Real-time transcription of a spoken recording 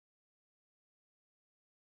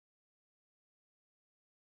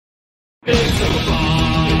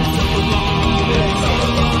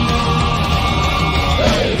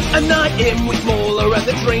in with MauLer and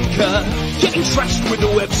the drinker, getting trashed with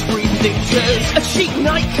the web screen thinkers. A cheap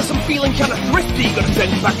night cause I'm feeling kinda thrifty, got a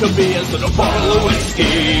 10-pack of beers and a bottle of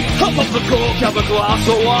whiskey. Hop off the cork, have a glass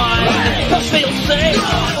of wine, but they'll say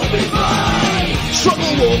I'll be fine.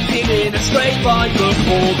 Trouble walking in a straight line, but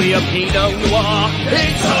pour me a Pinot Noir.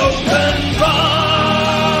 It's open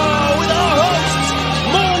bar with our hosts,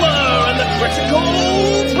 MauLer and the critical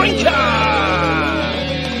drinker.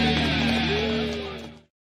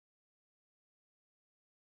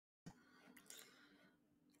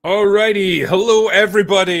 Alrighty, hello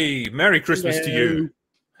everybody. Merry Christmas to you.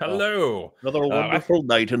 Hello. Another wonderful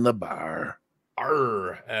night in the bar.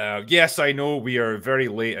 Yes, I know we are very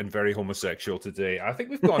late and very homosexual today. I think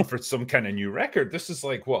we've gone for some kind of new record. This is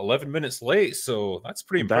like, what, 11 minutes late? So that's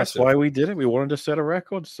pretty impressive. That's why we did it. We wanted to set a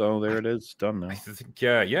record. So there it is. Done now. I think,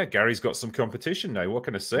 yeah, Gary's got some competition now. What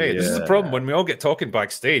can I say? Yeah. This is the problem. When we all get talking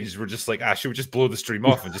backstage, we're just like, should we just blow the stream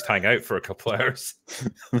off and just hang out for a couple hours?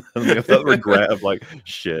 We have that regret of like,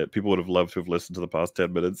 shit, people would have loved to have listened to the past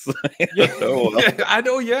 10 minutes. Yeah, I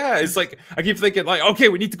know, yeah. It's like, I keep thinking like, okay,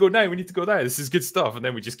 we need to go now. We need to go now. This is good stuff, and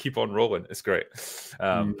then we just keep on rolling. It's great.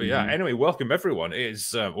 But yeah, anyway, welcome everyone. It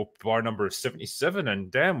is bar number 77, and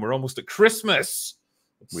damn, we're almost at Christmas.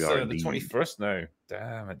 We are the 21st now.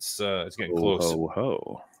 Damn, it's getting close. Ho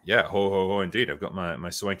ho. Yeah, ho ho ho indeed. I've got my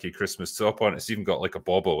swanky Christmas top on. It's even got like a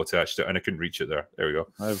bauble attached to it, and I couldn't reach it there. There we go.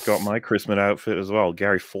 I've got my Christmas outfit as well.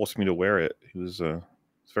 Gary forced me to wear it. He was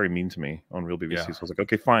very mean to me on Real BBC. So I was like,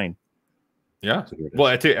 okay, fine. Yeah, well,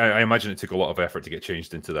 I imagine it took a lot of effort to get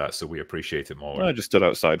changed into that, so we appreciate it more. Well, I just stood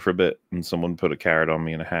outside for a bit, and someone put a carrot on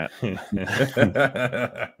me in a hat.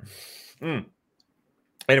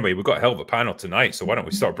 Anyway, we've got a hell of a panel tonight, so why don't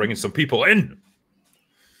we start bringing some people in?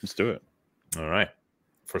 Let's do it. All right.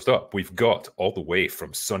 First up, we've got all the way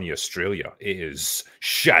from sunny Australia. It is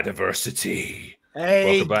Shadiversity.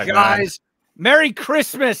 Hey, back, guys. Man. Merry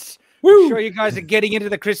Christmas. Woo! I'm sure you guys are getting into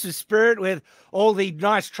the Christmas spirit with all the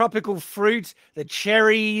nice tropical fruit, the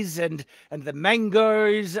cherries and the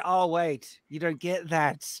mangoes. Oh wait, you don't get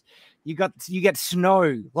that. You get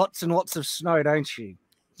snow, lots and lots of snow, don't you?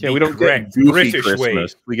 Yeah, we don't get British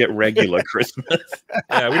Christmas. We get regular Christmas.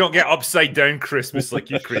 Yeah, we don't get upside down Christmas like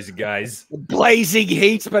you crazy guys. Blazing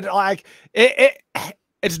heat, but like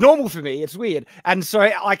it's normal for me. It's weird, and so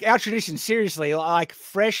like our tradition, seriously, like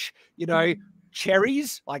fresh,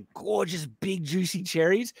 cherries, like gorgeous, big, juicy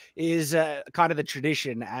cherries, is kind of the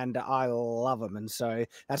tradition, and I love them. And so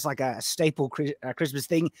that's like a staple Christmas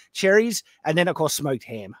thing: cherries, and then of course smoked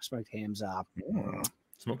ham. Smoked hams are.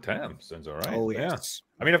 Smoked ham sounds all right. Oh yes.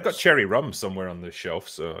 Yeah. I mean, I've got cherry rum somewhere on the shelf,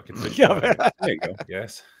 so I can think there you go.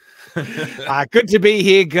 Yes. Good to be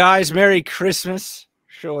here, guys. Merry Christmas.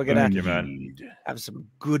 Sure, we're gonna have some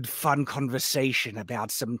good, fun conversation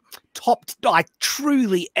about some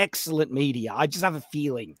truly excellent media. I just have a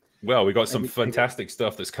feeling. Well, we got some fantastic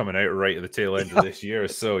stuff that's coming out right at the tail end of this year,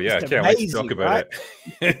 so yeah, I can't wait to talk about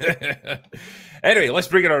it. Anyway, let's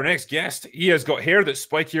bring in our next guest. He has got hair that's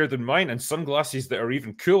spikier than mine and sunglasses that are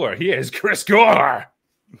even cooler. He is Chris Gore.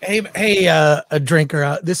 Hey, a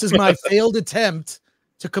drinker. This is my failed attempt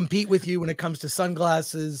to compete with you when it comes to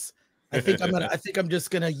sunglasses. I think I'm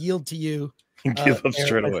just gonna yield to you. Give up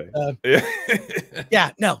straight away.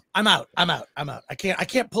 Yeah, no, I'm out. I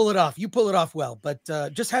can't pull it off. You pull it off well, but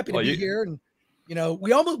just happy to be here. And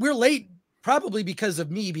we're late probably because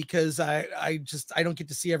of me, because I don't get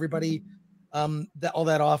to see everybody all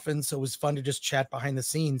that often. So it was fun to just chat behind the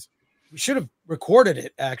scenes. We should have recorded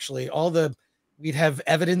it actually. We'd have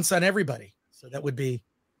evidence on everybody. So that would be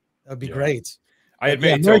great. I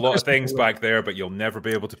admit to a lot of things back there, but you'll never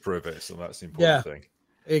be able to prove it. So that's the important thing.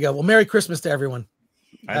 There you go. Well, Merry Christmas to everyone.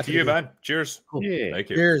 And to you, man. Cheers. Cool. Yeah.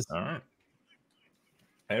 Thank you. Cheers. All right.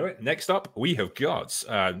 Anyway, next up, we have got,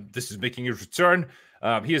 this is making his return.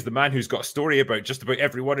 He is the man who's got a story about just about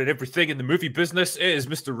everyone and everything in the movie business. It is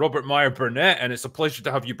Mr. Robert Meyer Burnett, and it's a pleasure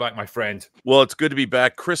to have you back, my friend. Well, it's good to be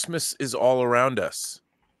back. Christmas is all around us,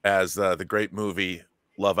 as the great movie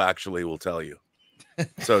Love Actually will tell you.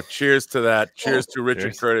 So cheers to that. Cheers to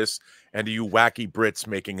Richard Curtis and to you wacky Brits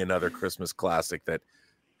making another Christmas classic that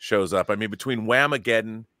shows up. I mean, between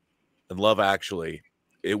Whamageddon and Love Actually,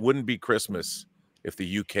 it wouldn't be Christmas if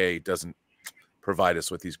the UK doesn't provide us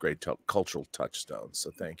with these great cultural touchstones. So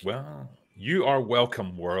thank you. Well, you are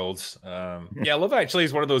welcome, world. Yeah, Love Actually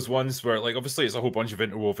is one of those ones where, like, obviously it's a whole bunch of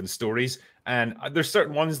interwoven stories, and there's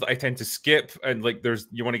certain ones that I tend to skip, and like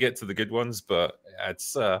you want to get to the good ones, but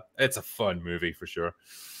it's a fun movie for sure.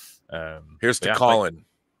 Here's to Colin.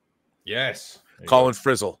 Yes, Colin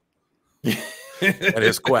Frizzle and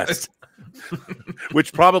his quest,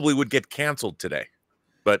 which probably would get canceled today,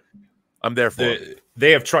 but I'm there for it.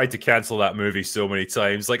 They have tried to cancel that movie so many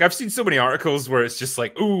times. Like, I've seen so many articles where it's just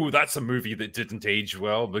like, "Ooh, that's a movie that didn't age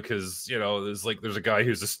well because, you know, there's a guy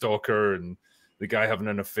who's a stalker and the guy having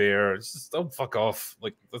an affair." It's just, don't fuck off.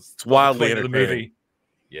 Like, that's wildly the movie.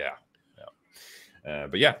 Yeah.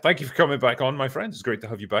 But yeah, thank you for coming back on, my friend. It's great to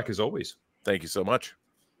have you back as always. Thank you so much.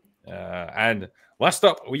 And last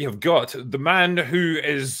up, we have got the man who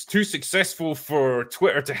is too successful for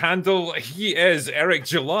Twitter to handle. He is Eric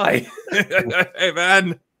July. Hey,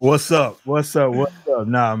 man. What's up? What's up? What's up?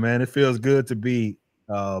 Nah, man, it feels good to be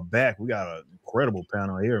back. We got an incredible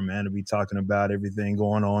panel here, man, to be talking about everything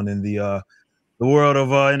going on in the world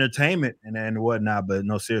of entertainment and whatnot. But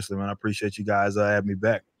no, seriously, man, I appreciate you guys having me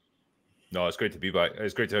back. No, it's great to be back.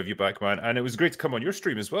 It's great to have you back, man. And it was great to come on your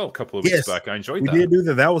stream as well a couple of weeks back. I enjoyed that. We did do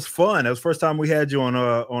that. That was fun. That was the first time we had you on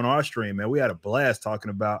our stream, man. We had a blast talking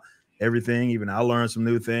about everything. Even I learned some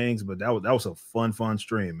new things, but that was a fun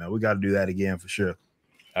stream, man. We got to do that again for sure.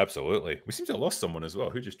 Absolutely. We seem to have lost someone as well.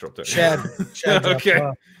 Who just dropped out? Shad.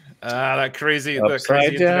 Okay. That crazy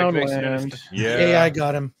down land. Yeah, I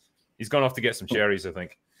got him. He's gone off to get some cherries, I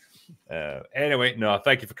think. Anyway, no,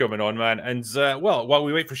 thank you for coming on, man. And well, while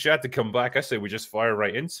we wait for Shad to come back, I say we just fire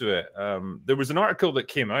right into it. There was an article that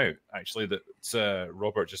came out actually that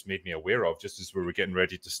Robert just made me aware of just as we were getting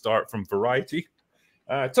ready to start, from Variety,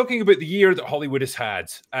 talking about the year that Hollywood has had,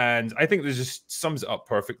 and I think this just sums it up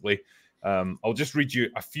perfectly. I'll just read you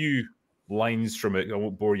a few lines from it. I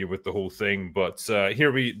won't bore you with the whole thing, but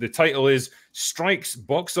the title is "Strikes,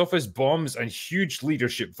 Box Office Bombs, and Huge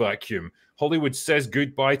Leadership Vacuum. Hollywood says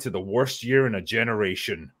goodbye to the worst year in a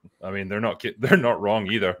generation." I mean, they're not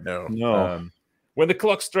wrong either. No. When the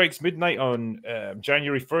clock strikes midnight on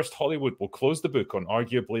January 1st, Hollywood will close the book on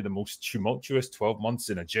arguably the most tumultuous 12 months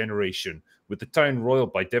in a generation, with the town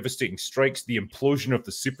roiled by devastating strikes, the implosion of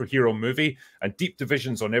the superhero movie, and deep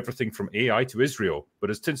divisions on everything from AI to Israel. But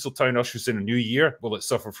as Tinseltown ushers in a new year, will it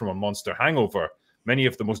suffer from a monster hangover? Many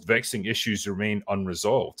of the most vexing issues remain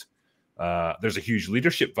unresolved. There's a huge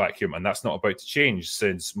leadership vacuum, and that's not about to change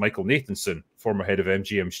since Michael Nathanson, former head of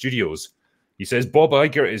MGM Studios. He says Bob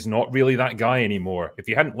Iger is not really that guy anymore. If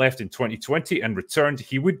he hadn't left in 2020 and returned,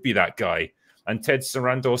 he would be that guy. And Ted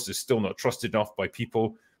Sarandos is still not trusted enough by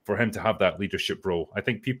people for him to have that leadership role. I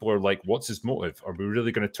think people are like, what's his motive? Are we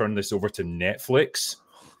really going to turn this over to Netflix?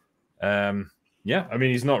 Yeah, I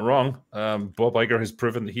mean, he's not wrong. Bob Iger has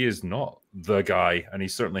proven that he is not the guy, and he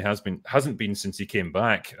certainly hasn't been since he came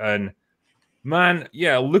back. And man,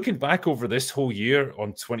 yeah, looking back over this whole year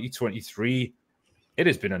on 2023, it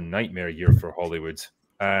has been a nightmare year for Hollywood.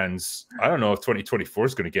 And I don't know if 2024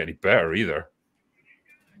 is going to get any better either.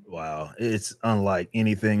 Wow. It's unlike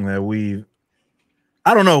anything that we've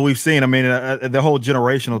seen. I mean, the whole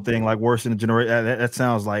generational thing, like worse than the generation, that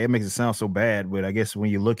sounds like, it makes it sound so bad. But I guess when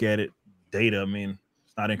you look at it, data, I mean,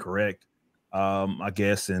 it's not incorrect, I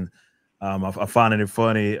guess. And I find it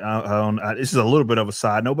funny. This is a little bit of a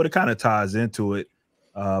side note, but it kind of ties into it.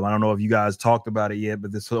 I don't know if you guys talked about it yet,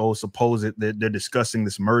 but this whole supposed they're discussing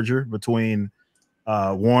this merger between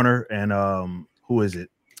Warner and who is it?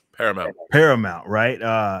 Paramount, right?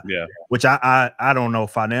 Yeah. Which I don't know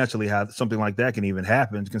financially how something like that can even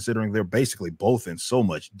happen, considering they're basically both in so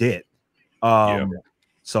much debt.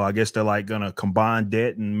 So I guess they're like gonna combine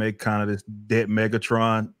debt and make kind of this debt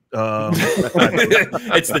Megatron.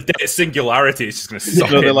 It's the debt singularity. It's just going to suck.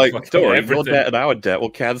 So they're like, don't worry, your debt and our debt will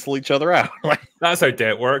cancel each other out. That's how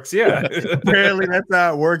debt works. Yeah, apparently that's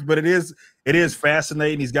how it works. But it is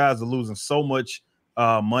fascinating. These guys are losing so much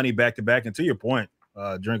money back to back. And to your point,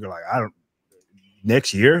 Drinker, like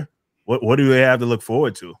next year, what do they have to look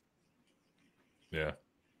forward to? Yeah,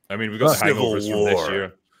 I mean, we got hangovers from this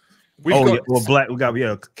year. We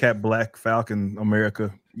got Cap Black Falcon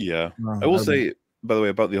America. Yeah, I will say, by the way,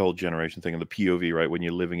 about the whole generation thing and the POV, right? When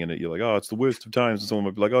you're living in it, you're like, oh, it's the worst of times. And someone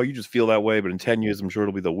might be like, oh, you just feel that way. But in 10 years, I'm sure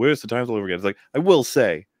it'll be the worst of times all over again. It's like, I will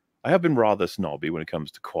say, I have been rather snobby when it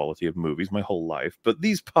comes to quality of movies my whole life. But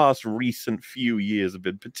these past recent few years have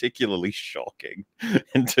been particularly shocking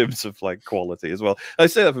in terms of like quality as well. I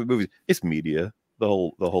say that for movies. It's media, the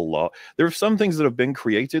whole lot. There are some things that have been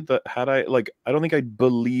created that I don't think I'd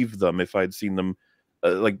believe them if I'd seen them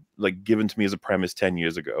like given to me as a premise 10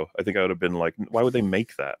 years ago. I think I would have been like, why would they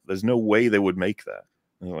make that? There's no way they would make that.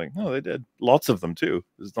 And they're like, no, they did. Lots of them too.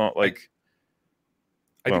 It's not like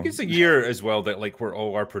I think it's a year as well that like where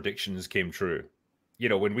all our predictions came true. You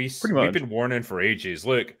know, when we've been warning for ages,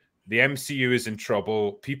 look, the MCU is in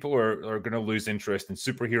trouble. People are going to lose interest in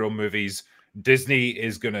superhero movies. Disney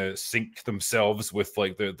is going to sink themselves with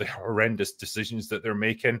like the horrendous decisions that they're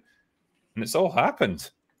making. And it's all happened.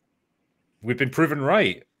 We've been proven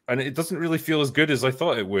right. and it doesn't really feel as good as I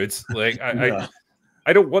thought it would. Like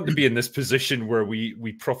I don't want to be in this position where we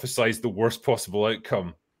prophesize the worst possible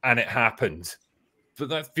outcome and it happened. But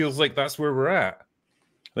that feels like that's where we're at.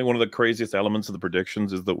 I think one of the craziest elements of the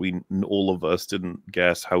predictions is that all of us didn't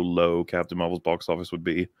guess how low Captain Marvel's box office would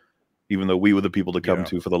be, even though we were the people to come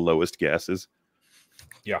to for the lowest guesses.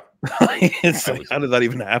 Yeah. It's like, how did that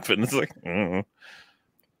even happen? It's like,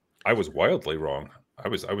 I was wildly wrong. I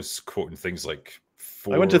was quoting things like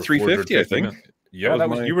I went to 350, I think. Yeah,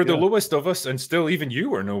 you were the lowest of us, and still even you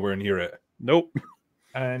were nowhere near it. Nope.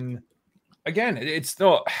 And again, it's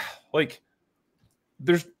not like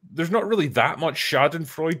there's not really that much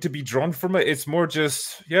Schadenfreude to be drawn from it. It's more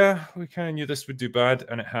just, yeah, we kind of knew this would do bad,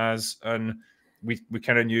 and it has, and we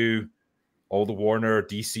kind of knew all the Warner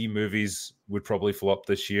DC movies would probably flop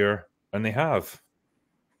this year, and they have.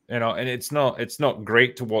 You know, and it's not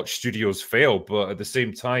great to watch studios fail, but at the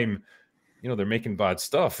same time, you know, they're making bad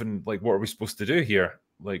stuff, and like, what are we supposed to do here?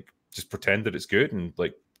 Like, just pretend that it's good and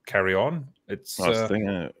like carry on? It's that's the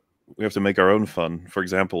thing. We have to make our own fun. For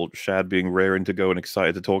example, Shad being raring to go and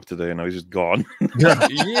excited to talk today, and now he's just gone.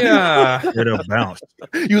 Yeah, it'll bounce.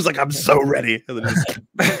 He was like, "I'm so ready." And then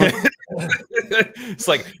it's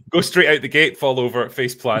like, go straight out the gate, fall over,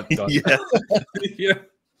 face plant, done. Yeah. Yeah.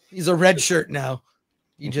 He's a red shirt now.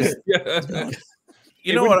 You just,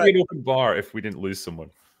 you know what? Be an open bar if we didn't lose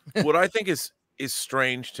someone. What I think is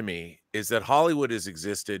strange to me is that Hollywood has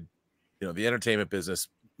existed, you know, the entertainment business,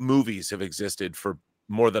 movies have existed for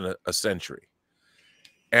more than a century.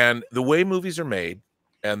 And the way movies are made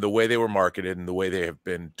and the way they were marketed and the way they have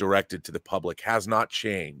been directed to the public has not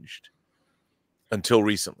changed until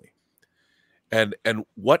recently. And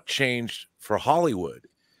what changed for Hollywood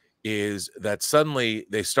is that suddenly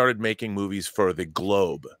they started making movies for the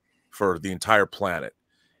globe, for the entire planet,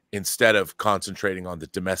 instead of concentrating on the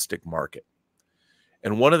domestic market.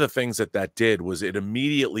 And one of the things that did was it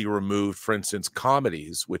immediately removed, for instance,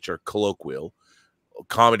 comedies, which are colloquial.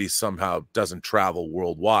 Comedy somehow doesn't travel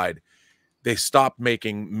worldwide. They stopped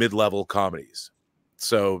making mid-level comedies.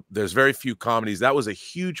 So there's very few comedies. That was a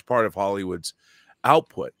huge part of Hollywood's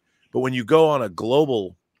output. But when you go on a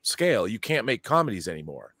global scale, you can't make comedies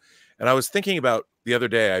anymore. And I was thinking about the other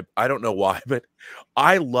day, I don't know why, but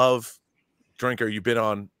I love Drinker. You've been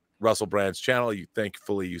on Russell Brand's channel.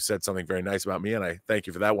 Thankfully you said something very nice about me, and I thank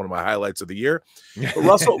you for that. One of my highlights of the year. But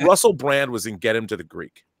Russell Brand was in Get Him to the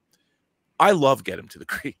Greek. I love Get Him to the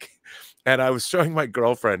Greek. And I was showing my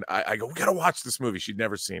girlfriend, I go, we got to watch this movie. She'd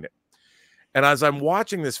never seen it. And as I'm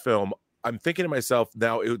watching this film, I'm thinking to myself,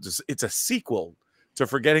 now it's a sequel to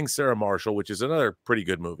Forgetting Sarah Marshall, which is another pretty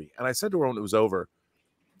good movie. And I said to her when it was over,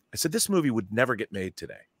 I said, this movie would never get made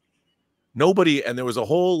today. Nobody, and there was a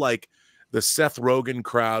whole, like, the Seth Rogen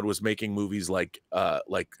crowd was making movies like I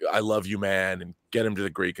Love You Man and Get Him to the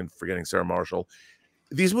Greek and Forgetting Sarah Marshall.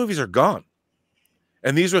 These movies are gone.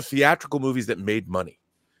 And these are theatrical movies that made money.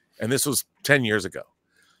 And this was 10 years ago.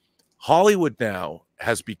 Hollywood now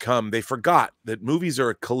has become, they forgot that movies are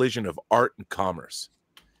a collision of art and commerce.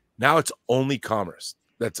 Now it's only commerce.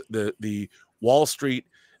 That's the Wall Street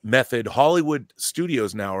method. Hollywood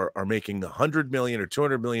studios now are making $100 million or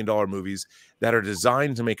 $200 million movies that are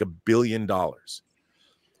designed to make $1 billion.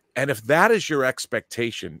 And if that is your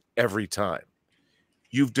expectation every time,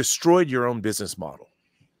 you've destroyed your own business model.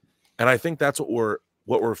 And I think that's what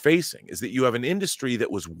we're facing, is that you have an industry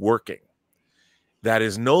that was working that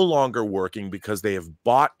is no longer working because they have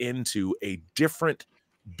bought into a different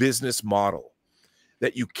business model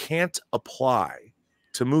that you can't apply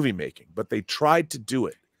to movie making, but they tried to do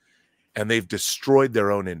it and they've destroyed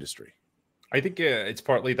their own industry. I think it's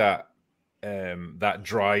partly that that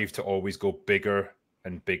drive to always go bigger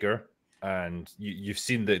and bigger. And you've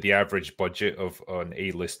seen the average budget of an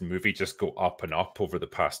A-list movie just go up and up over the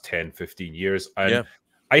past 10, 15 years. And yeah.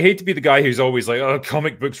 I hate to be the guy who's always like, oh,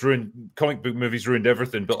 comic book movies ruined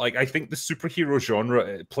everything. But like, I think the superhero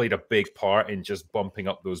genre played a big part in just bumping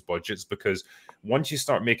up those budgets, because once you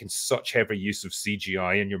start making such heavy use of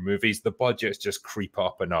CGI in your movies, the budgets just creep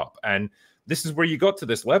up and up. And this is where you got to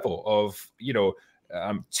this level of, you know,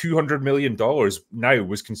 $200 million now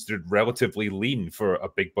was considered relatively lean for a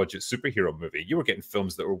big budget superhero movie. You were getting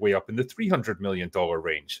films that were way up in the $300 million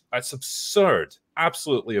range. That's absurd.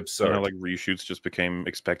 Absolutely absurd. You know, like reshoots just became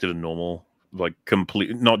expected and normal, like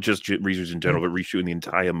complete, not just reshoots in general, but reshooting the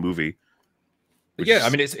entire movie. Yeah, I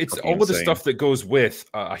mean, it's all of the stuff that goes with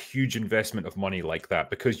a huge investment of money like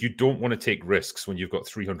that, because you don't want to take risks when you've got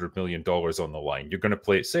 $300 million on the line. You're going to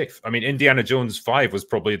play it safe. I mean, Indiana Jones 5 was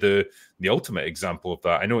probably the ultimate example of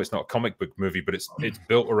that. I know it's not a comic book movie, but it's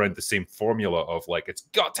built around the same formula of like, it's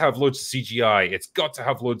got to have loads of CGI. It's got to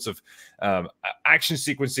have loads of action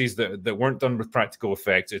sequences that weren't done with practical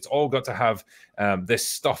effects. It's all got to have this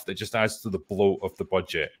stuff that just adds to the bloat of the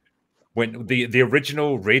budget. When the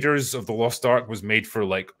original Raiders of the Lost Ark was made for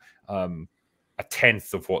like a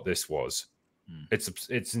 10th of what this was. It's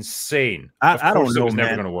insane. I don't know, it was man.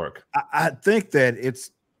 Never going to work. I think that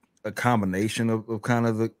it's a combination of kind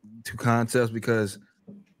of the two concepts, because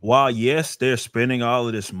while yes, they're spending all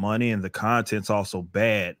of this money and the content's also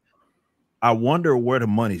bad, I wonder where the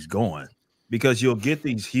money's going, because you'll get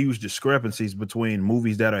these huge discrepancies between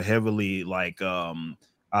movies that are heavily like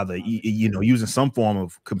either using some form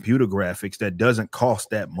of computer graphics that doesn't cost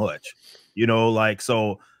that much, like,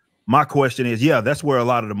 so my question is, yeah, that's where a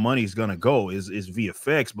lot of the money is going to go is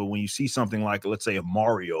VFX. But when you see something like, let's say, a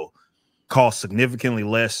Mario costs significantly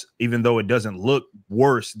less, even though it doesn't look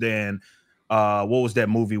worse than what was that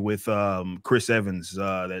movie with Chris Evans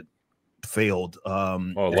that failed?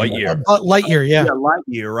 Lightyear. Lightyear, yeah.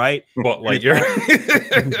 Lightyear, right? But Lightyear.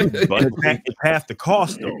 It's half the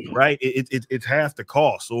cost, though, right? It's half the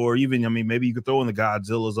cost. Or even, I mean, maybe you could throw in the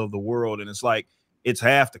Godzillas of the world, and it's like it's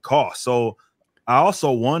half the cost. So I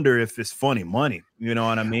also wonder if it's funny money, you know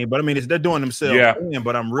what I mean? But I mean, they're doing themselves. Yeah.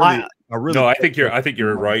 But I think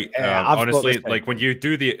you're right. Honestly, like when you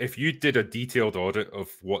do if you did a detailed audit of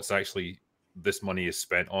what's actually this money is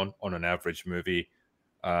spent on an average movie,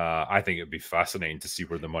 I think it'd be fascinating to see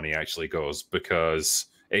where the money actually goes, because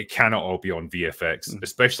it cannot all be on VFX,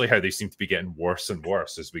 especially how they seem to be getting worse and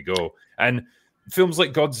worse as we go. And films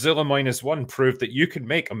like Godzilla -1 proved that you can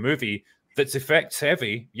make a movie that's effects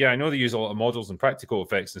heavy. Yeah, I know they use a lot of models and practical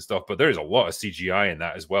effects and stuff, but there's a lot of CGI in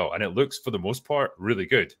that as well. And it looks, for the most part, really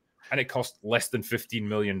good. And it cost less than $15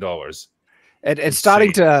 million. It's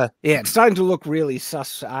starting to look really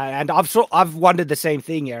sus. And I've wondered the same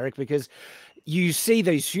thing, Eric, because you see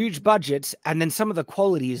those huge budgets and then some of the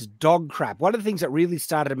quality is dog crap. One of the things that really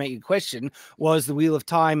started to make you question was the Wheel of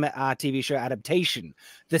Time TV show adaptation.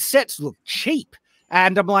 The sets look cheap.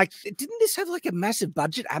 And I'm like, didn't this have like a massive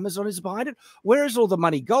budget? Amazon is behind it. Where is all the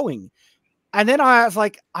money going? And then I was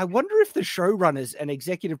like, I wonder if the showrunners and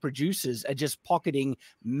executive producers are just pocketing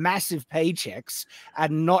massive paychecks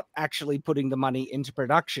and not actually putting the money into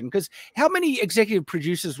production. Because how many executive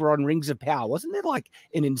producers were on Rings of Power? Wasn't there like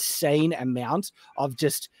an insane amount of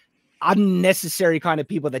just unnecessary kind of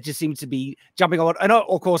people that just seem to be jumping on? And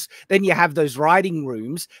of course, then you have those writing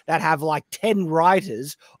rooms that have like 10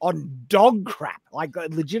 writers on dog crap, like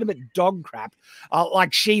legitimate dog crap,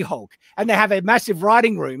 like She-Hulk. And they have a massive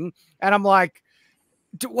writing room. And I'm like,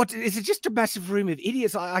 what is it? Just a massive room of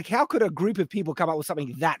idiots? Like, how could a group of people come up with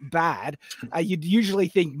something that bad? You'd usually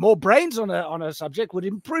think more brains on a subject would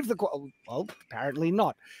improve the quality. Well, apparently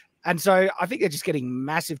not. And so I think they're just getting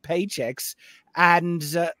massive paychecks, and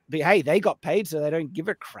but hey, they got paid, so they don't give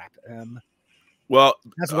a crap. Well,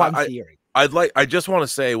 that's one theory. I just want to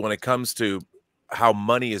say, when it comes to how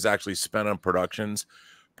money is actually spent on productions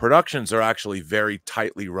are actually very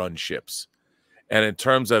tightly run ships. And in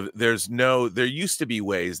terms of, there used to be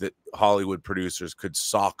ways that Hollywood producers could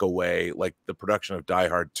sock away, like the production of Die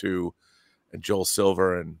Hard 2 and Joel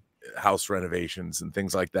Silver and house renovations and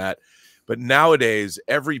things like that. But nowadays,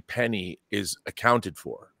 every penny is accounted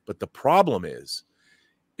for. But the problem is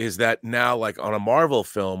that now, like on a Marvel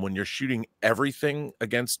film, when you're shooting everything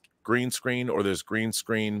against green screen or there's green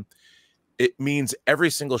screen, it means every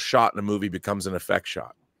single shot in a movie becomes an effect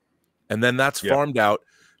shot. And then that's farmed out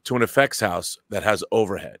to an effects house that has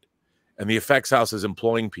overhead. And the effects house is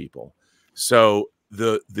employing people. So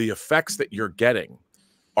the effects that you're getting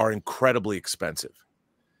are incredibly expensive.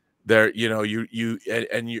 There,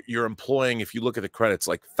 you're employing, if you look at the credits,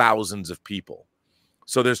 like thousands of people.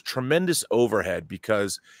 So there's tremendous overhead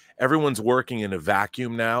because everyone's working in a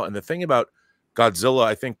vacuum now. And the thing about Godzilla,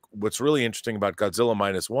 I think what's really interesting about Godzilla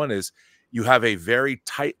 -1 is you have a very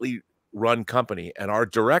tightly run company. And our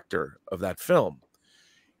director of that film,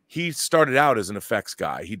 he started out as an effects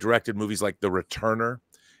guy. He directed movies like The Returner.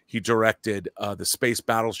 He directed the space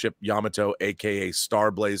battleship Yamato, aka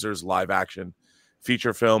Star Blazers, live action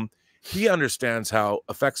feature film. He understands how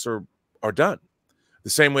effects are done,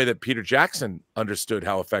 the same way that Peter Jackson understood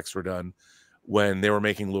how effects were done when they were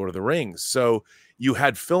making Lord of the Rings. So you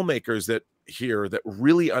had filmmakers that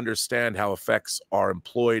really understand how effects are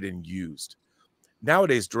employed and used.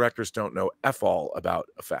 Nowadays, directors don't know F all about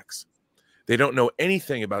effects. They don't know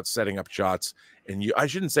anything about setting up shots. And I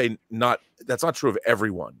shouldn't say that's not true of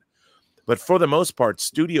everyone, but for the most part,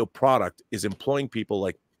 studio product is employing people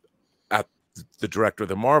like at the director of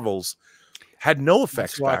the Marvels had no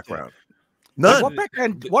effects background. None. What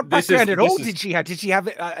background at all did she have? Did she have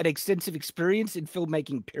an extensive experience in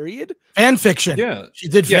filmmaking? Period. Fan fiction. Yeah, she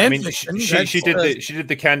did fan fiction. She did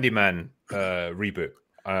the Candyman reboot,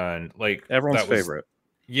 and like everyone's favorite.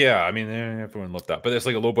 Yeah, I mean everyone loved that, but it's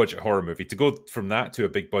like a low budget horror movie. To go from that to a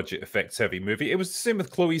big budget effects heavy movie, it was the same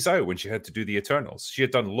with Chloe Zhao when she had to do the Eternals. She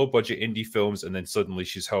had done low budget indie films, and then suddenly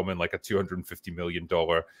she's helming like a $250 million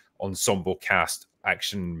ensemble cast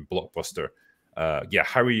action blockbuster. Yeah,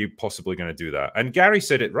 how are you possibly going to do that? And Gary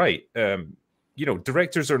said it right. You know,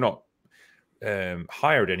 directors are not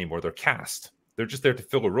hired anymore; they're cast. They're just there to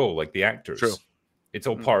fill a role, like the actors. True. It's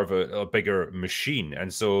all part of a bigger machine,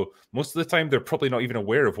 and so most of the time they're probably not even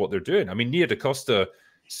aware of what they're doing. I mean, Nia DaCosta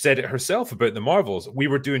said it herself about the Marvels. We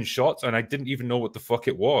were doing shots, and I didn't even know what the fuck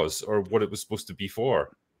it was or what it was supposed to be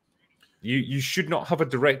for. You should not have a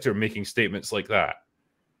director making statements like that.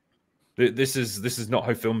 This is not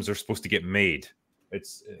how films are supposed to get made.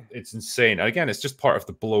 It's insane. And again, it's just part of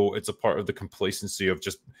the blow. It's a part of the complacency of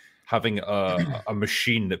just having a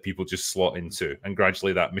machine that people just slot into, and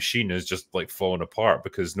gradually that machine is just like falling apart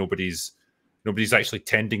because nobody's actually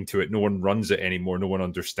tending to it. No one runs it anymore. No one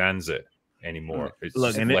understands it anymore. It's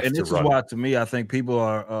Look, and this is why, to me, I think people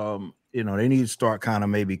are, you know, they need to start kind of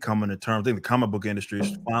maybe coming to terms. I think the comic book industry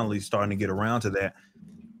is finally starting to get around to that,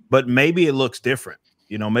 but maybe it looks different.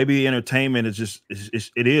 You know, maybe entertainment is just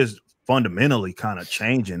it is fundamentally kind of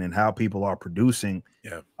changing in how people are producing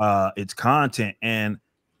its content. And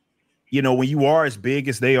you know, when you are as big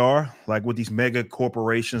as they are, like with these mega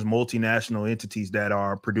corporations, multinational entities that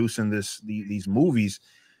are producing these movies,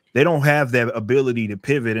 they don't have that ability to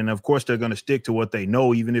pivot. And of course, they're going to stick to what they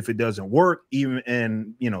know, even if it doesn't work,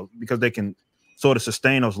 and you know, because they can sort of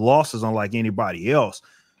sustain those losses unlike anybody else.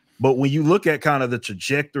 But when you look at kind of the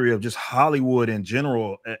trajectory of just Hollywood in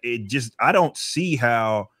general, I don't see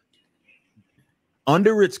how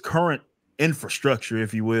under its current infrastructure,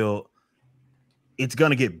 if you will, it's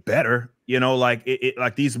gonna get better. You know, like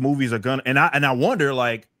like these movies are gonna, and I wonder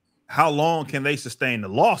like how long can they sustain the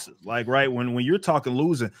losses? Like, right, when you're talking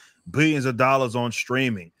losing billions of dollars on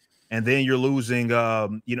streaming, and then you're losing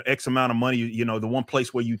you know, X amount of money, you know, the one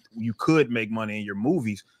place where you could make money in your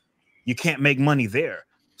movies, you can't make money there.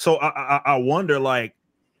 So I wonder, like,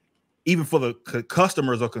 even for the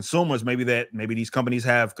customers or consumers, maybe these companies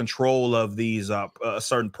have control of these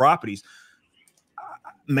certain properties.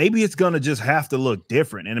 Maybe it's going to just have to look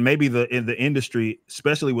different. And maybe in the industry,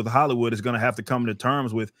 especially with Hollywood, is going to have to come to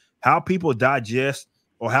terms with how people digest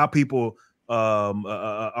or how people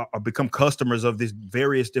become customers of these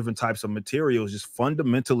various different types of materials, just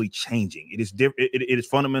fundamentally changing. It is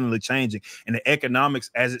fundamentally changing. And the economics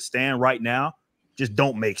as it stands right now just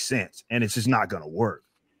don't make sense. And it's just not going to work.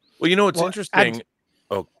 Well, you know, it's interesting.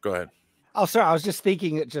 Oh, go ahead. Oh, sorry. I was just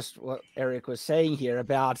thinking just what Eric was saying here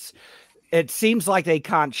about it seems like they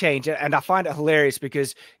can't change it. And I find it hilarious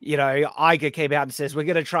because, you know, Iger came out and says, we're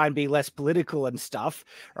going to try and be less political and stuff,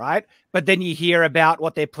 right? But then you hear about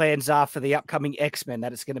what their plans are for the upcoming X-Men,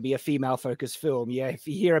 that it's going to be a female-focused film. Yeah, if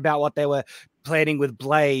you hear about what they were planning with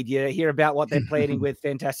Blade, you hear about what they're planning with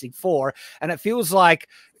Fantastic Four. And it feels like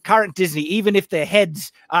current Disney, even if their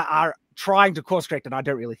heads are trying to course correct, and I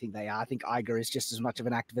don't really think they are. I think Iger is just as much of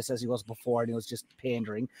an activist as he was before, and he was just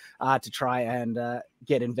pandering to try and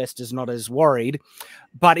get investors not as worried.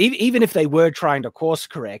 But even if they were trying to course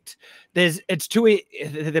correct,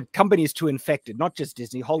 the company is too infected, not just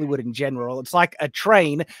Disney, Hollywood in general. It's like a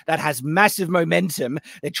train that has massive momentum.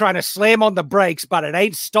 They're trying to slam on the brakes, but it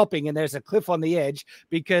ain't stopping, and there's a cliff on the edge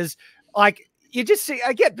because, like, you just see,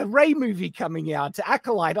 I get the Ray movie coming out, to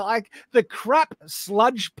Acolyte, like the crap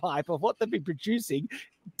sludge pipe of what they've been producing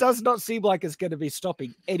does not seem like it's going to be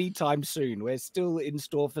stopping anytime soon. We're still in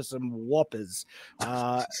store for some whoppers.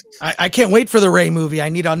 I can't wait for the Ray movie. I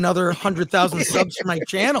need another 100,000 subs for my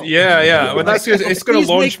channel. Yeah. Well, it's going to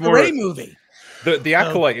launch more. The Ray movie. The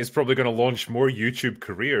Acolyte is probably going to launch more YouTube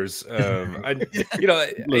careers. And you know,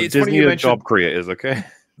 it's Disney funny job creators, okay?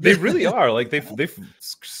 They really are. Like they've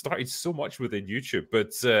started so much within YouTube.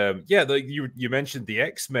 But yeah, you mentioned the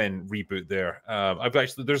X-Men reboot there.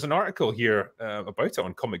 There's an article here about it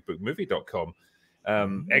on comicbookmovie.com.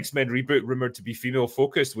 X-Men reboot rumored to be female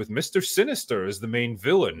focused with Mr. Sinister as the main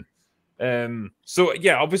villain. So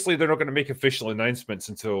yeah, obviously they're not going to make official announcements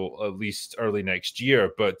until at least early next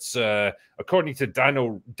year. But according to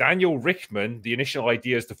Daniel Rickman, the initial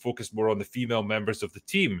idea is to focus more on the female members of the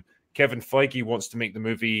team, Kevin Feige wants to make the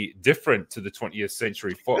movie different to the 20th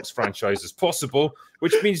Century Fox franchise as possible,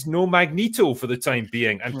 which means no Magneto for the time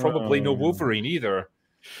being, and probably no Wolverine either.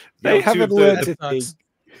 They haven't learned to think.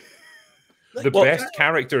 The best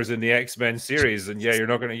characters in the X-Men series, and yeah, you're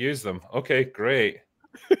not going to use them. Okay, great.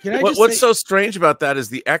 What's so strange about that is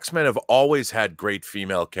the X-Men have always had great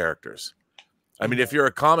female characters. I mean, if you're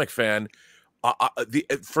a comic fan,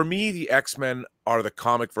 for me, the X-Men are the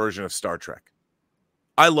comic version of Star Trek.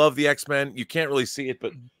 I love the X-Men. You can't really see it,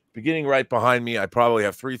 but beginning right behind me, I probably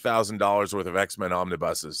have $3,000 worth of X-Men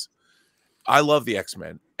omnibuses. I love the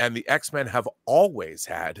X-Men, and the X-Men have always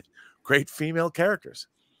had great female characters.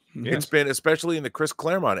 Yes. It's been, especially in the Chris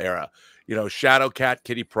Claremont era, you know, Shadowcat,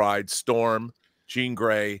 Kitty Pryde, Storm, Jean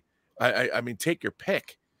Grey. I mean, take your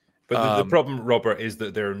pick. But the problem, Robert, is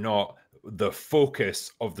that they're not the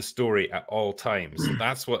focus of the story at all times.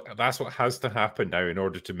 That's what has to happen now in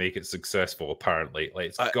order to make it successful. Apparently, like,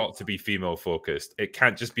 it's got to be female focused. It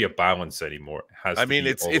can't just be a balance anymore. It has. I mean,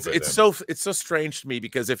 it's so strange to me,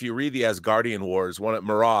 because if you read the Asgardian Wars,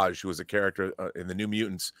 Mirage, who was a character in the New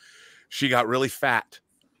Mutants, she got really fat.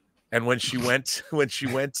 And when she went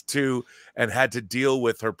to and had to deal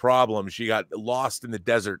with her problem, she got lost in the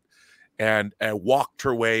desert and walked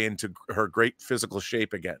her way into her great physical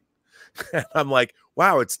shape again. And I'm like,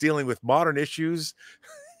 wow, it's dealing with modern issues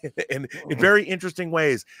in very interesting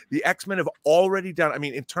ways. The X-Men have already done, I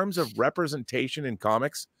mean, in terms of representation in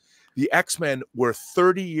comics, the X-Men were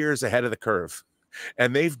 30 years ahead of the curve,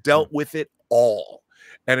 and they've dealt with it all.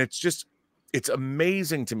 And it's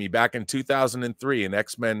amazing to me, back in 2003 in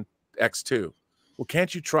X-Men X2. Well,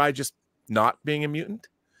 can't you try just not being a mutant?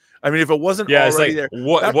 I mean, if it wasn't already there.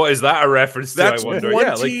 What is that a reference to? That's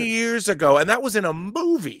 20 years ago, and that was in a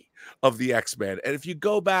movie of the X-Men. And if you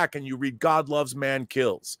go back and you read God Loves, Man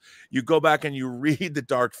Kills, you go back and you read the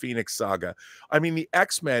Dark Phoenix saga. I mean, the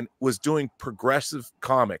X-Men was doing progressive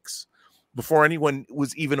comics before anyone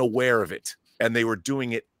was even aware of it, and they were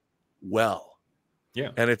doing it well.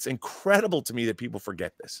 Yeah. And it's incredible to me that people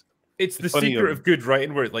forget this. It's the secret of good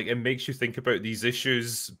writing, where it makes you think about these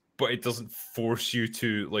issues, but it doesn't force you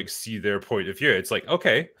to like see their point of view. It's like,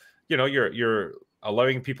 okay, you know, you're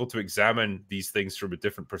allowing people to examine these things from a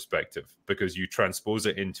different perspective, because you transpose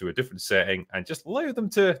it into a different setting and just allow them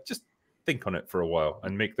to just think on it for a while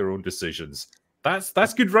and make their own decisions.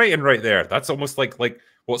 That's good writing right there. That's almost like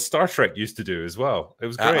what Star Trek used to do as well. It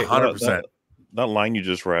was great. 100%. That line you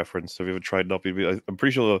just referenced, have you ever tried not being, I'm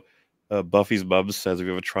pretty sure Buffy's mum says, have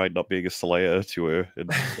you ever tried not being a Slayer to her in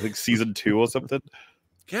like season 2 or something?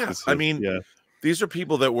 Yeah. I mean, these are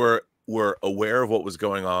people that were aware of what was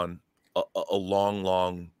going on a long,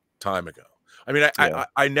 long time ago. I mean,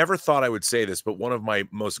 I never thought I would say this, but one of my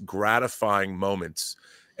most gratifying moments,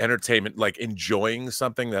 entertainment, like enjoying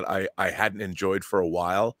something that I hadn't enjoyed for a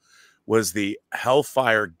while, was the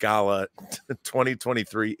Hellfire Gala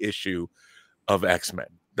 2023 issue of X-Men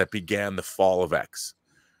that began the fall of X.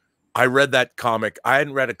 I read that comic. I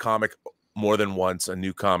hadn't read a comic more than once, a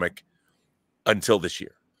new comic, until this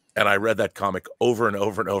year. And I read that comic over and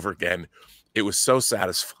over and over again. It was so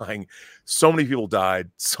satisfying. So many people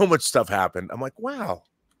died. So much stuff happened. I'm like, wow,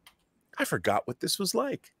 I forgot what this was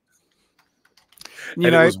like. And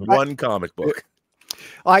it was one comic book.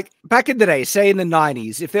 Like back in the day, say in the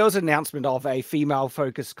 90s, if there was an announcement of a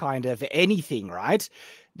female-focused kind of anything, right?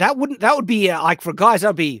 That would be like, for guys,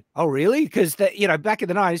 that'd be, oh really? Because you know, back in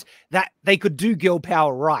the 90s, that they could do girl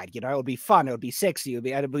power right. You know, it would be fun, it would be sexy, it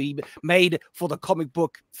would be made for the comic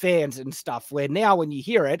book fans and stuff. Where now, when you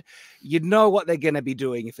hear it, you know what they're going to be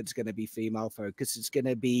doing. If it's going to be female focused, it's going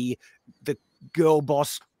to be the girl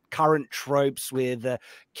boss current tropes with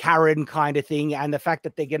Karen kind of thing, and the fact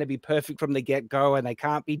that they're going to be perfect from the get-go and they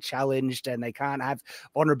can't be challenged and they can't have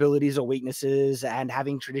vulnerabilities or weaknesses, and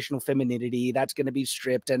having traditional femininity, that's going to be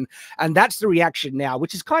stripped, and that's the reaction now,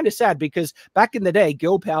 which is kind of sad, because back in the day,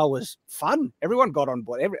 girl power was fun. Everyone got on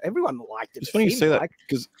board. Everyone liked it. It's funny you say that,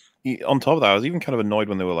 because on top of that, I was even kind of annoyed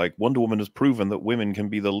when they were like, Wonder Woman has proven that women can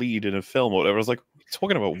be the lead in a film or whatever. I was like,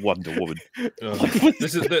 talking about Wonder Woman.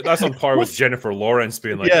 That's on par with Jennifer Lawrence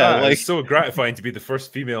being like, it's so gratifying to be the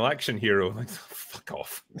first female action hero. Like, fuck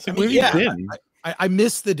off. I mean, I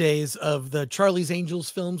miss the days of the Charlie's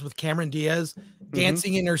Angels films with Cameron Diaz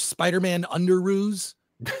dancing in her Spider-Man underoos.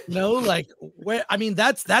 You know, like, I mean,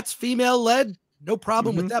 that's female led. No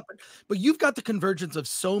problem with that. But you've got the convergence of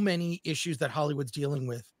so many issues that Hollywood's dealing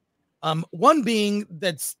with. One being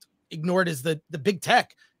that's ignored is the big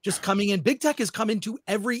tech just coming in. Big tech has come into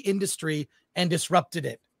every industry and disrupted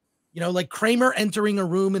it. You know, like Kramer entering a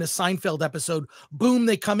room in a Seinfeld episode, boom,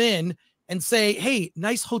 they come in and say, hey,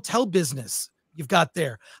 nice hotel business. you've got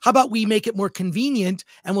there. How about we make it more convenient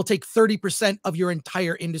and we'll take 30% of your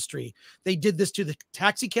entire industry? They did this to the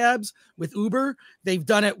taxi cabs with Uber. They've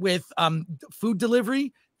done it with food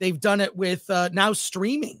delivery. They've done it with now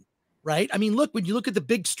streaming, right? I mean, look, when you look at the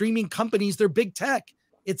big streaming companies, they're big tech.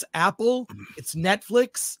 It's Apple, it's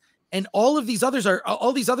Netflix, and all these others are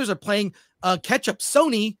playing catch up.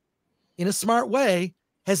 Sony, in a smart way,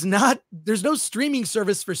 there's no streaming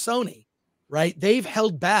service for Sony, right? They've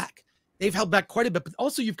held back quite a bit, but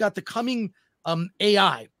also you've got the coming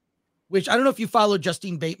AI, which I don't know if you follow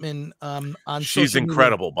Justine Bateman on she's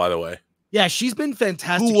incredible media. By the way. Yeah, she's been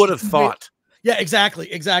fantastic. Who would have thought? Yeah, exactly.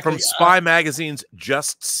 From Spy Magazine's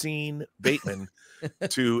Just Seen Bateman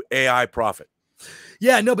to AI prophet.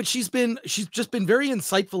 Yeah, no, but she's just been very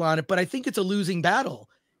insightful on it, but I think it's a losing battle.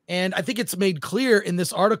 And I think it's made clear in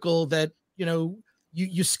this article that, you know,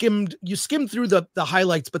 you skimmed through the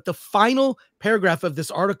highlights, but the final paragraph of this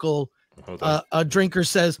article, a drinker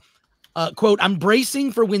says, quote, "I'm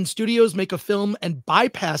bracing for when studios make a film and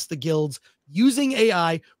bypass the guilds using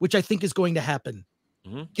AI, which I think is going to happen.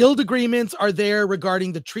 Guild agreements are there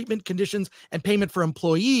regarding the treatment conditions and payment for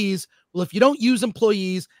employees. Well, if you don't use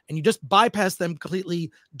employees and you just bypass them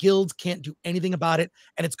completely, guilds can't do anything about it.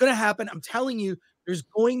 And it's going to happen. I'm telling you, there's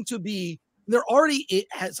going to be, it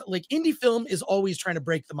has, like, indie film is always trying to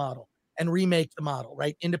break the model and remake the model,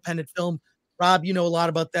 right? Independent film. Rob, you know a lot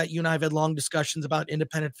about that. You and I have had long discussions about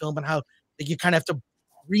independent film and how you kind of have to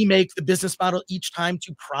remake the business model each time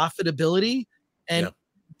to profitability and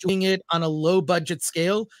doing it on a low budget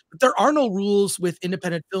scale. But there are no rules with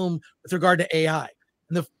independent film with regard to AI.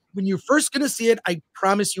 And when you're first going to see it, I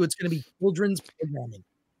promise you it's going to be children's programming.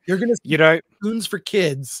 You're going to see cartoons for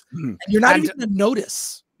kids, and you're not even going to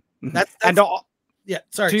notice. That's yeah.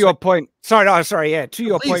 Sorry. To your point. Yeah. To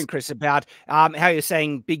your point, Chris, about how you're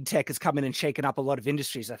saying big tech has come in and shaken up a lot of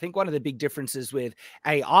industries. I think one of the big differences with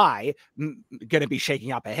AI going to be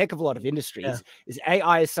shaking up a heck of a lot of industries is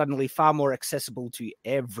AI is suddenly far more accessible to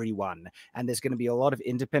everyone. And there's going to be a lot of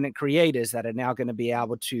independent creators that are now going to be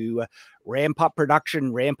able to ramp up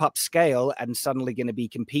production, ramp up scale, and suddenly going to be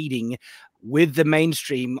competing with the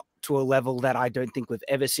mainstream to a level that I don't think we've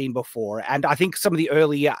ever seen before. And I think some of the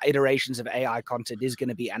earlier iterations of AI content is going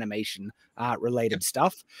to be animation related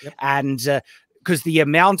stuff. And because the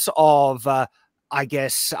amounts of,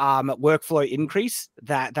 workflow increase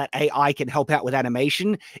that AI can help out with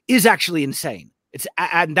animation is actually insane.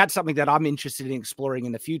 And that's something that I'm interested in exploring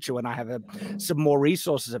in the future when I have some more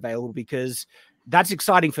resources available, because that's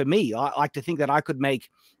exciting for me. I like to think that I could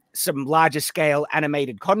make some larger scale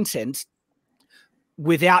animated content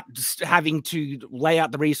without just having to lay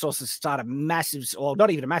out the resources to start a massive, or not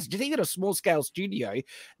even a massive, just even a small scale studio.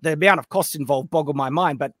 The amount of costs involved boggle my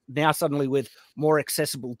mind, but now suddenly with more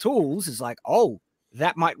accessible tools is like, oh,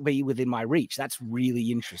 that might be within my reach. That's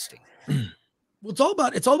really interesting. Well,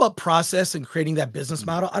 it's all about process and creating that business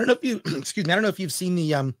model. I don't know if you, excuse me, I don't know if you've seen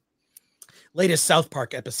the latest South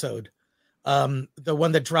Park episode, the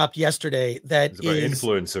one that dropped yesterday. That it's about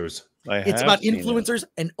influencers. It's about influencers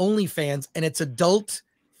and OnlyFans, and it's adult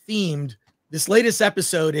themed. This latest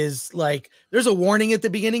episode is like, there's a warning at the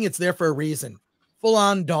beginning. It's there for a reason. Full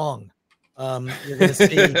on dong. You're going to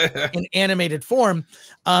see in animated form.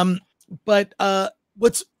 But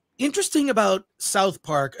what's interesting about South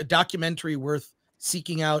Park, a documentary worth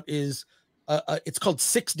seeking out, is it's called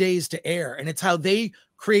 6 Days to Air. And it's how they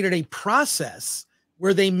created a process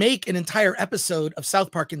where they make an entire episode of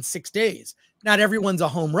South Park in 6 days. Not everyone's a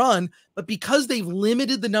home run, but because they've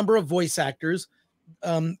limited the number of voice actors,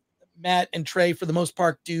 Matt and Trey, for the most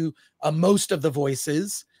part, do most of the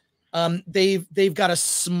voices. They've got a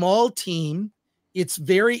small team. It's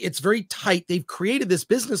very tight. They've created this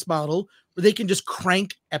business model where they can just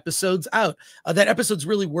crank episodes out. That episode's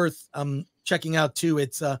really worth checking out too.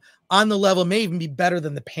 It's on the level, may even be better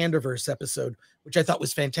than the Pandaverse episode, which I thought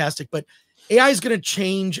was fantastic. But AI is going to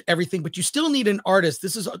change everything, but you still need an artist.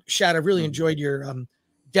 This is Shad. I really enjoyed your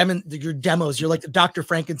demos. You're like the Dr.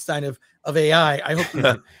 Frankenstein of AI. I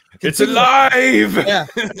hope it's alive. Yeah,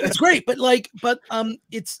 it's great. But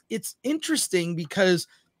it's interesting because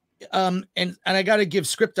and I got to give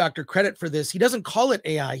Script Doctor credit for this. He doesn't call it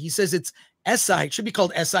AI. He says it's SI. It should be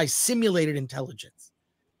called SI, simulated intelligence.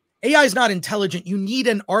 AI is not intelligent. You need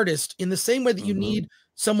an artist in the same way that you need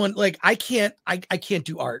someone. Like I can't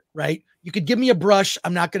do art, right? You could give me a brush.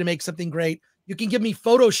 I'm not going to make something great. You can give me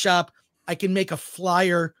Photoshop. I can make a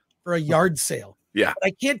flyer for a yard sale. Yeah. But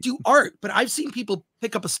I can't do art, but I've seen people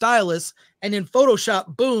pick up a stylus and in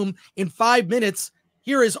Photoshop, boom, in 5 minutes,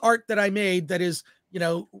 here is art that I made that is,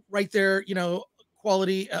 right there,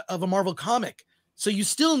 quality of a Marvel comic. So you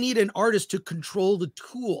still need an artist to control the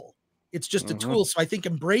tool. It's just a tool. So I think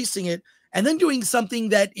embracing it and then doing something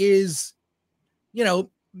that is, you know,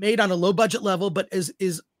 made on a low budget level, but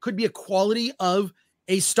could be a quality of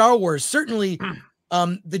a Star Wars. Certainly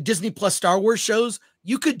the Disney Plus Star Wars shows,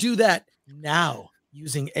 you could do that now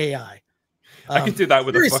using AI. I could do that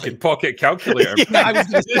with a fucking pocket calculator. Yeah, I was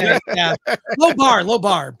going to say, yeah, low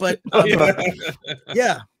bar, but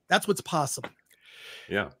yeah, that's what's possible.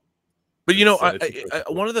 Yeah. But, you know,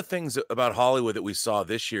 one of the things about Hollywood that we saw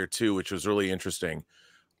this year, too, which was really interesting,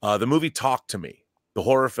 the movie Talk to Me, the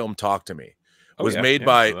horror film Talk to Me, was made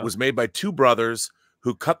by two brothers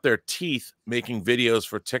who cut their teeth making videos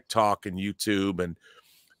for TikTok and YouTube, and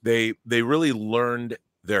they really learned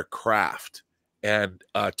their craft. And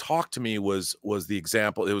Talk to Me was the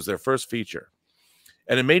example. It was their first feature,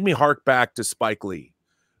 and it made me hark back to Spike Lee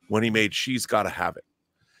when he made She's Gotta Have It.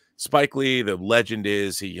 Spike Lee, the legend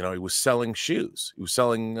is he was selling shoes, he was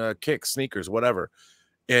selling kicks, sneakers, whatever,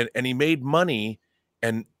 and he made money,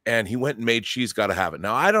 and he went and made She's Gotta Have It.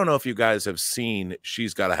 Now, I don't know if you guys have seen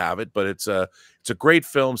She's Gotta Have It, but it's a great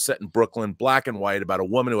film set in Brooklyn, black and white, about a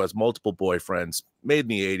woman who has multiple boyfriends, made in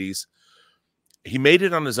the 80s. He made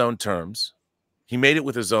it on his own terms. He made it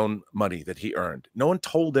with his own money that he earned. No one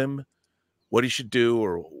told him what he should do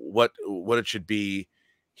or what it should be.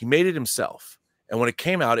 He made it himself. And when it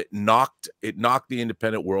came out, it knocked the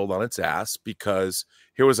independent world on its ass, because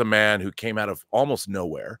here was a man who came out of almost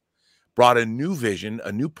nowhere, brought a new vision,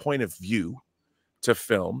 a new point of view to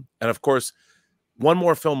film. And of course, one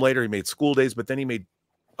more film later, he made School Days, but then he made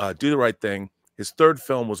Do the Right Thing. His third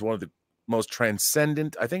film was one of the most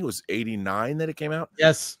transcendent. I think it was 89 that it came out.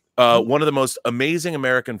 Yes. One of the most amazing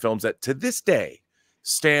American films that to this day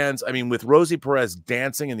stands. I mean, with Rosie Perez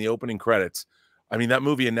dancing in the opening credits. I mean, that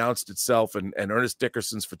movie announced itself, and Ernest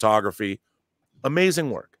Dickerson's photography. Amazing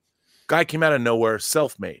work. Guy came out of nowhere,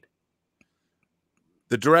 self-made.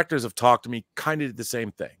 The directors of Talk to Me kind of did the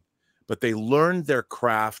same thing, but they learned their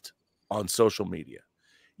craft on social media.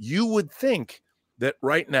 You would think that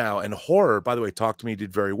right now, and horror, by the way, Talk to Me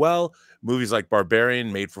did very well. Movies like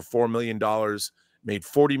Barbarian made for $4 million, made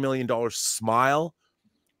 $40 million. Smile,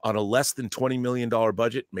 on a less than $20 million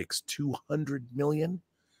budget, makes $200 million.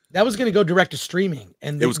 That was going to go direct to streaming,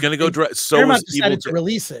 and it was going to go direct. So was decided to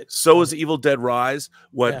release it. So was Evil Dead Rise.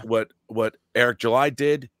 What Eric July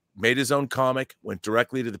did, made his own comic, went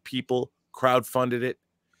directly to the people, crowdfunded it.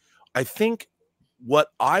 I think what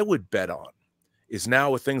I would bet on is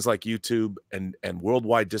now with things like YouTube and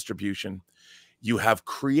worldwide distribution, you have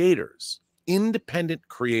creators, independent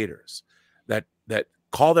creators that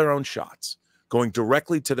call their own shots, going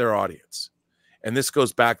directly to their audience. And this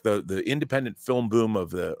goes back the independent film boom of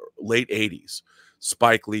the late 80s.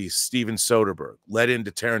 Spike Lee, Steven Soderbergh, led into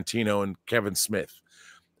Tarantino and Kevin Smith.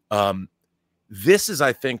 This is,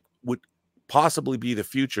 I think, would possibly be the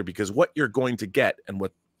future, because what you're going to get, and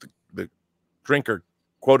what the drinker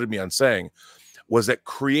quoted me on saying, was that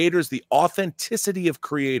creators, the authenticity of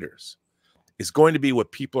creators, is going to be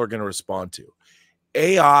what people are going to respond to.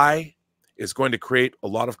 AI is going to create a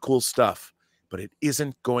lot of cool stuff, but it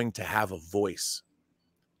isn't going to have a voice.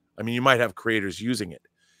 I mean, you might have creators using it,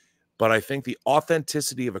 but I think the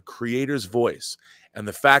authenticity of a creator's voice and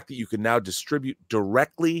the fact that you can now distribute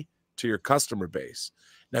directly to your customer base.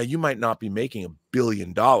 Now, you might not be making $1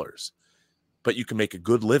 billion, but you can make a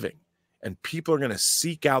good living, and people are going to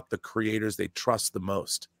seek out the creators they trust the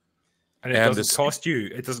most. And it doesn't cost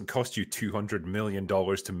you $200 million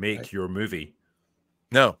to make your movie.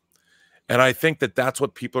 No. And I think that that's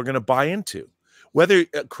what people are going to buy into. Whether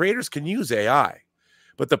creators can use AI,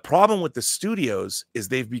 but the problem with the studios is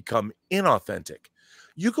they've become inauthentic.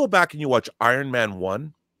 You go back and you watch Iron Man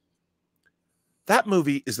 1. That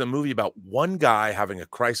movie is the movie about one guy having a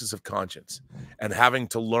crisis of conscience and having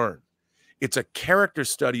to learn. It's a character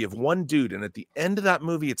study of one dude. And at the end of that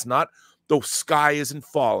movie, it's not the sky isn't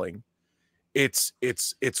falling. It's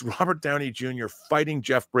Robert Downey Jr. fighting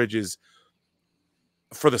Jeff Bridges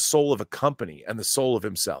for the soul of a company and the soul of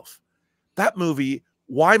himself. That movie,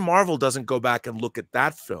 why Marvel doesn't go back and look at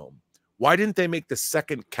that film? Why didn't they make the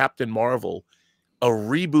second Captain Marvel a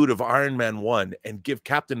reboot of Iron Man 1 and give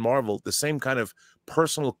Captain Marvel the same kind of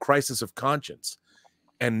personal crisis of conscience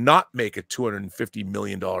and not make a $250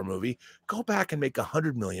 million movie? Go back and make a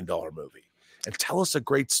 $100 million movie and tell us a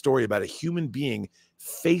great story about a human being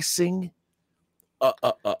facing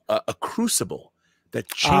a crucible that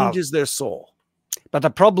changes their soul. But the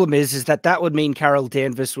problem is that would mean Carol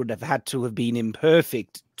Danvers would have had to have been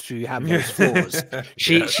imperfect to have those flaws.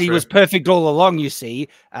 She was perfect all along, you see.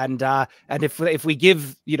 And if we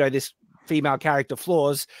give this female character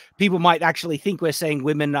flaws, people might actually think we're saying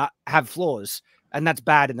women have flaws, and that's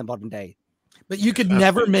bad in the modern day. But you could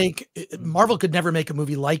never make Marvel could never make a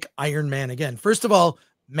movie like Iron Man again. First of all,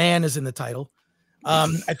 man is in the title. I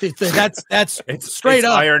think that's it's straight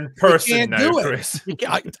up Iron Person can't now, do it. Chris.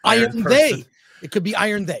 Iron They. It could be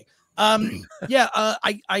Iron They.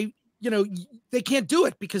 You know, they can't do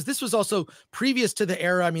it because this was also previous to the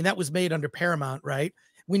era. I mean, that was made under Paramount, right?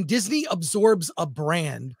 When Disney absorbs a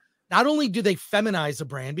brand, not only do they feminize a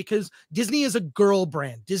brand, because Disney is a girl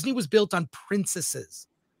brand. Disney was built on princesses.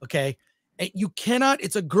 Okay. And you cannot,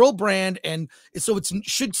 it's a girl brand. And so it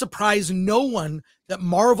should surprise no one that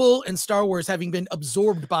Marvel and Star Wars, having been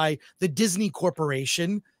absorbed by the Disney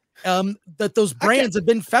Corporation, that those brands have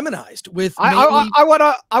been feminized with. I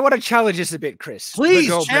want to challenge this a bit, Chris. Please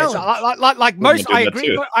challenge. Like most, I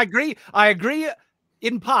agree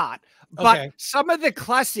in part. But some of the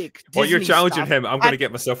classic Disney you're challenging stuff, him. I'm going to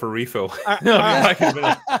get myself a refill. Some of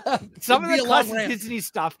the classic Disney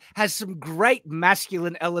stuff has some great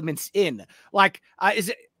masculine elements in. Like, is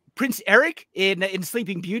it Prince Eric in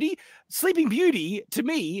Sleeping Beauty? Sleeping Beauty, to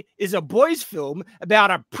me, is a boys' film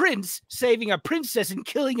about a prince saving a princess and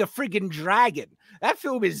killing a friggin' dragon. That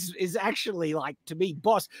film is actually, like, to me,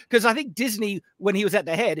 boss. Because I think Disney, when he was at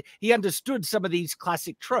the head, he understood some of these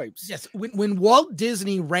classic tropes. Yes, when Walt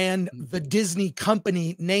Disney ran the Disney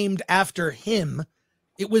company named after him,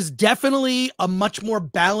 it was definitely a much more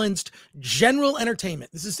balanced general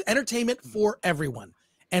entertainment. This is entertainment for everyone.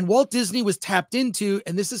 And Walt Disney was tapped into,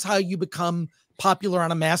 and this is how you become popular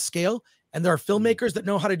on a mass scale. And there are filmmakers that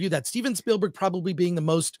know how to do that. Steven Spielberg probably being the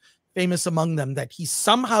most famous among them, that he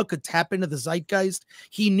somehow could tap into the zeitgeist.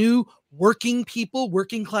 He knew working people,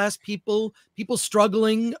 working class people, people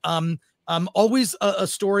struggling. Always a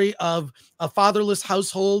story of a fatherless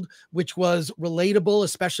household, which was relatable,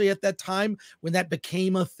 especially at that time when that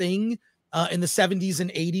became a thing in the 70s and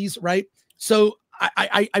 80s, right? So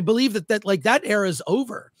I believe that like that era is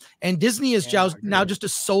over, and Disney is now just a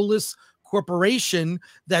soulless corporation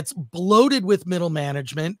that's bloated with middle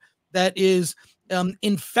management, that is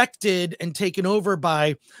infected and taken over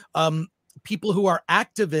by people who are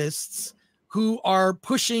activists, who are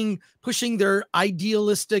pushing their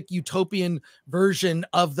idealistic utopian version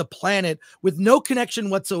of the planet with no connection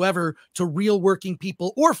whatsoever to real working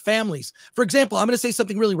people or families. For example, I'm going to say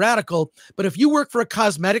something really radical, but if you work for a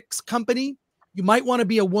cosmetics company, you might want to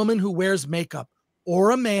be a woman who wears makeup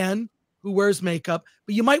or a man who wears makeup,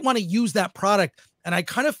 but you might want to use that product. And I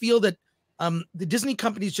kind of feel that the Disney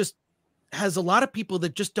companies just has a lot of people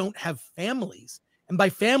that just don't have families. And by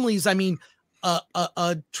families, I mean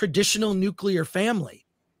a traditional nuclear family,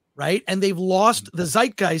 right? And they've lost the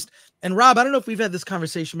zeitgeist. And Rob, I don't know if we've had this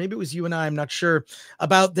conversation, maybe it was you and I'm not sure,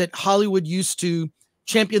 about that Hollywood used to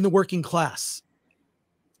champion the working class.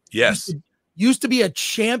 Yes. Used to be a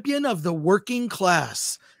champion of the working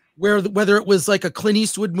class, whether it was like a Clint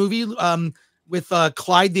Eastwood movie with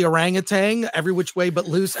Clyde the orangutan, Every Which Way But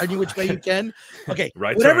Loose, Any Which Way You Can. Okay,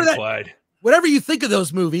 right, Clyde. Whatever you think of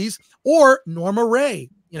those movies, or Norma Ray,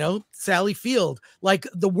 you know, Sally Field, like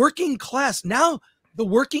the working class. Now the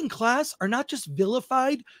working class are not just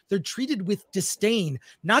vilified, they're treated with disdain,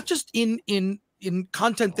 not just in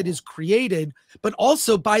content that is created, but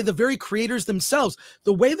also by the very creators themselves.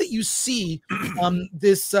 The way that you see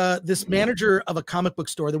this manager of a comic book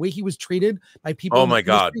store, the way he was treated by people, oh my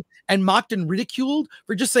God, and mocked and ridiculed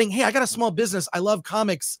for just saying, "Hey, I got a small business, I love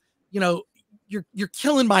comics. You know, you're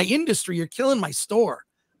killing my industry, you're killing my store."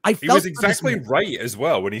 He was exactly right as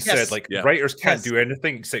well when he said, like, writers can't do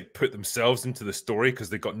anything except put themselves into the story because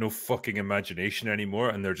they've got no fucking imagination anymore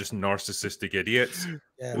and they're just narcissistic idiots.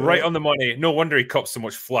 Right on the money. No wonder he copped so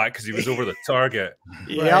much flack because he was over the target.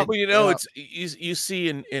 Well, you know, it's you see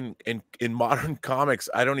in modern comics,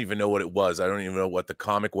 I don't even know what it was. I don't even know what the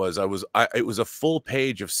comic was. It was a full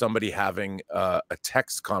page of somebody having a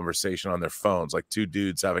text conversation on their phones, like two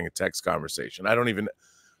dudes having a text conversation.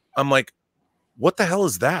 I'm like, what the hell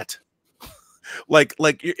is that? like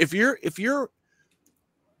if you're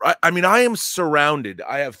I mean, I am surrounded.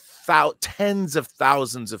 I have tens of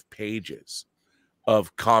thousands of pages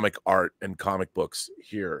of comic art and comic books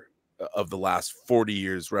here of the last 40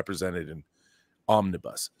 years represented in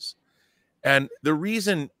omnibuses. And the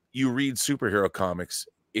reason you read superhero comics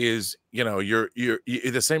is, you know, you're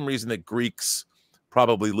the same reason that Greeks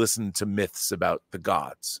probably listened to myths about the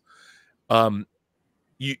gods.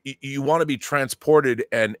 You want to be transported,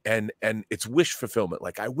 and it's wish fulfillment.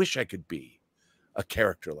 Like, I wish I could be a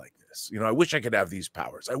character like this. You know, I wish I could have these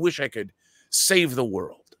powers. I wish I could save the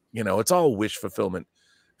world. You know, it's all wish fulfillment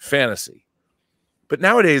fantasy. But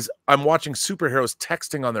nowadays, I'm watching superheroes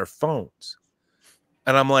texting on their phones.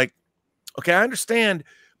 And I'm like, okay, I understand,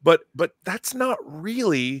 but that's not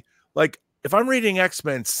really, like, if I'm reading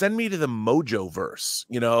X-Men, send me to the Mojo verse,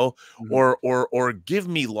 you know, or give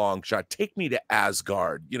me Long Shot, take me to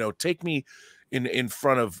Asgard, you know, take me in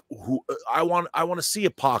front of who I want to see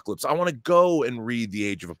Apocalypse. I want to go and read the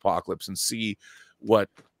Age of Apocalypse and see what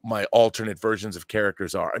my alternate versions of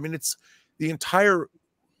characters are. I mean, it's the entire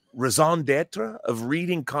raison d'etre of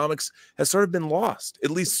reading comics has sort of been lost, at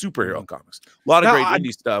least superhero comics. A lot of great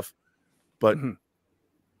indie stuff, but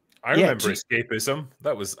I remember escapism.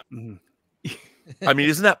 That was I mean,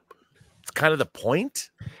 isn't that kind of the point?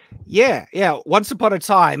 Yeah, yeah. Once upon a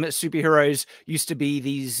time, superheroes used to be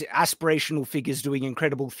these aspirational figures doing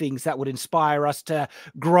incredible things that would inspire us to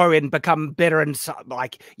grow and become better. And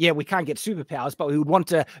like, yeah, we can't get superpowers, but we would want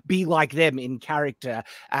to be like them in character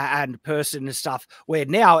and person and stuff. Where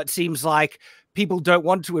now it seems like people don't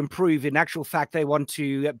want to improve. In actual fact, they want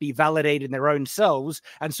to be validated in their own selves.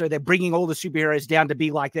 And so they're bringing all the superheroes down to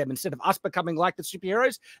be like them. Instead of us becoming like the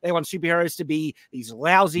superheroes, they want superheroes to be these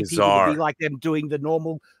lousy people to be like them, doing the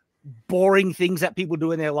normal, boring things that people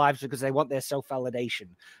do in their lives because they want their self-validation.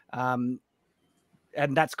 And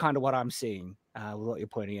that's kind of what I'm seeing with what you're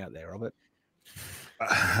pointing out there, Robert.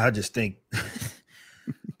 I just think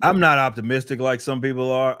I'm not optimistic like some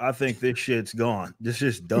people are. I think this shit's gone. This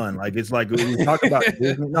shit's done. Like, it's like when we talk about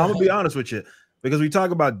Disney. No, I'm gonna be honest with you, because we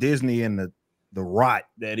talk about Disney and the rot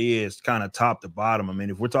that is kind of top to bottom. I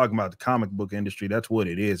mean, if we're talking about the comic book industry, that's what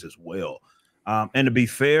it is as well. And to be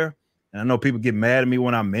fair, and I know people get mad at me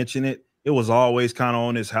when I mention it, it was always kind of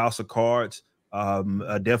on this house of cards,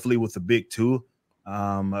 definitely with the big two.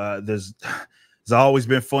 There's always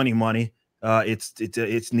been funny money.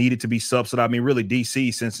 It's needed to be subsidized. I mean, really,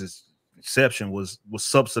 DC since its inception was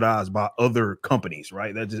subsidized by other companies,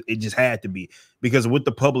 right? It just had to be, because with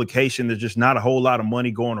the publication, there's just not a whole lot of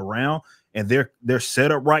money going around, and their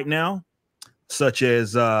setup right now, such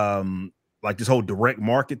as like this whole direct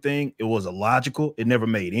market thing, it was illogical. It never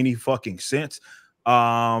made any fucking sense.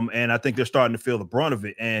 And I think they're starting to feel the brunt of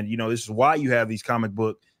it. And, you know, this is why you have these comic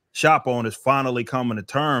book shop owners finally coming to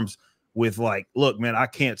terms with, like, look, man, I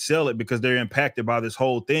can't sell it because they're impacted by this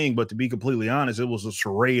whole thing. But to be completely honest, it was a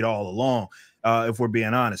charade all along. If we're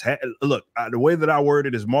being honest, look, the way that I word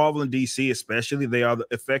it is Marvel and DC, especially, they are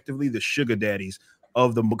effectively the sugar daddies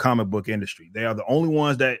of the comic book industry. They are the only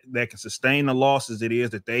ones that can sustain the losses it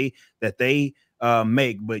is that they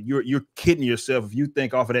make. But you're kidding yourself if you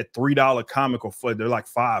think off of that $3 comic, or they're like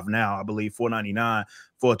 $5 now, I believe, $4.99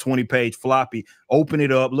 for a 20-page floppy. Open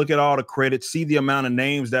it up, look at all the credits, see the amount of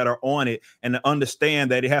names that are on it, and to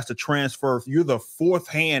understand that it has to transfer. You're the fourth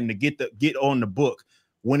hand to get on the book.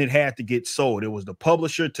 When it had to get sold, it was the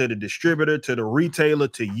publisher to the distributor to the retailer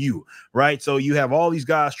to you, right? So you have all these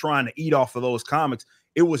guys trying to eat off of those comics.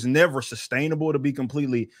 It was never sustainable, to be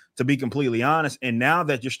completely honest. And now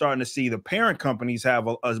that you're starting to see the parent companies have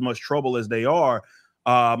as much trouble as they are,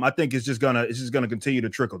 I think it's just gonna continue to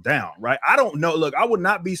trickle down, right? I don't know. Look, I would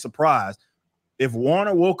not be surprised if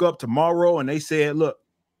Warner woke up tomorrow and they said, look,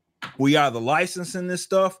 we either licensing this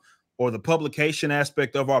stuff or the publication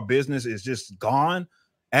aspect of our business is just gone.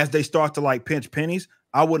 As they start to like pinch pennies,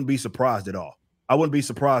 I wouldn't be surprised at all. I wouldn't be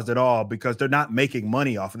surprised at all, because they're not making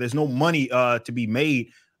money off of it. There's no money to be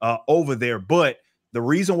made over there. But the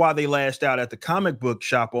reason why they lashed out at the comic book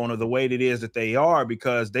shop owner the way it is that they are,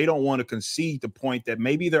 because they don't want to concede the point that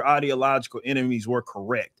maybe their ideological enemies were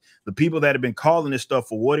correct. The people that have been calling this stuff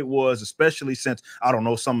for what it was, especially since, I don't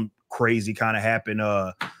know, some crazy kind of happened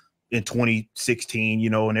in 2016, you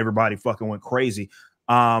know, and everybody fucking went crazy.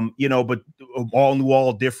 You know, but all new,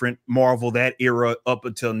 all different Marvel, that era up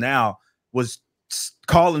until now, was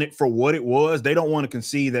calling it for what it was. They don't want to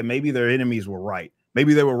concede that maybe their enemies were right.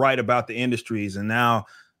 Maybe they were right about the industries. And now,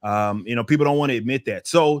 you know, people don't want to admit that.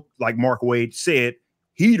 So, like Mark Waid said,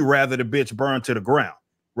 he'd rather the bitch burn to the ground,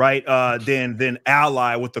 right? Than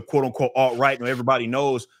ally with the quote unquote alt-right. And everybody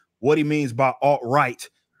knows what he means by alt-right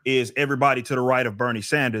is everybody to the right of Bernie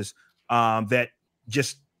Sanders, that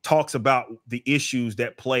just talks about the issues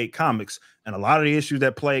that plague comics. And a lot of the issues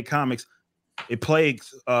that plague comics, it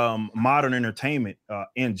plagues modern entertainment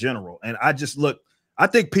in general. And I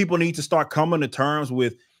think people need to start coming to terms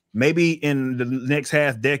with, maybe in the next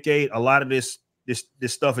half decade, a lot of this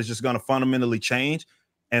stuff is just going to fundamentally change.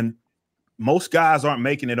 And most guys aren't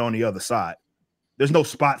making it on the other side. There's no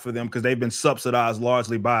spot for them because they've been subsidized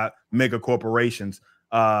largely by mega corporations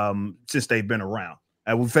since they've been around.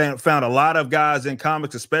 And we found a lot of guys in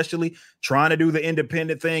comics, especially, trying to do the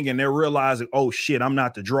independent thing, and they're realizing, oh shit, I'm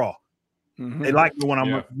not the draw. Mm-hmm. They like me when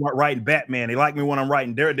I'm writing Batman. They like me when I'm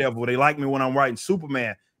writing Daredevil. They like me when I'm writing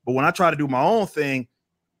Superman. But when I try to do my own thing,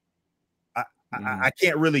 I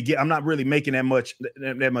can't really I'm not really making that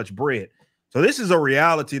much bread. So this is a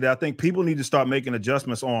reality that I think people need to start making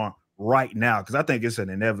adjustments on right now, because I think it's an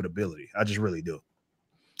inevitability. I just really do.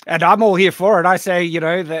 And I'm all here for it. I say, you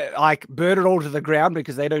know, that like burn it all to the ground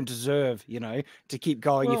because they don't deserve, you know, to keep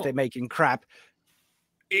going if they're making crap.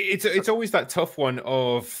 It's always that tough one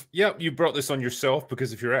of, yeah, you brought this on yourself,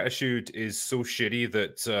 because if your attitude is so shitty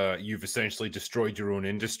that you've essentially destroyed your own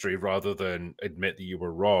industry rather than admit that you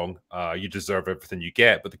were wrong, you deserve everything you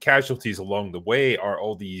get. But the casualties along the way are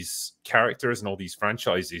all these characters and all these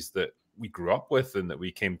franchises that we grew up with and that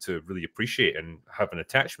we came to really appreciate and have an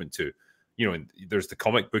attachment to. You know, and there's the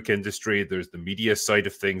comic book industry, there's the media side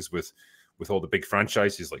of things with all the big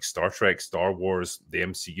franchises like Star Trek, Star Wars, the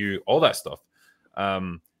MCU, all that stuff.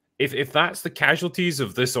 If that's the casualties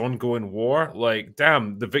of this ongoing war, like,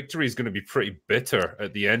 damn, the victory is going to be pretty bitter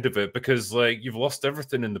at the end of it, because like you've lost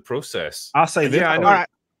everything in the process. I'll say this, yeah, I know.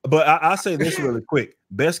 But I'll say this really quick.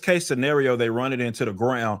 Best case scenario, they run it into the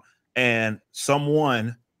ground, and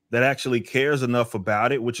someone that actually cares enough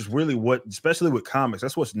about it, which is really what, especially with comics,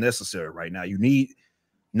 that's what's necessary right now. You need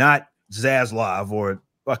not Zaslav or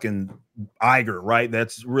fucking Iger, right?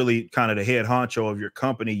 That's really kind of the head honcho of your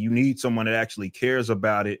company. You need someone that actually cares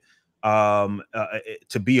about it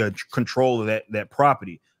to be a control of that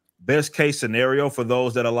property. Best case scenario for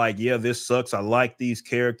those that are like, yeah, this sucks. I like these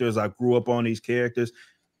characters. I grew up on these characters.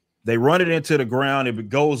 They run it into the ground. If it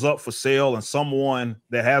goes up for sale and someone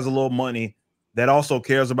that has a little money that also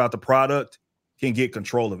cares about the product can get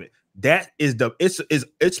control of it. That is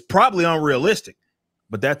it's probably unrealistic,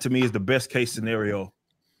 but that to me is the best case scenario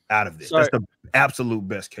out of this. So, that's the absolute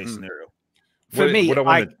best case scenario. For me,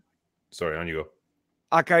 sorry, on you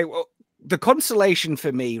go. Okay, well, the consolation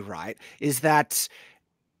for me, right, is that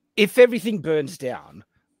if everything burns down,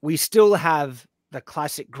 we still have the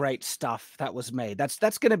classic great stuff that was made.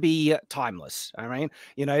 That's going to be timeless. I mean,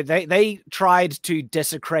 you know, they tried to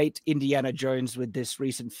desecrate Indiana Jones with this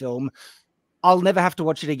recent film. I'll never have to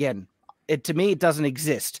watch it again. To me, it doesn't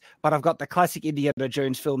exist, but I've got the classic Indiana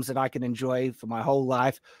Jones films that I can enjoy for my whole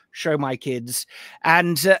life, show my kids.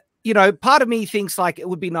 And, you know, part of me thinks like it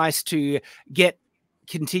would be nice to get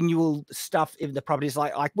continual stuff in the properties.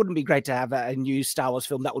 Like wouldn't it be great to have a new Star Wars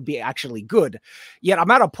film that would be actually good? Yet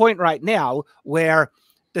I'm at a point right now where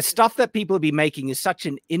the stuff that people will be making is such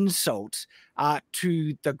an insult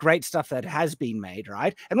to the great stuff that has been made,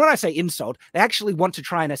 right? And when I say insult, they actually want to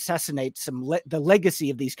try and assassinate the legacy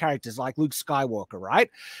of these characters like Luke Skywalker, right?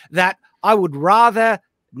 That I would rather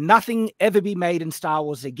nothing ever be made in Star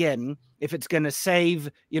Wars again if it's going to save,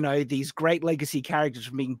 you know, these great legacy characters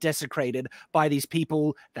from being desecrated by these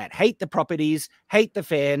people that hate the properties, hate the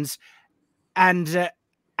fans. And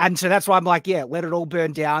so that's why I'm like, yeah, let it all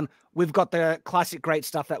burn down. We've got the classic great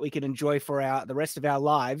stuff that we can enjoy for the rest of our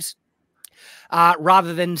lives,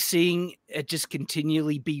 rather than seeing it just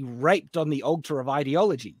continually be raped on the altar of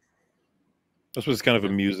ideology. That's what's kind of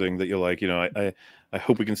amusing that you're like, you know, I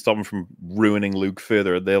hope we can stop them from ruining Luke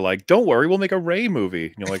further. They're like, don't worry, we'll make a Rey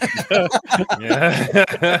movie. And you're like,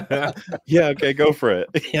 yeah, yeah, okay, go for it.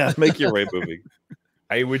 Yeah, make your Rey movie.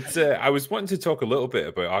 I was wanting to talk a little bit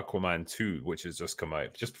about Aquaman 2, which has just come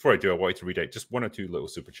out. Just before I do, I wanted to read out just one or two little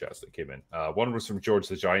super chats that came in. One was from George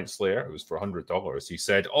the Giant Slayer. It was for $100. He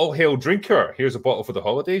said, "All hail drinker. Here's a bottle for the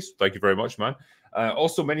holidays." Thank you very much, man.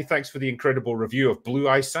 Also, many thanks for the incredible review of Blue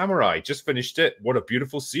Eye Samurai. Just finished it. What a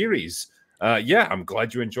beautiful series. Yeah, I'm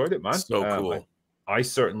glad you enjoyed it, man. So cool. I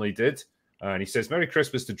certainly did. And he says, "Merry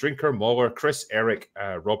Christmas to Drinker, MauLer, Chris, Eric,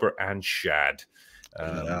 Robert, and Shad."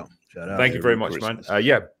 Thank you very much, man.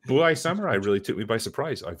 Yeah, Blue Eye Samurai really took me by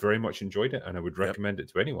surprise. I very much enjoyed it, and I would recommend it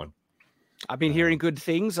to anyone. I've been hearing good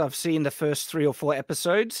things. I've seen the first 3 or 4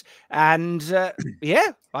 episodes, and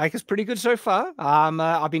yeah, like it's pretty good so far.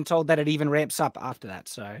 I've been told that it even ramps up after that.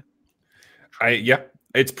 So, yeah,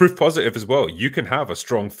 it's proof positive as well. You can have a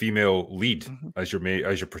strong female lead as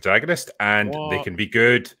your protagonist, and they can be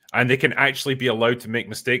good, and they can actually be allowed to make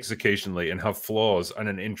mistakes occasionally and have flaws and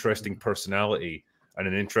an interesting personality and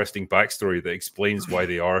an interesting backstory that explains why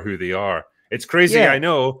they are who they are. It's crazy, yeah. I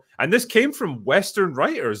know. And this came from Western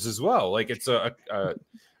writers as well. Like it's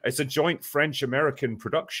a joint French-American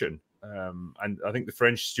production. And I think the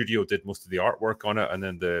French studio did most of the artwork on it, and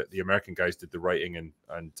then the American guys did the writing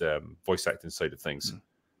and voice acting side of things.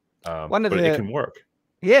 But it can work.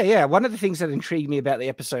 Yeah. One of the things that intrigued me about the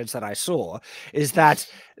episodes that I saw is that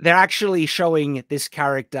they're actually showing this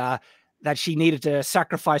character that she needed to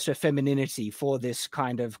sacrifice her femininity for this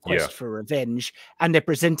kind of quest for revenge, and they're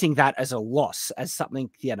presenting that as a loss, as something,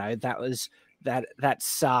 you know, that's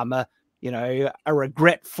you know, a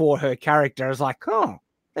regret for her character. I was like, oh,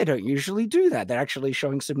 they don't usually do that. They're actually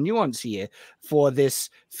showing some nuance here for this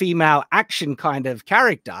female action kind of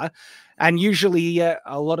character. And usually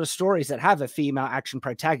a lot of stories that have a female action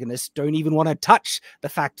protagonist don't even want to touch the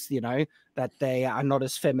fact, you know, that they are not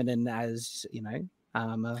as feminine as, you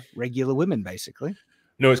know, regular women, basically.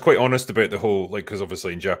 No, it's quite honest about the whole, like, because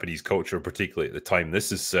obviously in Japanese culture, particularly at the time,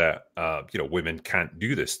 this is set, you know, women can't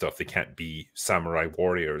do this stuff. They can't be samurai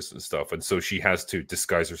warriors and stuff. And so she has to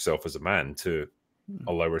disguise herself as a man to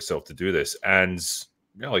allow herself to do this. And,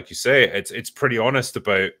 you know, like you say, it's pretty honest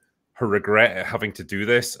about her regret at having to do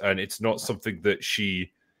this. And it's not something that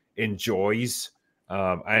she enjoys.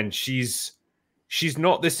 And she's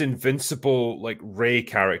not this invincible like Rey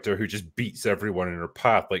character who just beats everyone in her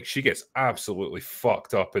path. Like she gets absolutely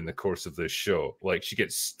fucked up in the course of this show. Like she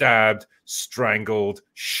gets stabbed, strangled,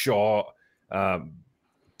 shot,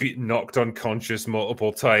 knocked unconscious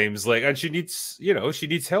multiple times. Like, and she needs, you know, she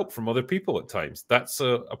needs help from other people at times. That's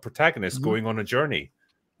a protagonist going on a journey.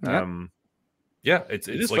 Yeah, it's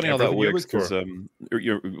like funny how that works because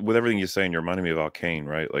with everything you're saying, you're reminding me of Arcane,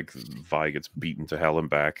 right? Like Vi gets beaten to hell and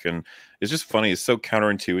back, and it's just funny. It's so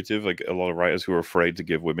counterintuitive. Like a lot of writers who are afraid to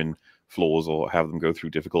give women flaws or have them go through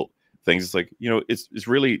difficult things. It's like, you know, it's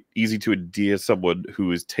really easy to endear someone who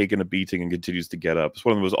has taken a beating and continues to get up. It's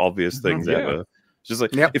one of the most obvious things ever. It's just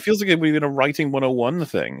like it feels like we're in a writing 101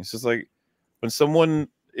 thing. It's just like when someone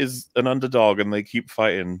is an underdog and they keep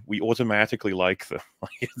fighting, we automatically like them.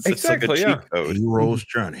 It's exactly like a cheat code. Hero's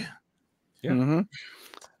journey. Yeah.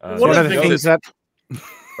 One of the things that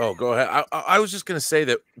oh, go ahead. I was just going to say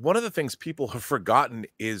that one of the things people have forgotten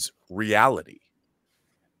is reality.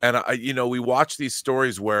 And you know, we watch these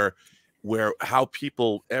stories where how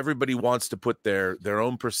people, everybody wants to put their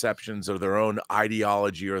own perceptions or their own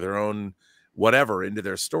ideology or their own whatever into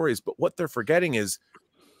their stories, but what they're forgetting is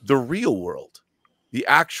the real world. The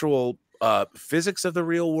actual physics of the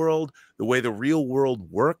real world, the way the real world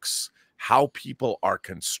works, how people are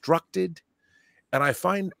constructed. And I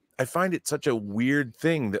find it such a weird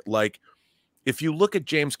thing that, like, if you look at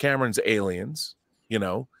James Cameron's Aliens, you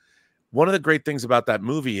know, one of the great things about that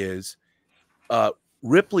movie is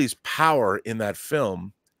Ripley's power in that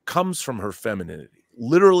film comes from her femininity,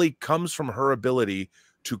 literally comes from her ability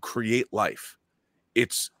to create life.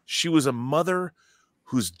 She was a mother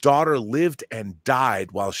whose daughter lived and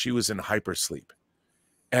died while she was in hypersleep.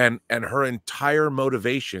 And her entire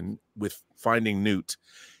motivation with finding Newt,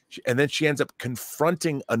 and then she ends up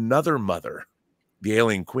confronting another mother, the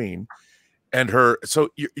alien queen, and her. So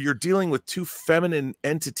you're dealing with two feminine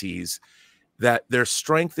entities that their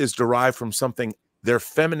strength is derived from something, their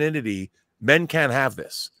femininity. Men can't have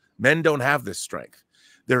this. Men don't have this strength.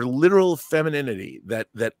 Their literal femininity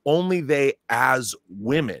that only they as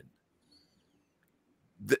women,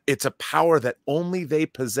 it's a power that only they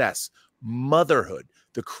possess. Motherhood,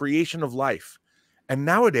 the creation of life. And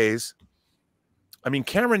nowadays, I mean,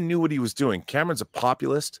 Cameron knew what he was doing. Cameron's a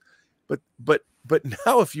populist, but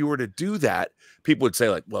now if you were to do that, people would say,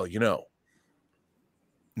 like, well, you know,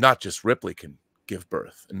 not just Ripley can give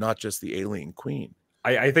birth, and not just the alien queen.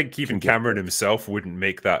 I think even Cameron himself wouldn't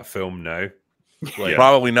make that film now. Like,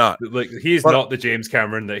 probably not. Like, he's not the James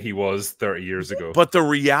Cameron that he was 30 years ago. But the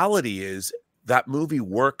reality is that movie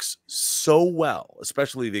works so well,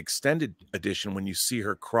 especially the extended edition, when you see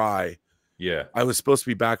her cry. Yeah. I was supposed to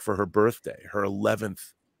be back for her birthday, her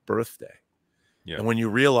 11th birthday. Yeah. And when you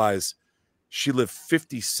realize she lived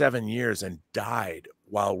 57 years and died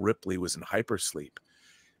while Ripley was in hypersleep,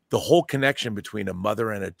 the whole connection between a mother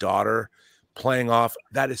and a daughter playing off,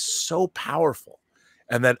 that is so powerful.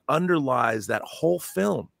 And that underlies that whole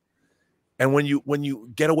film. And when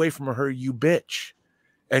you get away from her, you bitch.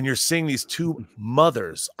 And you're seeing these two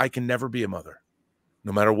mothers. I can never be a mother,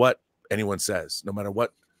 no matter what anyone says, no matter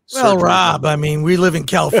what. Well, Rob, I mean, we live in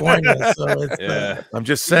California, so it's I'm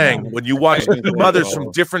just saying, when you watch two mothers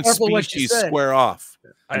from different species square off.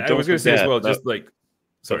 I was going to say as well, just like,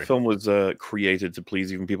 the film was created to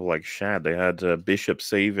please even people like Shad. They had Bishop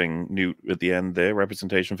saving Newt at the end there,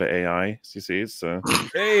 representation for AI. So you see, it's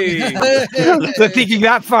hey, so thinking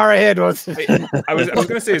that far ahead was. I was going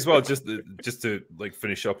to say as well, just to like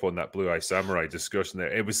finish up on that Blue Eye Samurai discussion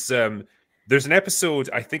there. It was there's an episode,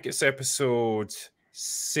 I think it's episode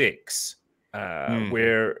 6,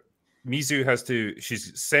 where Mizu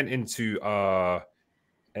she's sent into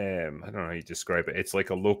I don't know how you describe it. It's like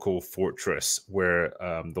a local fortress where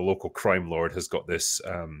the local crime lord has got this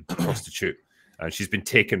prostitute, and she's been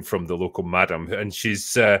taken from the local madam, and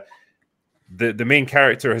she's the main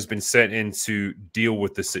character has been sent in to deal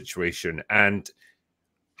with the situation. And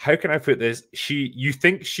how can I put this? You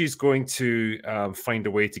think she's going to find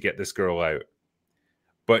a way to get this girl out,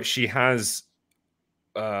 but she has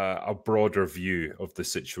a broader view of the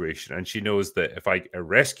situation, and she knows that if I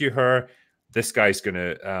rescue her, this guy's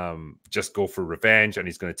gonna just go for revenge, and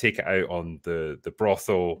he's gonna take it out on the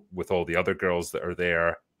brothel with all the other girls that are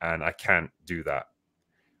there, and I can't do that.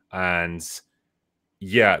 And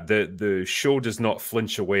yeah, the show does not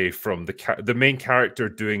flinch away from the main character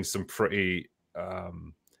doing some pretty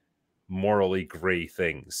morally gray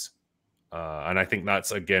things, and I think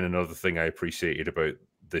that's again another thing I appreciated about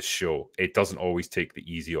this show. It doesn't always take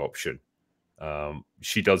the easy option.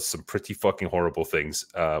 She does some pretty fucking horrible things,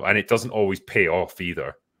 and it doesn't always pay off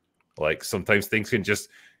either. Like sometimes things can just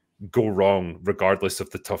go wrong regardless of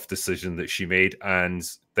the tough decision that she made, and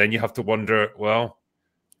then you have to wonder, well,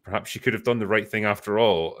 perhaps she could have done the right thing after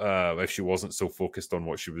all, if she wasn't so focused on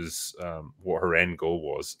what she was, what her end goal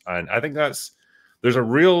was. And I think there's a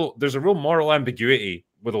real moral ambiguity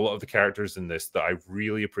with a lot of the characters in this that I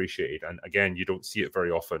really appreciated. And again, you don't see it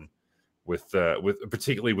very often with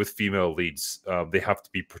particularly with female leads. They have to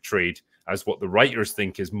be portrayed as what the writers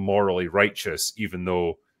think is morally righteous, even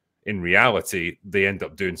though in reality they end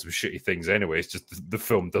up doing some shitty things anyway. It's just the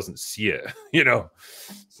film doesn't see it, you know.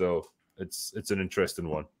 So it's an interesting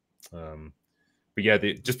one. But yeah,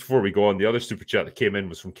 just before we go on, the other super chat that came in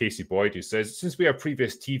was from Casey Boyd, who says, since we have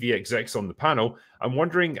previous TV execs on the panel, I'm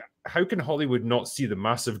wondering, how can Hollywood not see the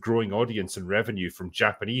massive growing audience and revenue from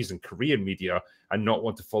Japanese and Korean media and not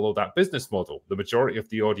want to follow that business model? The majority of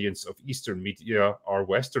the audience of Eastern media are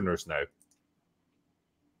Westerners now.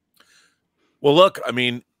 Well, look, I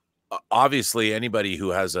mean, obviously anybody who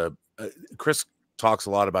has Chris talks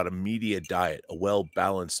a lot about a media diet, a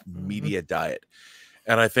well-balanced media diet.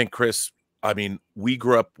 And I think, Chris, I mean, we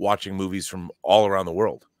grew up watching movies from all around the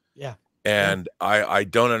world. Yeah. And I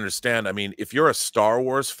don't understand. I mean, if you're a Star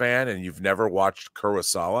Wars fan and you've never watched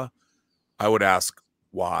Kurosawa, I would ask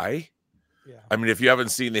why. Yeah. I mean, if you haven't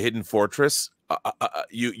seen The Hidden Fortress,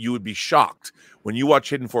 you would be shocked. When you watch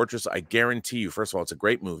Hidden Fortress, I guarantee you, first of all, it's a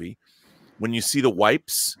great movie. When you see the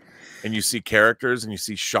wipes and you see characters and you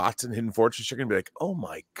see shots in Hidden Fortress, you're going to be like, oh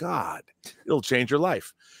my God, it'll change your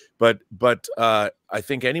life. But I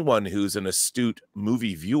think anyone who's an astute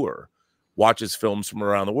movie viewer watches films from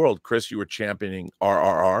around the world. Chris, you were championing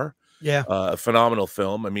RRR. Yeah. A phenomenal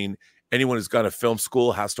film. I mean, anyone who's gone to film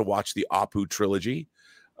school has to watch the Apu trilogy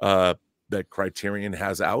that Criterion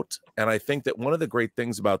has out. And I think that one of the great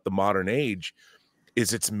things about the modern age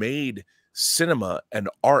is it's made cinema and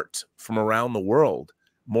art from around the world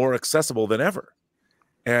more accessible than ever.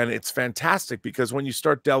 And it's fantastic because when you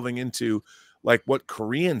start delving into like what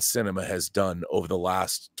Korean cinema has done over the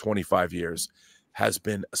last 25 years has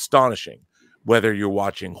been astonishing. Whether you're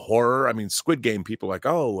watching horror, I mean, Squid Game, people are like,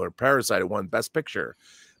 oh, or Parasite, it won Best Picture.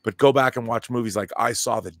 But go back and watch movies like I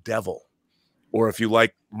Saw the Devil. Or if you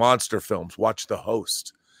like monster films, watch The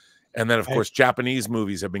Host. And then, of course, Japanese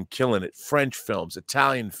movies have been killing it. French films,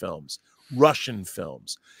 Italian films, Russian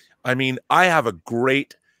films. I mean, I have a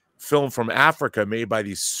great film from Africa made by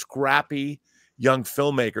these scrappy young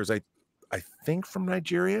filmmakers, I think from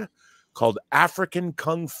Nigeria, called African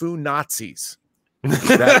Kung Fu Nazis.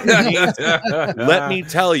 That means, let me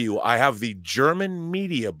tell you, I have the German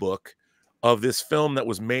media book of this film that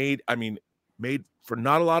was made, I mean, made for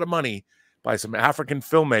not a lot of money by some African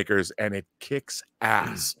filmmakers, and it kicks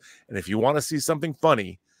ass. And if you want to see something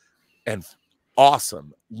funny and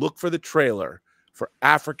awesome, look for the trailer for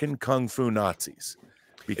African Kung Fu Nazis,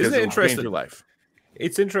 because it will change your life.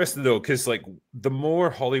 It's interesting though, because like the more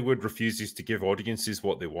Hollywood refuses to give audiences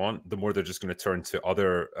what they want, the more they're just going to turn to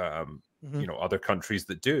other, you know, other countries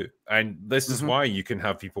that do. And this is why you can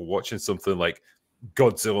have people watching something like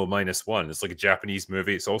Godzilla -1. It's like a Japanese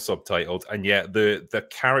movie. It's all subtitled, and yet the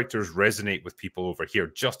characters resonate with people over here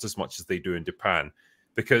just as much as they do in Japan,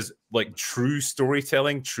 because like true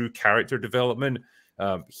storytelling, true character development,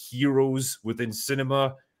 heroes within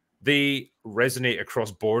cinema, they resonate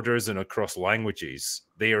across borders and across languages.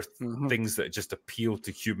 They are things that just appeal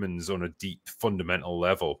to humans on a deep, fundamental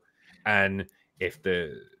level. And if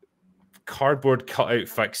the cardboard cutout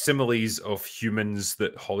facsimiles of humans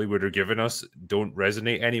that Hollywood are giving us don't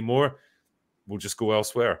resonate anymore, we'll just go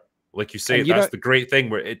elsewhere. Like you say, that's the great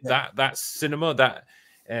thing, where that cinema, that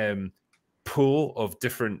pool of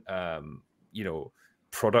different, you know,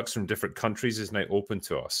 products from different countries is now open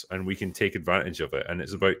to us, and we can take advantage of it, and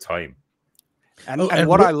it's about time. And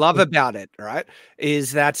what I love about it, right,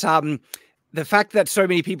 is that the fact that so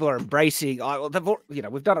many people are embracing, you know,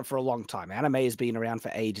 we've done it for a long time. Anime has been around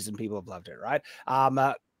for ages and people have loved it, right?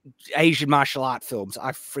 Asian martial art films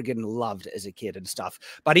I friggin' loved as a kid and stuff.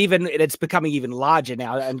 But even it's becoming even larger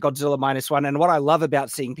now, and Godzilla -1. And what I love about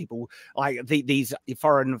seeing people like these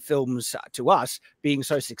foreign films to us being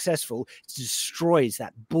so successful, it destroys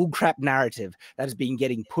that bullcrap narrative that has been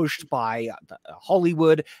getting pushed by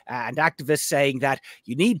Hollywood and activists saying that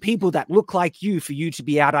you need people that look like you for you to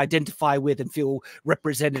be able to identify with and feel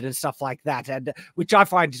represented and stuff like that. And which I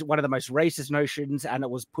find is one of the most racist notions. And it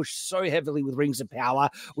was pushed so heavily with Rings of Power.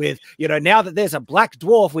 With, you know, now that there's a black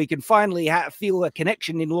dwarf, we can finally feel a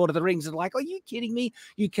connection in Lord of the Rings. And like, are you kidding me?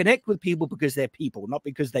 You connect with people because they're people, not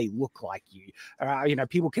because they look like you. You know,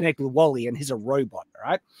 people connect with Wally and he's a robot,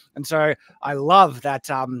 right? And so I love that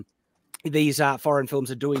these foreign films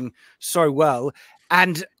are doing so well.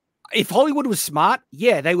 And if Hollywood was smart,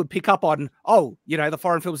 yeah, they would pick up on, oh, you know, the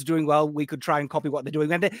foreign films are doing well. We could try and copy what they're doing.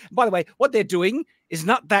 And by the way, what they're doing is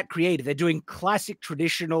not that creative. They're doing classic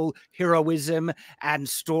traditional heroism and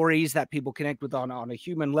stories that people connect with on a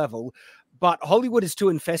human level. But Hollywood is too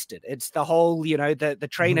infested. It's the whole, you know, the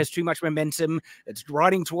train has too much momentum. It's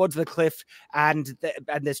riding towards the cliff, and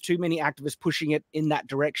there's too many activists pushing it in that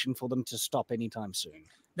direction for them to stop anytime soon.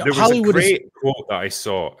 There was Hollywood a great quote that I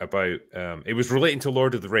saw about, it was relating to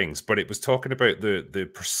Lord of the Rings, but it was talking about the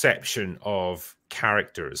perception of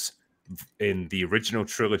characters in the original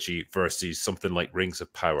trilogy versus something like Rings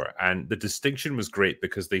of Power. And the distinction was great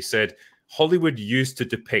because they said Hollywood used to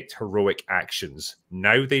depict heroic actions.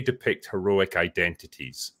 Now they depict heroic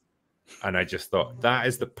identities. And I just thought that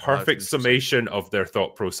is the perfect summation of their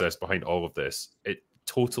thought process behind all of this. It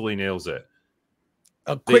totally nails it.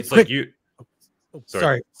 Quick.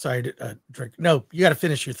 Sorry, Drake. No, you got to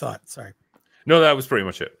finish your thought. Sorry. No, that was pretty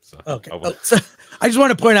much it. So, okay. So I just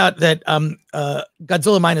want to point out that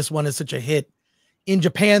Godzilla -1 is such a hit. In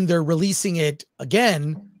Japan, they're releasing it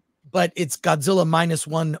again, but it's Godzilla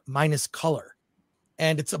 -1 minus color,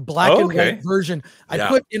 and it's a black and white version. I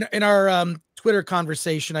put in our Twitter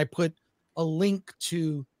conversation, I put a link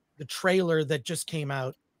to the trailer that just came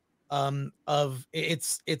out.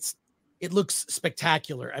 It looks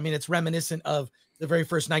spectacular. I mean, it's reminiscent of the very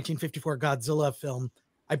first 1954 Godzilla film.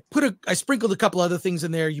 I sprinkled a couple other things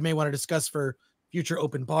in there you may want to discuss for future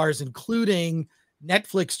open bars, including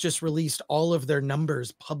Netflix just released all of their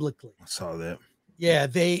numbers publicly. I saw that. Yeah,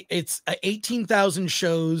 it's 18,000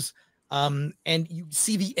 shows, and you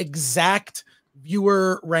see the exact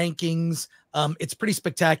viewer rankings. It's pretty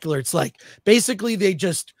spectacular. It's like basically they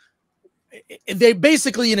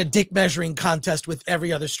basically in a dick measuring contest with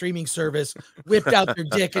every other streaming service whipped out their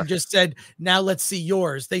dick and just said, now let's see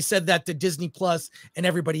yours. They said that to Disney Plus and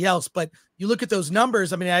everybody else. But you look at those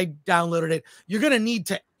numbers. I mean, I downloaded it. You're going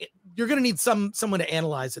to need someone to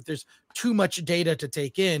analyze it. There's too much data to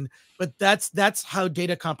take in, but that's how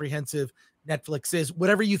data comprehensive Netflix is.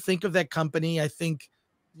 Whatever you think of that company, I think,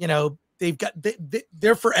 you know,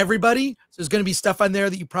 they're for everybody. So there's going to be stuff on there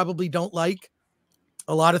that you probably don't like.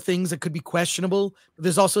 A lot of things that could be questionable, but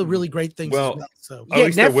there's also really great things as well. So yeah,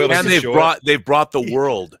 and they've brought the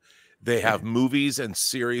world. They have movies and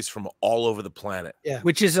series from all over the planet. Yeah,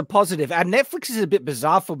 which is a positive. And Netflix is a bit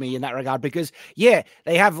bizarre for me in that regard because, yeah,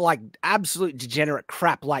 they have like absolute degenerate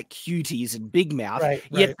crap like Cuties and Big Mouth.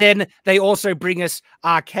 Yet then they also bring us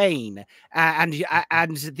Arcane and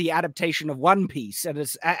the adaptation of One Piece.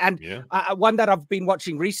 And one that I've been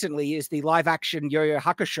watching recently is the live action Yu Yu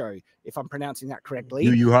Hakusho, if I'm pronouncing that correctly.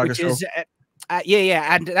 Yu Yu Hakusho. Which is,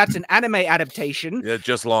 and that's an anime adaptation. Yeah,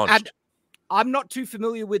 just launched. And I'm not too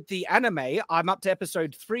familiar with the anime. I'm up to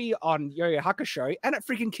episode 3 on Yu Yu Hakusho, and it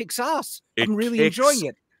freaking kicks ass. I'm really enjoying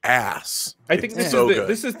it. Ass. I think this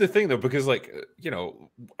is the thing though, because like, you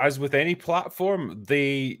know, as with any platform,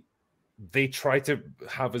 they try to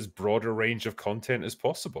have as broad a range of content as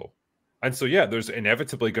possible. And so, yeah, there's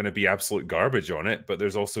inevitably going to be absolute garbage on it, but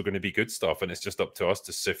there's also going to be good stuff. And it's just up to us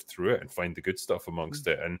to sift through it and find the good stuff amongst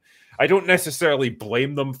it. And I don't necessarily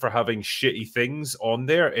blame them for having shitty things on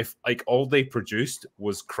there. If like all they produced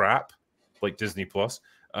was crap, like Disney Plus,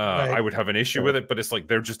 I would have an issue with it. But it's like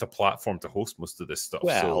they're just a platform to host most of this stuff.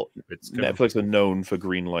 Well, so it's Netflix are known for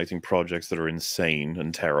greenlighting projects that are insane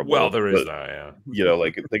and terrible. Well, there is that, yeah. You know,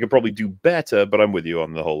 like they could probably do better, but I'm with you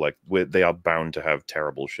on the whole, like they are bound to have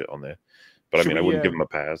terrible shit on there. But I mean, I wouldn't give them a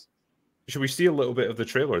pass. Should we see a little bit of the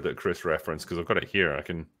trailer that Chris referenced? Because I've got it here. I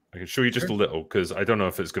can show you just a little, because I don't know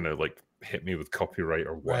if it's going to like hit me with copyright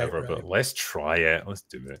or whatever. But let's try it. Let's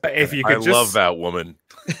do it. But if you could love that woman.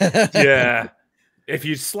 Yeah. If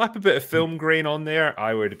you slap a bit of film grain on there,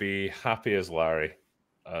 I would be happy as Larry.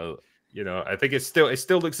 You know, I think it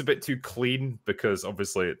still looks a bit too clean because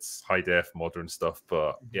obviously it's high def modern stuff.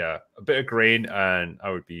 But yeah, a bit of grain, and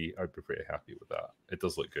I would be pretty happy with that. It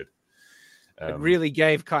does look good. It really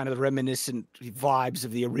gave kind of the reminiscent vibes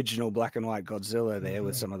of the original black and white Godzilla there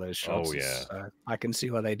with some of those shots. Oh yeah, I can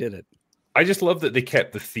see why they did it. I just love that they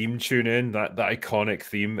kept the theme tune in. That iconic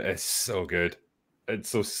theme is so good. It's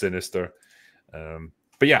so sinister.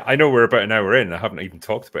 But yeah, I know we're about an hour in. I haven't even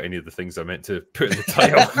talked about any of the things I meant to put in the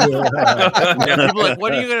title. Yeah, people are like,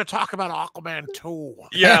 when are you going to talk about Aquaman 2?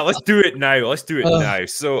 Yeah, let's do it now. Let's do it now.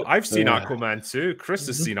 So I've seen Aquaman 2. Chris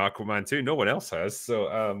has seen Aquaman 2. No one else has.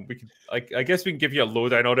 So we can, I guess we can give you a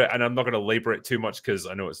lowdown on it. And I'm not going to labor it too much because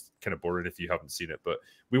I know it's kind of boring if you haven't seen it. But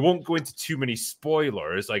we won't go into too many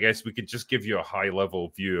spoilers. I guess we could just give you a high-level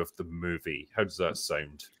view of the movie. How does that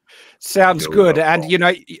sound? Sounds good. And you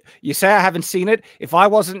know, you say I haven't seen it. If I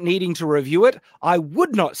wasn't needing to review it, I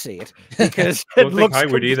would not see it because it looks I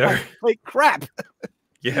would either. Like crap.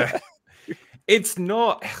 Yeah. It's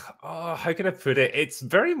not, how can I put it? It's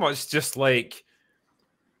very much just like,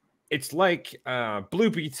 it's like Blue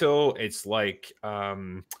Beetle. It's like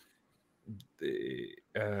Shazam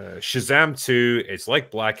 2. It's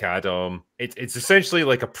like Black Adam. It's essentially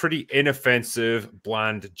like a pretty inoffensive,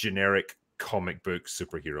 bland, generic comic book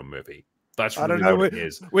superhero movie. That's really what it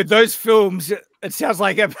is. With those films, it sounds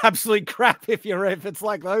like absolute crap if it's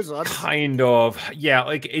like those ones. Kind of. Yeah,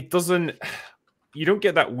 like it doesn't, you don't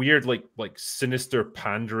get that weird like sinister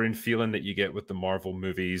pandering feeling that you get with the Marvel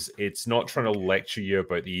movies. It's not trying to lecture you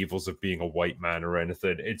about the evils of being a white man or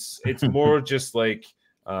anything. It's more just like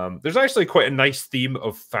there's actually quite a nice theme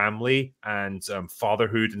of family and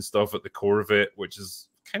fatherhood and stuff at the core of it, which is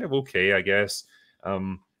kind of okay, I guess.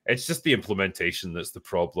 It's just the implementation that's the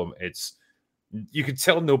problem. You can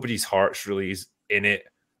tell nobody's heart's really is in it.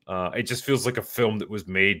 It just feels like a film that was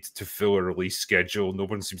made to fill a release schedule. No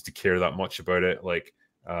one seems to care that much about it. Like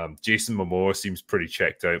Jason Momoa seems pretty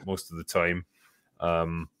checked out most of the time.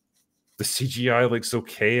 The CGI looks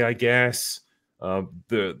okay, I guess.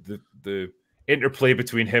 The interplay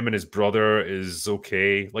between him and his brother is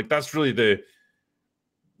okay. Like that's really the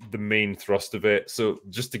main thrust of it. So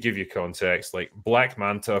just to give you context, like Black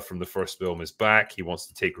Manta from the first film is back. He wants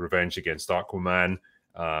to take revenge against Aquaman.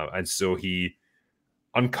 And so he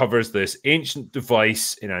uncovers this ancient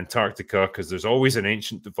device in Antarctica because there's always an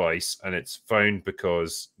ancient device and it's found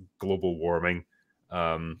because global warming.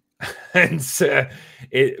 And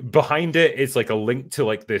behind it is like a link to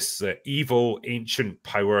like this evil ancient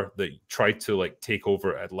power that tried to like take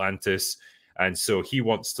over Atlantis. And so he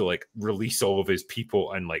wants to like release all of his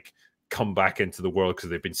people and like come back into the world because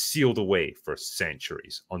they've been sealed away for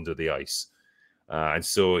centuries under the ice. And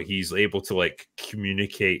so he's able to like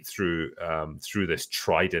communicate through this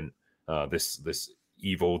trident, this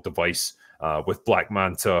evil device with Black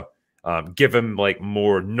Manta, give him like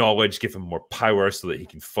more knowledge, give him more power so that he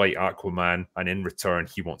can fight Aquaman. And in return,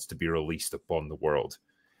 he wants to be released upon the world.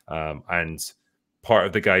 And part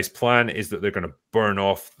of the guy's plan is that they're going to burn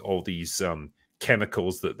off all these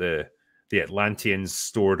chemicals that the Atlanteans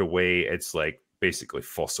stored away. It's like basically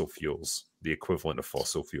fossil fuels, the equivalent of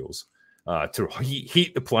fossil fuels, to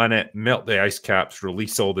heat the planet, melt the ice caps,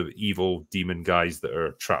 release all the evil demon guys that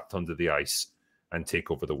are trapped under the ice and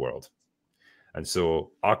take over the world. And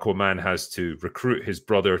so Aquaman has to recruit his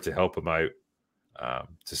brother to help him out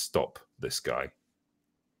to stop this guy.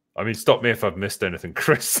 I mean, stop me if I've missed anything,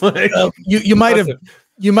 Chris. Like, you might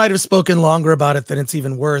have spoken longer about it than it's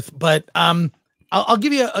even worth. But I'll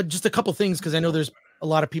give you just a couple things because I know there's a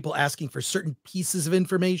lot of people asking for certain pieces of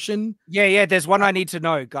information. Yeah. There's one I need to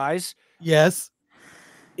know, guys. Yes.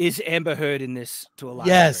 Is Amber Heard in this to a large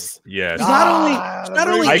degree? Yes. She's not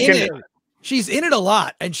only in it. She's in it a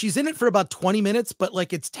lot, and she's in it for about 20 minutes, but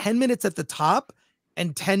like it's 10 minutes at the top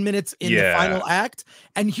and 10 minutes in the final act.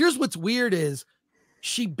 And here's what's weird is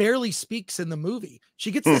she barely speaks in the movie. She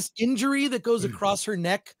gets this injury that goes across her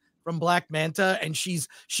neck from Black Manta, and she's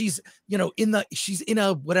in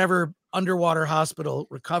a whatever underwater hospital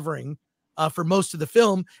recovering for most of the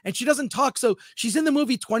film, and she doesn't talk. So she's in the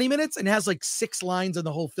movie 20 minutes and has like 6 lines in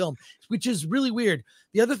the whole film, which is really weird.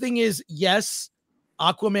 The other thing is, yes,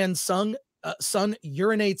 Aquaman's son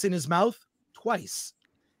urinates in his mouth twice.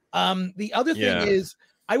 The other thing is,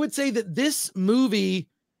 I would say that this movie,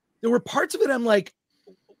 there were parts of it I'm like,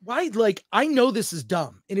 why? Like, I know this is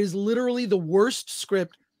dumb. It is literally the worst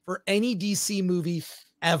script for any DC movie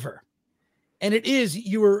ever. And it is,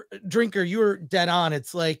 you were dead on.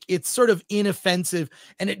 It's like, it's sort of inoffensive,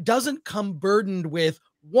 and it doesn't come burdened with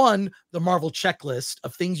one, the Marvel checklist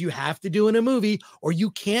of things you have to do in a movie or you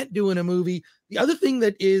can't do in a movie. The other thing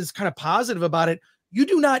that is kind of positive about it, you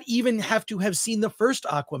do not even have to have seen the first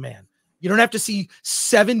Aquaman. You don't have to see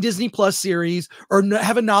 7 Disney Plus series or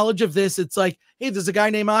have a knowledge of this. It's like, hey, there's a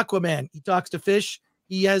guy named Aquaman. He talks to fish.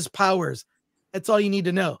 He has powers. That's all you need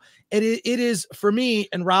to know. It is for me,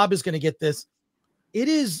 and Rob is going to get this. It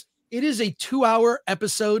is a 2-hour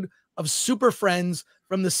episode of Super Friends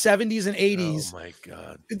from the 70s and 80s. Oh my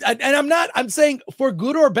God. And I'm saying for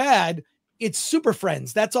good or bad, it's Super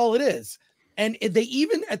Friends. That's all it is. And they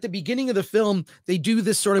even at the beginning of the film, they do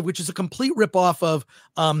this sort of, which is a complete ripoff of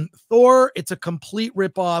Thor. It's a complete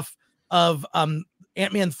ripoff of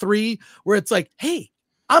Ant-Man 3, where it's like, hey,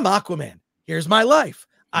 I'm Aquaman. Here's my life.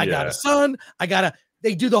 I got a son.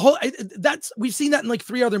 They do the whole, we've seen that in like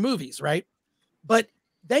 3 other movies, right? But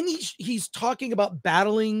then he's talking about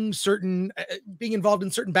battling certain, being involved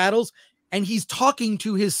in certain battles, and he's talking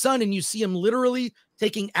to his son, and you see him literally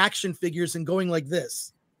taking action figures and going like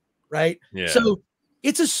this, right? Yeah. So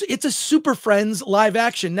it's a Super Friends live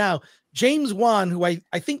action. Now, James Wan, who I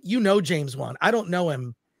think you know James Wan. I don't know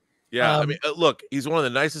him. Yeah, I mean, look, he's one of the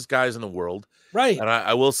nicest guys in the world. Right. And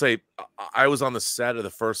I will say, I was on the set of the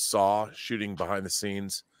first Saw shooting behind the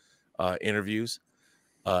scenes interviews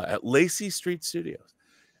at Lacey Street Studios.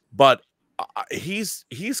 But he's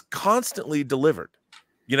constantly delivered.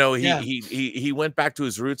 You know, he went back to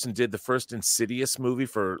his roots and did the first Insidious movie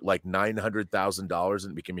for like $900,000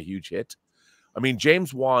 and it became a huge hit. I mean,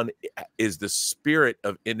 James Wan is the spirit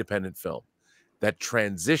of independent film that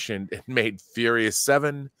transitioned and made Furious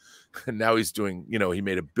 7. And now he's doing, you know, he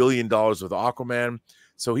made $1 billion with Aquaman.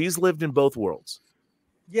 So he's lived in both worlds.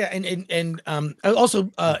 Yeah, and also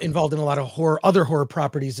involved in a lot of other horror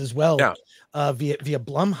properties as well. Yeah. Via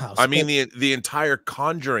Blumhouse. I mean, the entire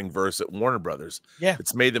Conjuring verse at Warner Brothers. Yeah,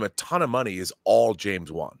 it's made them a ton of money. Is all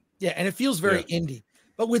James Wan. Yeah, and it feels very indie.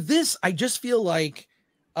 But with this, I just feel like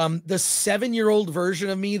the 7-year-old version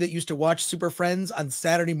of me that used to watch Super Friends on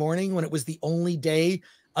Saturday morning when it was the only day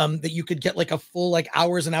that you could get like a full like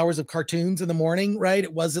hours and hours of cartoons in the morning, right?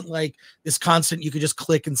 It wasn't like this constant, you could just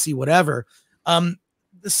click and see whatever.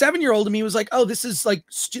 The 7-year-old in me was like, oh, this is like,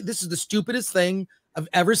 this is the stupidest thing I've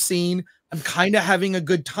ever seen. I'm kind of having a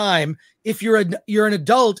good time. If you're an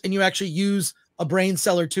adult and you actually use a brain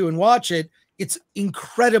cell or two and watch it, it's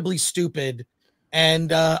incredibly stupid.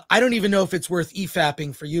 And I don't even know if it's worth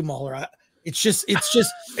EFAPing for you, MauLer.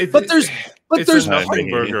 But there's nothing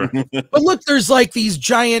burger. But look, there's like these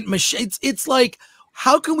giant machines. It's like,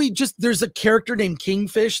 how can we there's a character named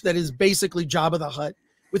Kingfish that is basically Jabba the Hutt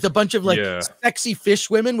with a bunch of like sexy fish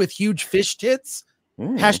women with huge fish tits.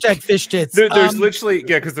 Hashtag fish tits. There's literally,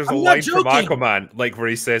 because there's a line from Aquaman, like where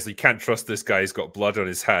he says you can't trust this guy, he's got blood on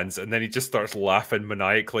his hands, and then he just starts laughing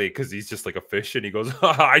maniacally because he's just like a fish, and he goes,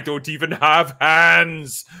 I don't even have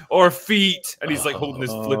hands or feet, and he's like holding his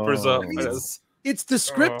flippers up. It's the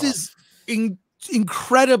script is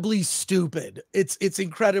incredibly stupid. It's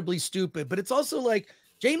incredibly stupid, but it's also like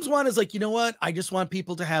James Wan is like, you know what? I just want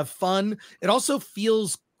people to have fun. It also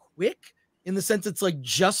feels quick in the sense it's like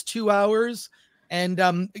just 2 hours.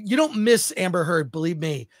 And you don't miss Amber Heard, believe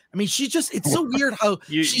me. I mean, she's just, it's so weird how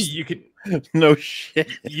you can no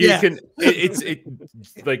shit. You can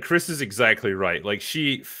it's like Chris is exactly right. Like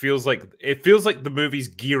it feels like the movie's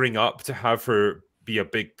gearing up to have her be a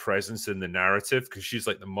big presence in the narrative because she's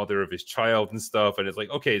like the mother of his child and stuff. And it's like,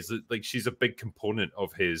 okay, it's like she's a big component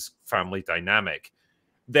of his family dynamic.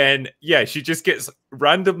 Then she just gets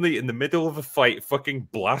randomly in the middle of a fight fucking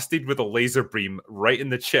blasted with a laser beam right in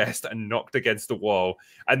the chest and knocked against the wall,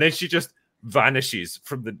 and then she just vanishes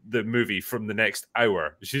from the movie from the next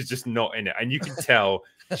hour. She's just not in it, and you can tell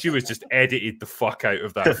she was just edited the fuck out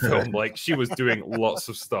of that film. Like she was doing lots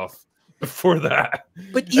of stuff before that,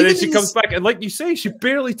 but and then she comes back and, like you say, she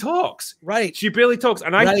barely talks. Right, she barely talks,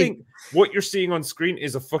 and I think what you're seeing on screen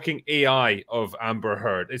is a fucking AI of Amber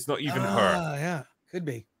Heard. It's not even her. Yeah. Could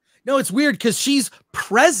be. No, it's weird because she's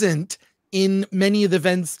present in many of the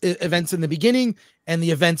events in the beginning and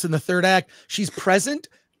the events in the third act. She's present,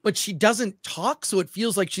 but she doesn't talk, so it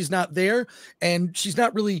feels like she's not there, and she's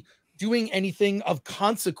not really doing anything of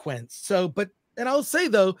consequence. So, and I'll say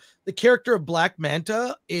though, the character of Black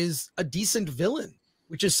Manta is a decent villain,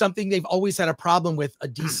 which is something they've always had a problem with, a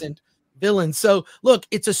decent villain. So look,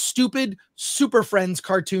 it's a stupid Super Friends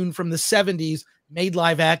cartoon from the 70s made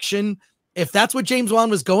live action. If that's what James Wan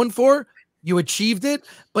was going for, you achieved it.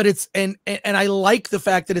 But it's and I like the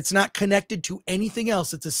fact that it's not connected to anything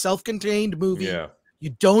else. It's a self-contained movie. Yeah.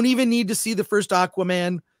 You don't even need to see the first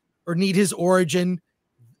Aquaman or need his origin.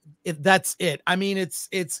 That's it. I mean, it's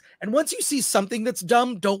and once you see something that's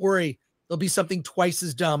dumb, don't worry. There'll be something twice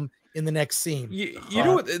as dumb in the next scene. You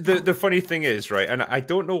know what the funny thing is, right? And I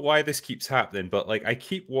don't know why this keeps happening, but like I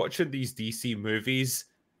keep watching these DC movies.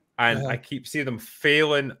 And I keep seeing them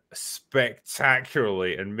failing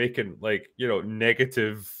spectacularly and making like,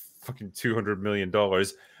 negative fucking $200 million.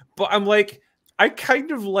 But I'm like, I kind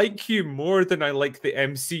of like you more than I like the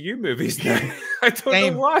MCU movies now. I don't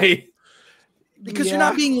know why. Because you're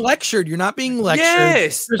not being lectured. You're not being lectured.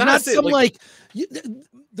 Yes, there's not some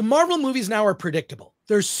the Marvel movies now are predictable.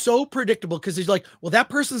 They're so predictable because it's like, well, that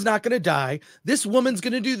person's not going to die. This woman's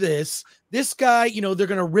going to do this. This guy, you know, they're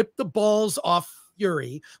going to rip the balls off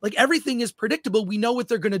Fury. Like everything is predictable. We know what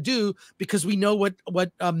they're going to do because we know what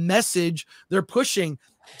message they're pushing.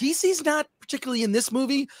 DC's not particularly in this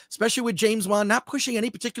movie, especially with James Wan, not pushing any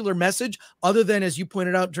particular message other than, as you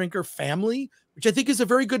pointed out, Drinker family, which I think is a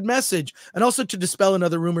very good message. And also to dispel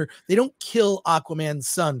another rumor, they don't kill Aquaman's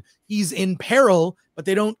son. He's in peril, but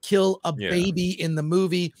they don't kill a baby in the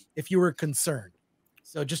movie if you were concerned.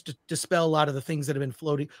 So just to dispel a lot of the things that have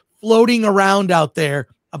been floating around out there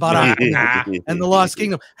about Aquaman and the Lost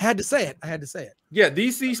Kingdom. I had to say it. Yeah,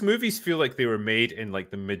 these movies feel like they were made in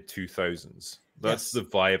like the mid 2000s. That's the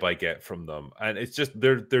vibe I get from them, and it's just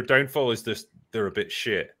their downfall is just they're a bit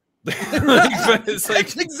shit. It's like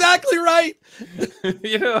that's exactly right.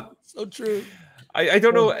 You know, so true. I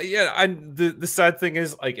don't know. Yeah, and the sad thing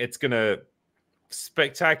is, like, it's gonna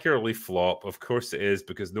spectacularly flop. Of course it is,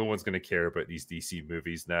 because no one's gonna care about these DC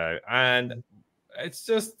movies now, and it's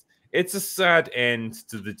a sad end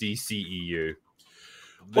to the DCEU.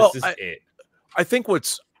 This is it. I think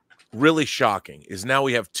what's really shocking is now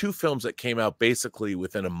we have two films that came out basically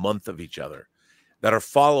within a month of each other that are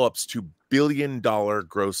follow-ups to billion-dollar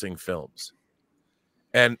grossing films.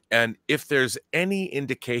 And if there's any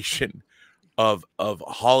indication of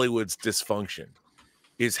Hollywood's dysfunction,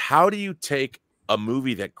 is how do you take a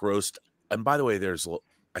movie that grossed, and by the way,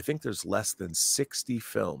 I think there's less than 60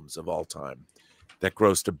 films of all time that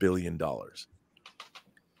grossed $1 billion.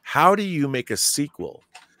 How do you make a sequel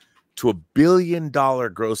to $1 billion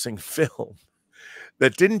grossing film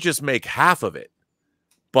that didn't just make half of it,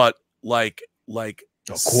 but like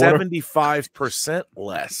 75%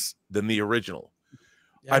 less than the original?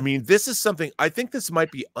 Yeah. I mean, this is something, I think this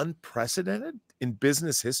might be unprecedented in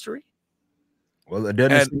business history. Well, it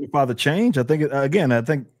doesn't signify the change. I think, I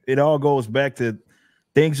think it all goes back to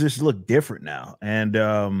things just look different now. And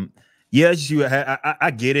yes,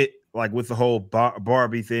 I get it. Like with the whole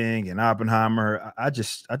Barbie thing and Oppenheimer, I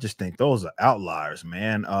just think those are outliers,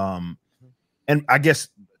 man. And I guess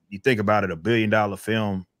you think about it, $1 billion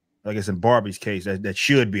film, I guess in Barbie's case, that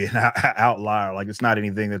should be an outlier. Like it's not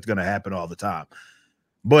anything that's going to happen all the time.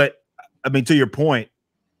 But I mean, to your point,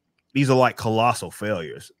 these are like colossal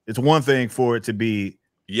failures. It's one thing for it to be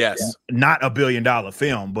not $1 billion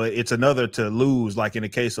film, but it's another to lose, like in the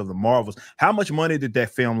case of the Marvels. How much money did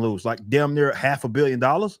that film lose? Like damn near $500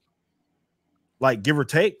 million? Like give or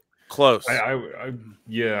take? Close. I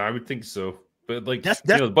would think so. But like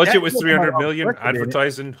the budget was 300 million,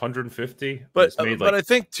 advertising 150. But I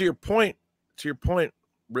think to your point,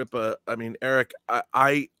 Ripa, I mean, Eric,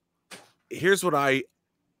 here's what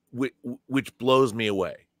which blows me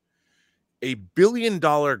away. A $1 billion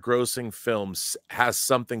grossing film has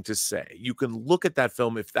something to say. You can look at that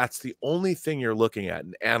film if that's the only thing you're looking at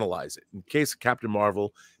and analyze it. In case of Captain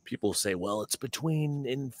Marvel, people say, well, it's between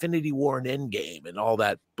Infinity War and Endgame and all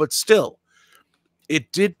that. But still,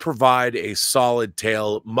 it did provide a solid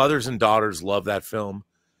tale. Mothers and daughters love that film.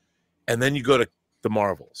 And then you go to the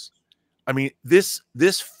Marvels. I mean, this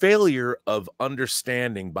failure of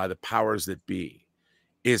understanding by the powers that be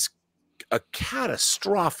is a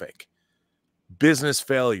catastrophic business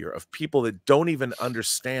failure of people that don't even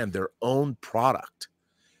understand their own product.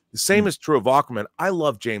 The same is true of Aquaman. I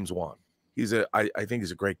love James Wan. I think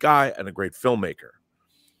he's a great guy and a great filmmaker.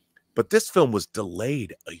 But this film was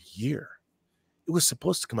delayed a year. It was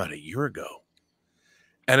supposed to come out a year ago.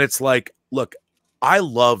 And it's like, look, I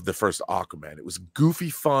loved the first Aquaman. It was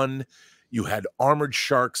goofy fun. You had armored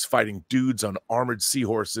sharks fighting dudes on armored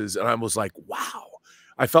seahorses. And I was like, wow.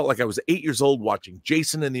 I felt like I was 8 years old watching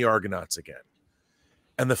Jason and the Argonauts again.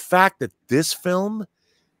 And the fact that this film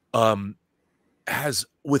has,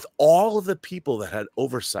 with all of the people that had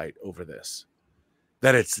oversight over this,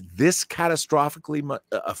 that it's this catastrophically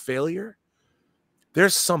a failure,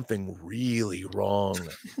 there's something really wrong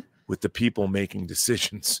with the people making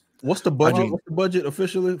decisions. What's the budget? What's the budget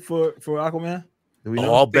officially for Aquaman? Do we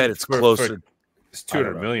know? I'll bet it's closer. It's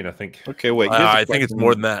 200 million, I think. Okay, wait. I think it's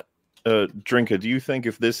more than that. Drinker, do you think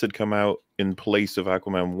if this had come out in place of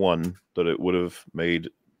Aquaman 1, that it would have made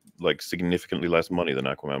like significantly less money than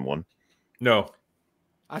Aquaman 1? No.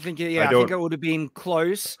 I think I think it would have been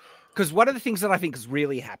close. Because one of the things that I think has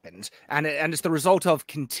really happened, and it's the result of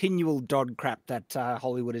continual dog crap that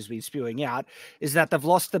Hollywood has been spewing out, is that they've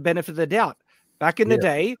lost the benefit of the doubt. Back in the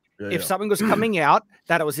day, if something was coming out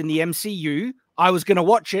that it was in the MCU, I was going to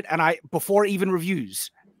watch it, and before even reviews.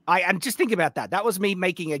 And just think about that. That was me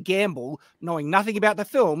making a gamble, knowing nothing about the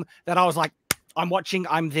film, that I was like, I'm watching,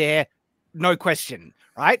 I'm there, no question,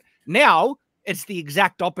 right? Now, it's the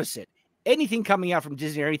exact opposite. Anything coming out from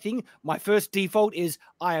Disney or anything, my first default is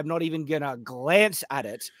I am not even going to glance at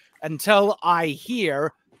it until I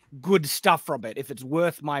hear good stuff from it, if it's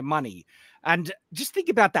worth my money. And just think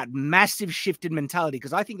about that massive shift in mentality,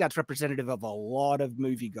 because I think that's representative of a lot of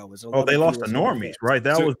moviegoers. Oh, they lost the normies, right?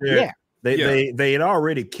 That was their, yeah. They had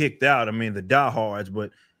already kicked out, I mean, the diehards,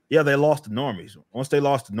 but yeah, they lost the normies. Once they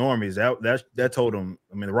lost the normies, that told them,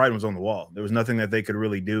 I mean, the writing was on the wall. There was nothing that they could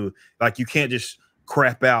really do. Like, you can't just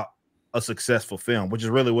crap out a successful film, which is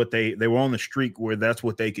really what they were on the streak where that's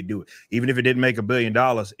what they could do. Even if it didn't make $1 billion,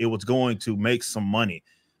 it was going to make some money.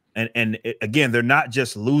 And again, they're not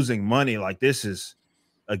just losing money. Like, this is,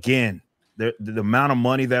 again, the amount of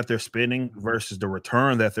money that they're spending versus the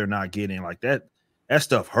return that they're not getting. Like, that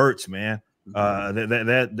stuff hurts, man. Like,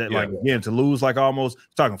 again, to lose like almost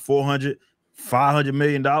talking $400-500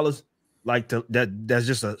 million, like that's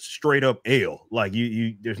just a straight up L. Like,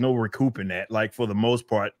 you there's no recouping that. Like, for the most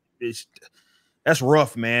part, that's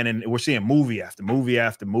rough, man. And we're seeing movie after movie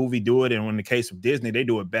after movie do it. And in the case of Disney, they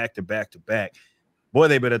do it back to back to back. Boy,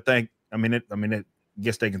 they better thank. I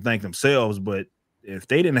guess they can thank themselves, but if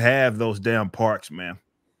they didn't have those damn parks, man.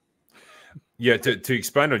 Yeah, to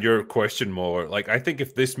expand on your question more, like, I think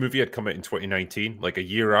if this movie had come out in 2019, like a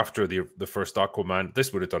year after the first Aquaman,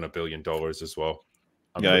 this would have done $1 billion as well.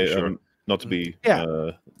 I'm sure. Not to be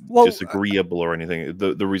disagreeable or anything.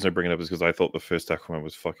 The reason I bring it up is because I thought the first Aquaman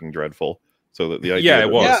was fucking dreadful. So that the idea,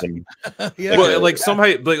 it was. Like somehow,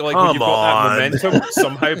 like when you've got that momentum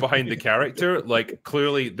somehow behind the character, like,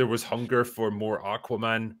 clearly there was hunger for more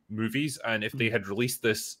Aquaman movies, and if they had released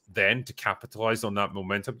this then to capitalize on that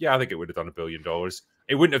momentum, I think it would have done $1 billion.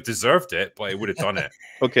 It wouldn't have deserved it, but it would have done it.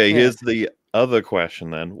 Okay, here's the other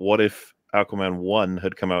question then: what if Aquaman 1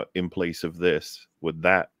 had come out in place of this? Would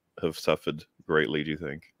that have suffered greatly, do you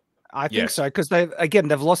think? I think so, because they've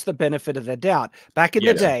lost the benefit of the doubt. Back in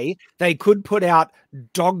the day, they could put out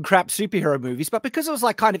dog crap superhero movies, but because it was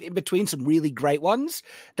like kind of in between some really great ones,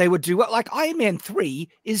 they would do what, like, Iron Man 3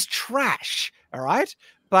 is trash, all right?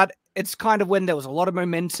 But it's kind of when there was a lot of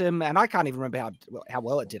momentum, and I can't even remember how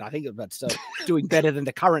well it did. I think it was doing better than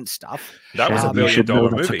the current stuff. That was $1 billion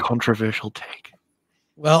movie. That's a controversial take.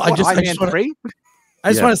 Well, I just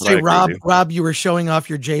want to say, Rob, you were showing off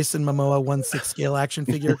your Jason Momoa 1/6 scale action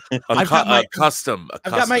figure. I've got my custom.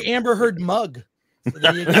 I've got my Amber Heard mug. So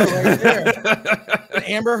there you go, right there. An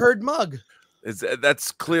Amber Heard mug.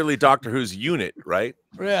 That's clearly Doctor Who's unit, right?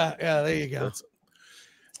 Yeah, there you go.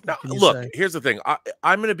 Now, look, here's the thing.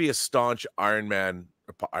 I'm going to be a staunch Aquaman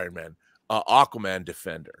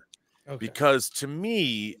defender, because to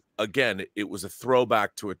me, again, it was a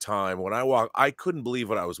throwback to a time when I couldn't believe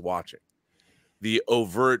what I was watching. The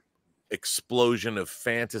overt explosion of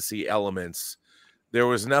fantasy elements. There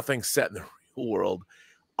was nothing set in the real world.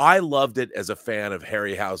 I loved it as a fan of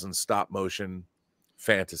Harryhausen's stop motion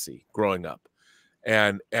fantasy growing up.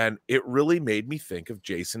 And it really made me think of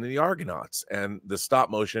Jason and the Argonauts and the stop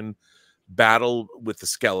motion battle with the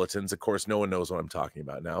skeletons. Of course, no one knows what I'm talking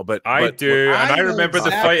about now, but I do. And I remember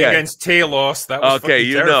the fight against Talos. That was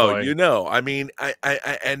you know. I mean,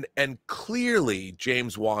 and clearly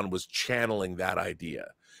James Wan was channeling that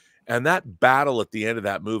idea. And that battle at the end of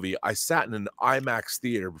that movie, I sat in an IMAX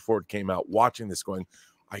theater before it came out watching this going,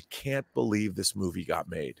 I can't believe this movie got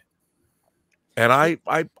made. And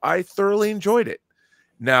I thoroughly enjoyed it.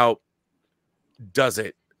 Now, does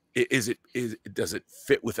it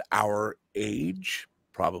fit with our age?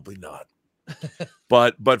 Probably not.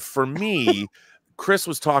 but for me, Chris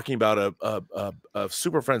was talking about a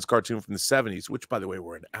Super Friends cartoon from the 70s, which, by the way,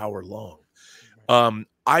 were an hour long.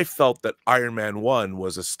 I felt that Iron Man 1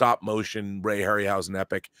 was a stop motion Ray Harryhausen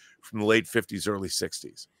epic from the late 50s, early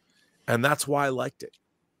 60s. And that's why I liked it.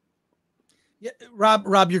 Yeah,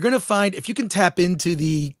 Rob, you're going to find, if you can tap into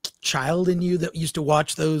the child in you that used to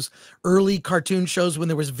watch those early cartoon shows when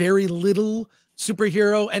there was very little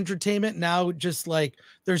superhero entertainment. Now, just like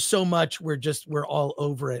there's so much, we're all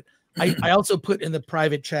over it. I also put in the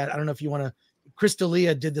private chat, I don't know if you want to, Chris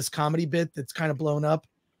D'Elia did this comedy bit that's kind of blown up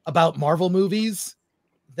about Marvel movies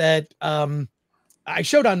that I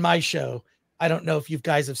showed on my show. I don't know if you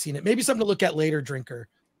guys have seen it. Maybe something to look at later, Drinker.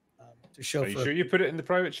 To show. Are you sure you put it in the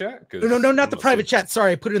private chat? No, not the private chat.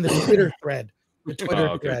 Sorry, I put it in the Twitter thread. The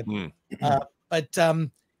Twitter thread. But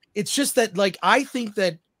it's just that, like, I think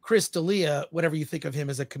that Chris D'Elia, whatever you think of him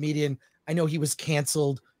as a comedian, I know he was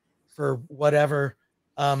canceled for whatever.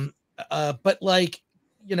 But like,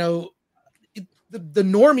 you know, the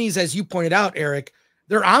normies, as you pointed out, Eric,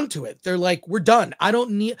 they're onto it. They're like, we're done. I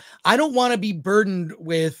don't want to be burdened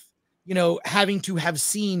with, you know, having to have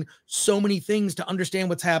seen so many things to understand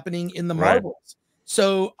what's happening in the Marvels.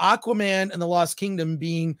 So Aquaman and the Lost Kingdom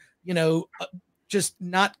being, you know, just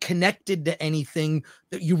not connected to anything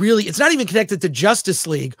that you really, it's not even connected to Justice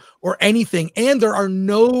League or anything. And there are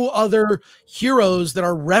no other heroes that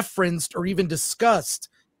are referenced or even discussed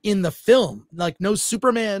in the film, like no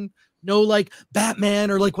Superman, no like Batman,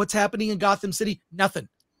 or like what's happening in Gotham City, nothing.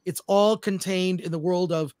 It's all contained in the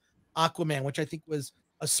world of Aquaman, which I think was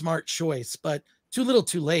a smart choice, but too little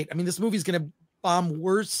too late. I mean, this movie's going to bomb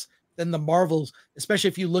worse than the Marvels, especially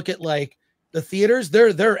if you look at like the theaters,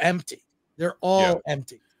 they're empty. They're all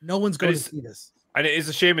empty. No one's going to see this. And it is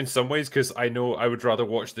a shame in some ways, because I know I would rather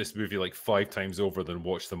watch this movie like 5 times over than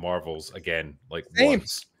watch the Marvels again, like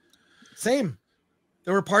once. Same.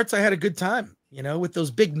 There were parts I had a good time, you know, with those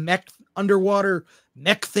big underwater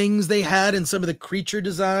mech things they had and some of the creature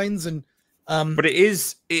designs. And but it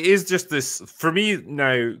is just this, for me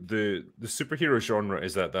now, the superhero genre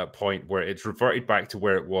is at that point where it's reverted back to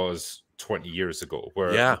where it was 20 years ago,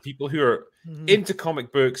 where the people who are into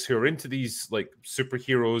comic books, who are into these like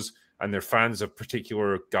superheroes, and they're fans of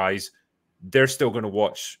particular guys, they're still going to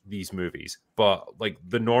watch these movies. But like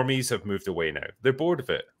the normies have moved away now. They're bored of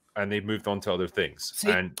it, and they've moved on to other things.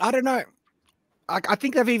 See, and I don't know. I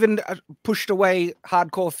think they've even pushed away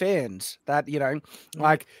hardcore fans that, you know,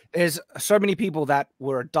 like there's so many people that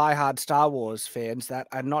were diehard Star Wars fans that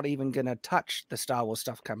are not even going to touch the Star Wars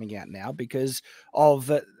stuff coming out now because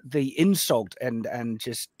of the insult and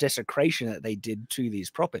just desecration that they did to these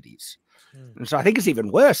properties. And so I think it's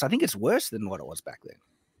even worse. I think it's worse than what it was back then.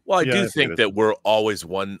 Well, I do think that we're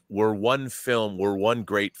one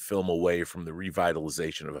great film away from the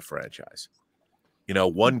revitalization of a franchise. You know,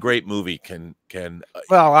 one great movie can.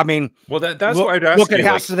 Well, I mean, that's what I'd ask. Look at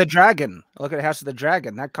House of the Dragon. Look at House of the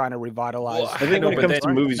Dragon. That kind of revitalized. Well, I think when it comes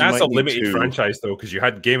to movies, that's a limited franchise though, because you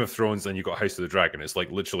had Game of Thrones and you got House of the Dragon. It's like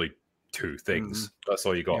literally 2 things. That's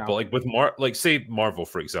all you got. But like with say Marvel,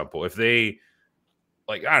 for example, if they,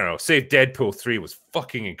 like, I don't know, say Deadpool 3 was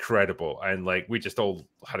fucking incredible, and like we just all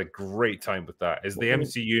had a great time with that. Is the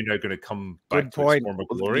MCU now going to come back to its former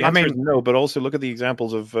glory? I mean, no, but also look at the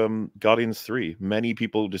examples of Guardians 3. Many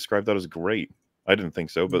people described that as great. I didn't think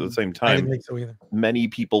so, but at the same time, I didn't think so either. Many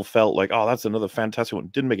people felt like, oh, that's another fantastic one.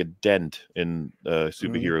 Didn't make a dent in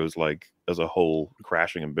superheroes like as a whole,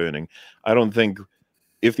 crashing and burning. I don't think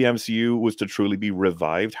if the MCU was to truly be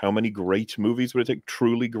revived, how many great movies would it take?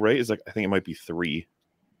 Truly great is like, I think it might be 3.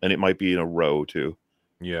 And it might be in a row too.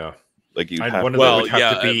 Yeah, like you. One of them would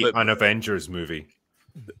have to be an Avengers movie.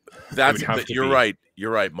 You're right. You're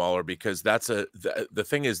right, MauLer, because that's the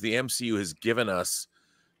thing is the MCU has given us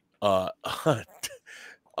a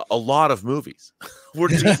lot of movies. We're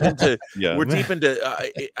deep into. We're deep into.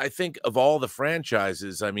 I think of all the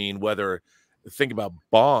franchises. I mean, think about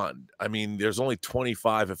Bond. I mean, there's only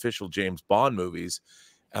 25 official James Bond movies,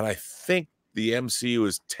 and I think the MCU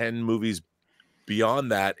is 10 movies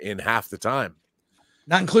beyond that in half the time,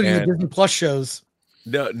 not including the Disney Plus shows.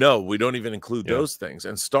 No, we don't even include those things,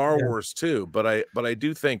 and Star Wars too. But I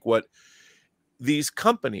do think what these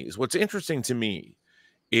companies, what's interesting to me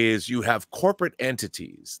is you have corporate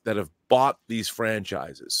entities that have bought these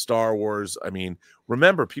franchises. Star Wars. I mean,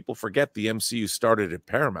 remember, people forget the MCU started at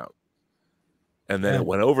Paramount, and then it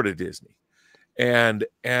went over to Disney, and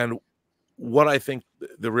what I think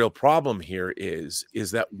the real problem here is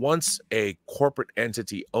that once a corporate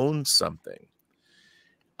entity owns something,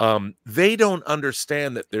 they don't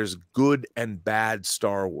understand that there's good and bad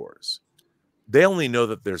Star Wars. They only know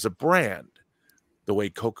that there's a brand, the way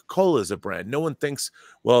Coca-Cola is a brand. No one thinks,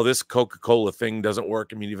 well, this Coca-Cola thing doesn't work.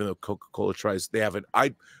 I mean, even though Coca-Cola tries,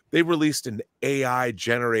 they released an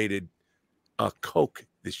AI-generated Coke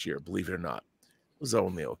this year, believe it or not. Was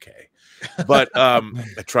only okay, but I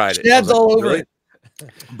tried it. Shad's all over it.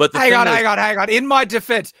 But hang on. In my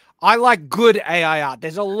defense, I like good AI art.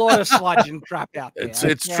 There's a lot of sludge and crap out there.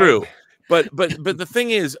 It's true, but the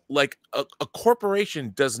thing is, like a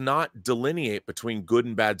corporation does not delineate between good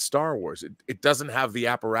and bad Star Wars. It doesn't have the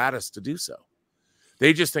apparatus to do so.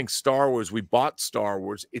 They just think Star Wars. We bought Star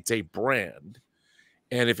Wars. It's a brand,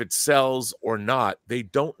 and if it sells or not, they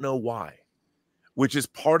don't know why. Which is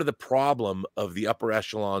part of the problem of the upper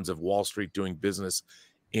echelons of Wall Street doing business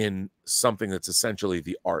in something that's essentially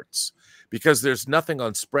the arts. Because there's nothing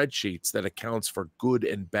on spreadsheets that accounts for good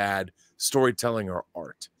and bad storytelling or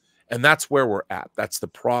art. And that's where we're at. That's the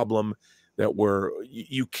problem that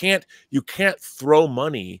you can't throw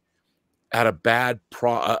money at a bad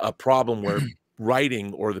problem where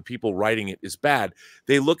writing or the people writing it is bad.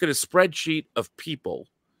 They look at a spreadsheet of people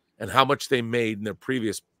and how much they made in their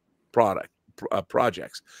previous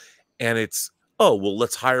projects. And it's, oh, well,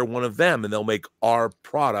 let's hire one of them and they'll make our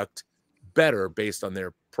product better based on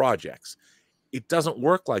their projects. It doesn't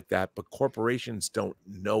work like that, but corporations don't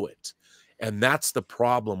know it. And that's the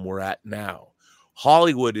problem we're at now.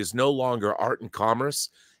 Hollywood is no longer art and commerce.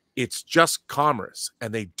 It's just commerce,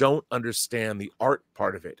 and they don't understand the art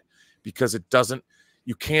part of it because it doesn't,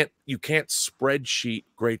 you can't spreadsheet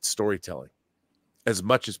great storytelling as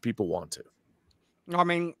much as people want to. I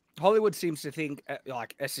mean, Hollywood seems to think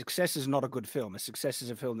like a success is not a good film. A success is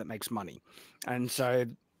a film that makes money. And so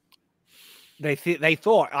they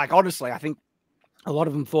thought, like, honestly, I think a lot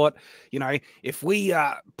of them thought, you know, if we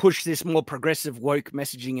push this more progressive woke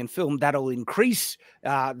messaging in film, that'll increase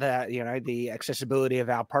the accessibility of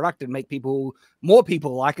our product and make more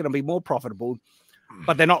people like it and be more profitable.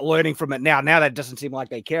 But they're not learning from it now. Now that doesn't seem like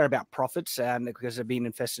they care about profits, and because they're being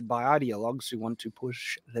infested by ideologues who want to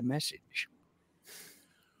push the message,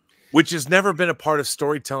 which has never been a part of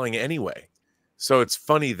storytelling anyway. So it's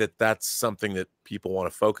funny that that's something that people want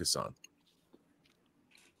to focus on.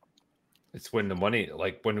 It's when the money,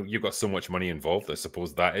 like when you've got so much money involved, I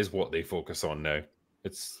suppose that is what they focus on now.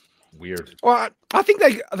 It's weird. Well, I think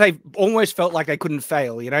they almost felt like they couldn't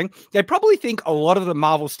fail, you know? They probably think a lot of the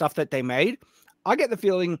Marvel stuff that they made, I get the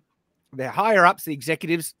feeling their higher ups, the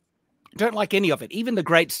executives, don't like any of it, even the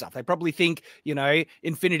great stuff. They probably think, you know,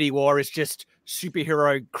 Infinity War is just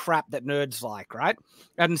superhero crap that nerds like, right?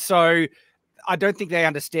 And so I don't think they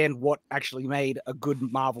understand what actually made a good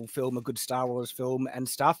Marvel film, a good Star Wars film and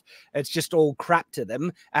stuff. It's just all crap to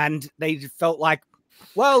them. And they felt like,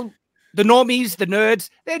 well, the normies, the nerds,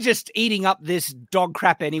 they're just eating up this dog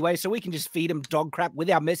crap anyway, so we can just feed them dog crap with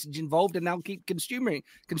our message involved and they'll keep consuming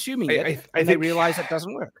it. And they realize it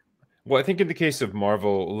doesn't work. Well, I think in the case of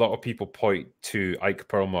Marvel, a lot of people point to Ike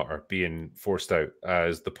Perlmutter being forced out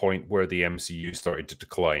as the point where the MCU started to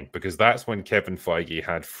decline, because that's when Kevin Feige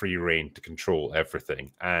had free reign to control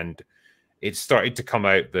everything. And it started to come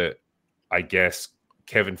out that, I guess,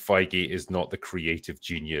 Kevin Feige is not the creative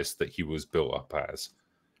genius that he was built up as.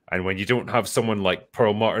 And when you don't have someone like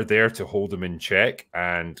Perlmutter there to hold him in check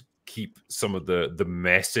and keep some of the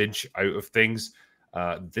message out of things,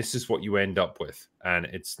 this is what you end up with, and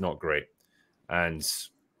it's not great. And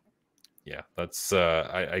yeah, that's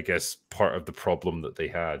I guess part of the problem that they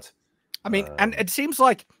had. I mean, and it seems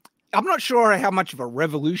like, I'm not sure how much of a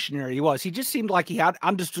revolutionary he was. He just seemed like he had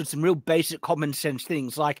understood some real basic common sense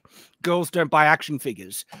things, like girls don't buy action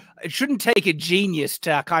figures. It shouldn't take a genius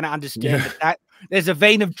to kind of understand that there's a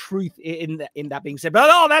vein of truth in that being said. But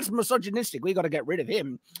oh, that's misogynistic. We got to get rid of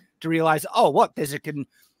him to realize, oh, what, there's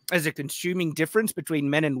a consuming difference between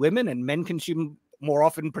men and women, and men consume more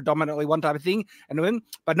often predominantly one type of thing and women.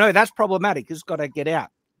 But no, that's problematic. It's got to get out.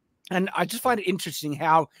 And I just find it interesting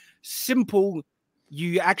how simple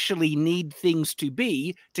you actually need things to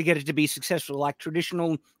be to get it to be successful, like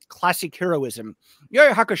traditional classic heroism. Yu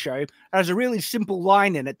Yu Hakusho has a really simple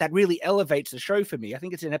line in it that really elevates the show for me. I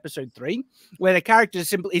think it's in episode 3, where the character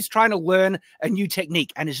is trying to learn a new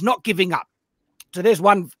technique and is not giving up. So there's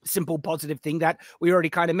one simple positive thing that we already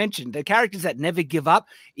kind of mentioned. The characters that never give up,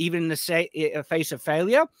 even in the face of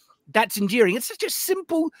failure, that's endearing. It's such a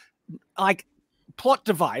simple, like, plot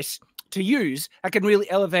device to use that can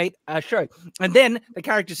really elevate a show. And then the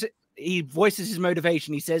character, he voices his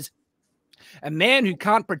motivation. He says, a man who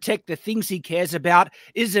can't protect the things he cares about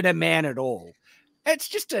isn't a man at all. It's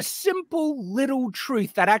just a simple little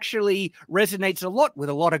truth that actually resonates a lot with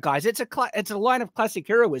a lot of guys. It's a line of classic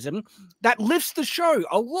heroism that lifts the show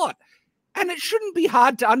a lot. And it shouldn't be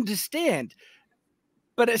hard to understand.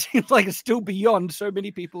 But it seems like it's still beyond so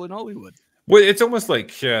many people in Hollywood. Well, it's almost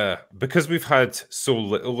like, because we've had so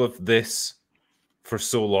little of this for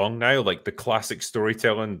so long now, like the classic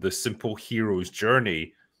storytelling, the simple hero's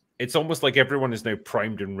journey, it's almost like everyone is now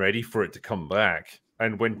primed and ready for it to come back.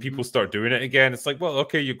 And when people start doing it again, it's like, well,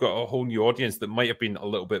 okay, you've got a whole new audience that might have been a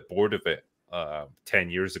little bit bored of it 10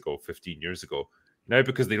 years ago, 15 years ago. Now,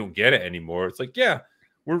 because they don't get it anymore, it's like, yeah,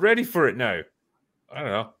 we're ready for it now. I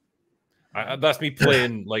don't know. That's me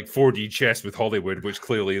playing like 4D chess with Hollywood, which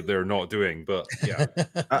clearly they're not doing. But yeah,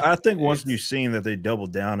 I think once you've seen that they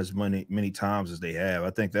doubled down as many times as they have, I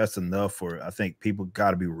think that's enough for. I think people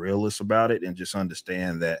got to be realists about it and just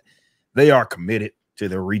understand that they are committed to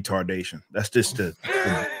their retardation. That's just the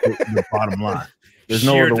bottom line. There's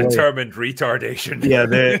no other determined retardation. Yeah,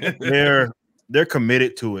 they're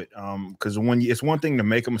committed to it. Because it's one thing to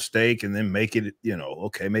make a mistake and then make it,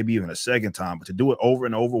 okay, maybe even a second time, but to do it over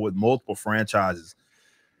and over with multiple franchises,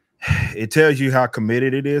 it tells you how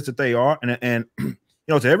committed it is that they are. And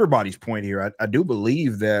to everybody's point here, I do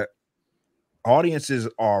believe that audiences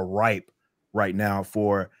are ripe right now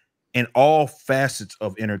for, in all facets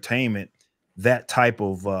of entertainment, that type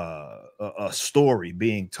of a story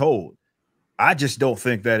being told. I just don't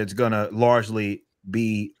think that it's going to largely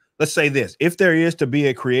be, let's say this, if there is to be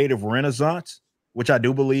a creative renaissance, which I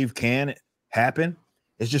do believe can happen,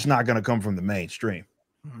 it's just not going to come from the mainstream.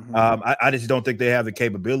 I just don't think they have the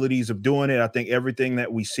capabilities of doing it. I think everything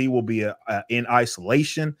that we see will be in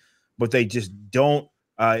isolation, but they just don't,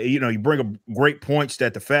 you bring up great points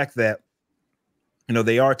that the fact that,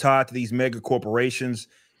 they are tied to these mega corporations,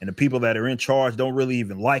 and the people that are in charge don't really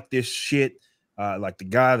even like this shit. Like the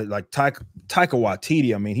guy that, like Taika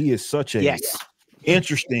Waititi, I mean, he is such a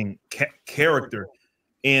interesting character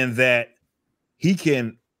in that he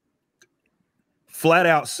can flat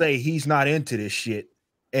out say he's not into this shit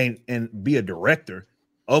and be a director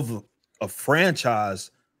of a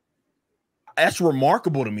franchise. That's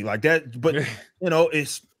remarkable to me. Like that, but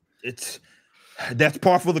it's that's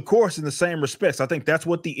par for the course in the same respects. I think that's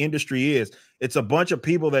what the industry is. It's a bunch of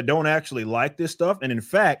people that don't actually like this stuff, and in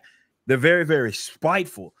fact, they're very, very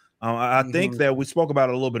spiteful. I think that we spoke about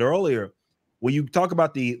it a little bit earlier. When you talk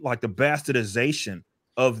about the bastardization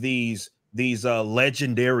of these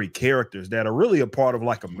legendary characters that are really a part of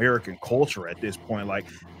like American culture at this point, like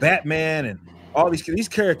Batman and all these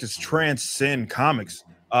characters transcend comics.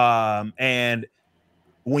 And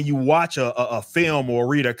when you watch a film or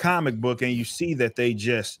read a comic book and you see that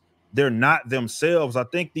they're not themselves, I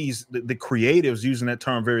think the creatives, using that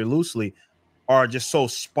term very loosely, are just so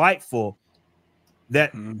spiteful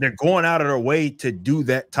that they're going out of their way to do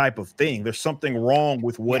that type of thing. There's something wrong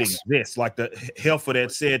with what exists. Like the heifer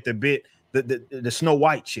that said the Snow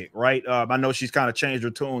White chick, right? I know she's kind of changed her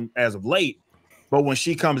tune as of late, but when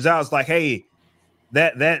she comes out, it's like, hey,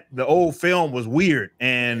 that the old film was weird,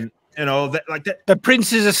 and that like that. The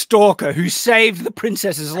prince is a stalker who saved the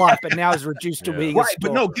princess's life, but now is reduced to being a stalker.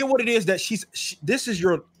 But no, get what it is that this is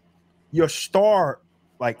your star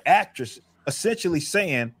like actress essentially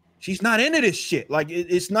saying she's not into this shit. Like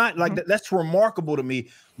it's not like that's remarkable to me.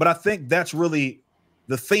 But I think that's really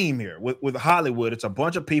the theme here with Hollywood. It's a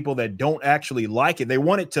bunch of people that don't actually like it. They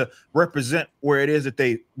want it to represent what it is that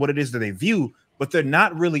they view, but they're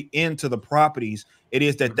not really into the properties it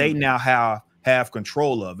is that they now have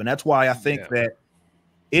control of. And that's why I think that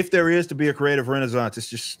if there is to be a creative renaissance,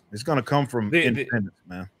 it's going to come from independence,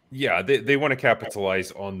 man. Yeah, they want to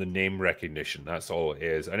capitalize on the name recognition. That's all it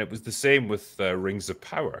is. And it was the same with Rings of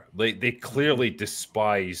Power. They clearly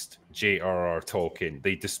despised J.R.R. Tolkien.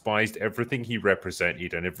 They despised everything he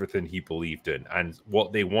represented and everything he believed in. And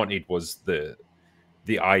what they wanted was the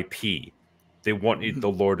IP. They wanted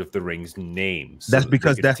the Lord of the Rings name. So that's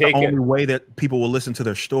because that's the only way that people will listen to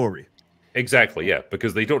their story. Exactly, yeah,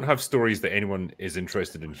 because they don't have stories that anyone is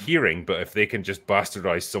interested in hearing, but if they can just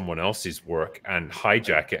bastardize someone else's work and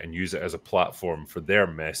hijack it and use it as a platform for their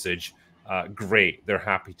message, great, they're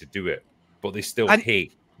happy to do it. But they still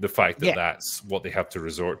hate the fact that that's what they have to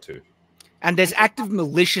resort to. And there's active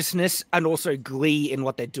maliciousness and also glee in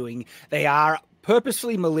what they're doing. They are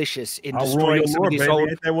purposefully malicious in destroying some of these old...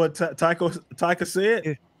 Ain't that what Taika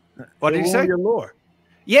said? What did he say? Your lore.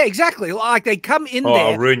 Yeah, exactly. Like they come in there.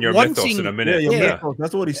 I'll ruin your mythos in a minute. Mythos.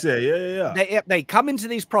 That's what he said. Yeah. They come into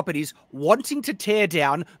these properties wanting to tear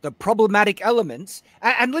down the problematic elements,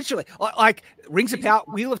 and literally, like Rings of Power,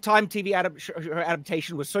 Wheel of Time TV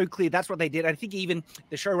adaptation was so clear. That's what they did. I think even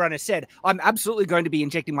the showrunner said, "I'm absolutely going to be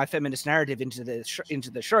injecting my feminist narrative into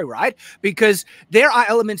the show, right?" Because there are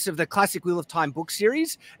elements of the classic Wheel of Time book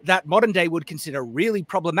series that modern day would consider really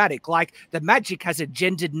problematic. Like the magic has a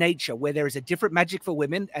gendered nature, where there is a different magic for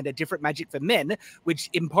women and a different magic for men, which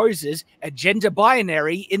imposes a gender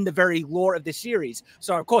binary in the very lore of the series.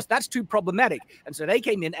 So, of course, that's too problematic. And so they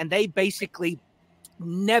came in and they basically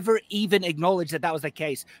never even acknowledged that was the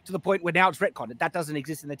case, to the point where now it's retconned. That doesn't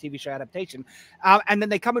exist in the TV show adaptation. And then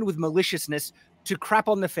they come in with maliciousness to crap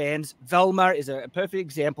on the fans. Velma is a perfect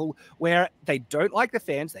example where they don't like the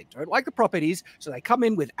fans, they don't like the properties, so they come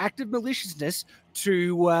in with active maliciousness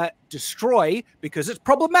to destroy because it's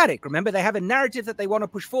problematic. Remember, they have a narrative that they want to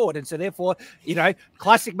push forward, and so therefore,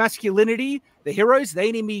 classic masculinity, the heroes,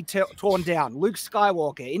 they need to be torn down. Luke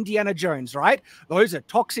Skywalker, Indiana Jones, right? Those are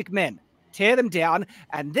toxic men. Tear them down,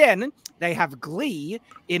 and then they have glee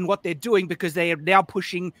in what they're doing because they are now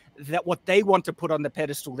pushing that what they want to put on the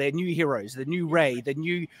pedestal, their new heroes, the new Rey, the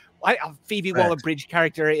new Phoebe Waller-Bridge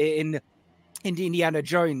character in Indiana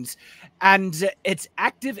Jones. And it's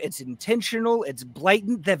active, it's intentional, it's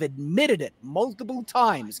blatant. They've admitted it multiple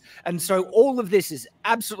times. And so all of this is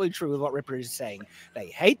absolutely true with what Ripper is saying. They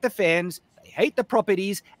hate the fans, they hate the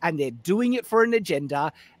properties, and they're doing it for an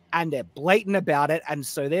agenda. and they're blatant about it, and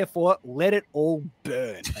so therefore let it all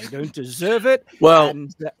burn. They don't deserve it. Well,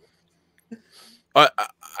 and,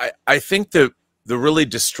 I think the really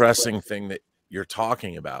distressing thing that you're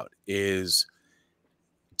talking about is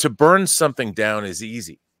to burn something down is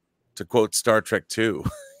easy. To quote Star Trek 2,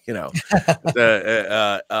 you know,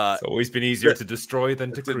 it's always been easier to destroy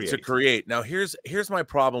than to create. Now, here's my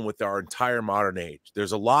problem with our entire modern age.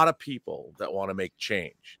 There's a lot of people that want to make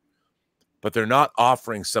change, but they're not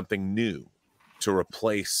offering something new to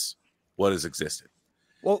replace what has existed.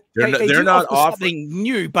 Well, they're not offering something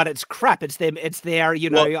new, but it's crap. It's them. It's their,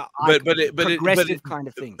 you know, progressive kind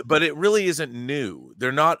of thing. But it really isn't new.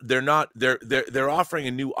 They're offering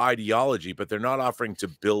a new ideology, but they're not offering to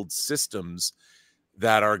build systems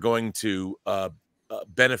that are going to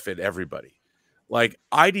benefit everybody. Like,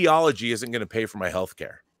 ideology isn't going to pay for my health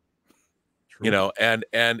care. You know, and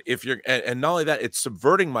if you're and not only that, it's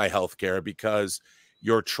subverting my health care because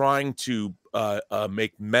you're trying to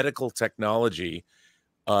make medical technology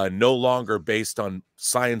no longer based on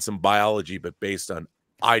science and biology, but based on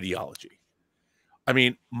ideology. I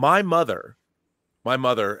mean, my mother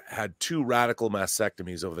had 2 radical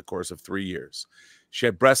mastectomies over the course of 3 years. She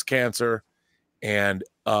had breast cancer, and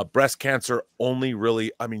breast cancer only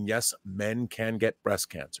really, I mean, yes, men can get breast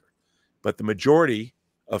cancer, but the majority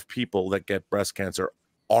of people that get breast cancer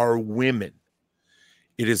are women.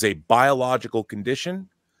 It is a biological condition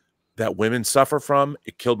that women suffer from.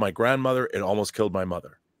 It killed my grandmother. It almost killed my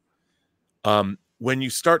mother. When you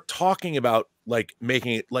start talking about like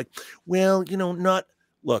making it like, well, you know, not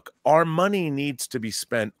look, our money needs to be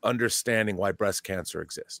spent understanding why breast cancer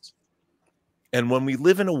exists. And when we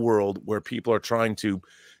live in a world where people are trying to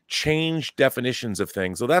change definitions of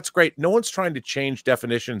things, so that's great. No one's trying to change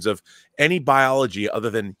definitions of any biology other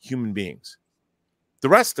than human beings. The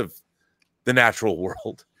rest of the natural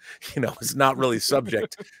world, you know, is not really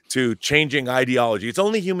subject to changing ideology. It's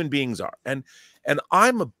only human beings are. And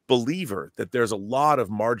I'm a believer that there's a lot of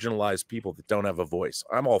marginalized people that don't have a voice.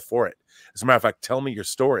 I'm all for it. As a matter of fact, tell me your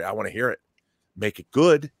story. I want to hear it. Make it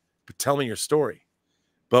good, but tell me your story.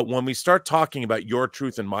 But when we start talking about your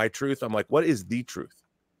truth and my truth, I'm like, what is the truth?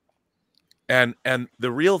 And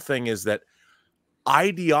the real thing is that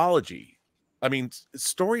ideology, I mean,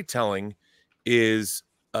 storytelling is,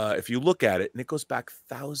 if you look at it, and it goes back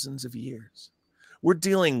thousands of years. We're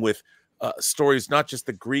dealing with stories, not just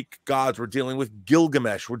the Greek gods. We're dealing with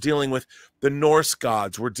Gilgamesh. We're dealing with the Norse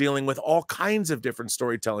gods. We're dealing with all kinds of different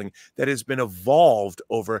storytelling that has been evolved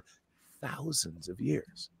over thousands of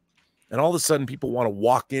years. And all of a sudden, people want to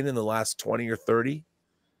walk in the last 20 or 30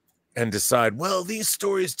 and decide, well, these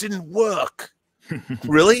stories didn't work.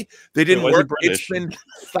 Really? They didn't work. It's been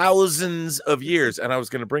thousands of years. And I was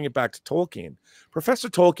going to bring it back to Tolkien. Professor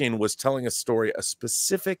Tolkien was telling a story, a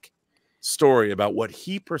specific story about what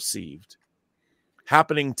he perceived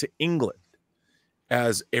happening to England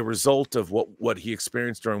as a result of what he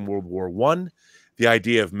experienced during World War I, the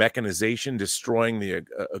idea of mechanization destroying the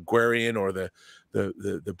agrarian or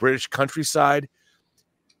the British countryside.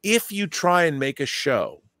 If you try and make a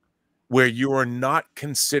show where you are not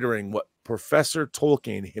considering what Professor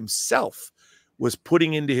Tolkien himself was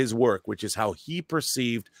putting into his work, which is how he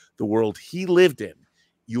perceived the world he lived in,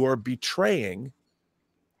 you are betraying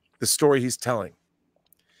the story he's telling.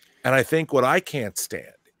 And I think what I can't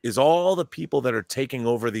stand is all the people that are taking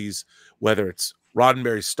over these, whether it's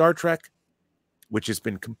Roddenberry's Star Trek, which has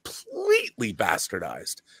been completely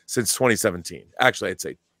bastardized since 2017. Actually, I'd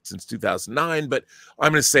say since 2009, but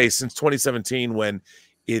I'm going to say since 2017, when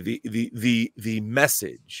the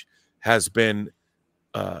message has been,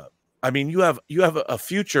 I mean, you have a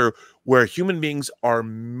future where human beings are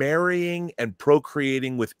marrying and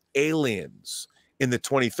procreating with aliens in the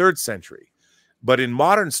 23rd century. But in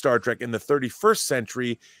modern Star Trek, in the 31st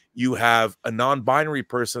century, you have a non-binary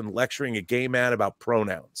person lecturing a gay man about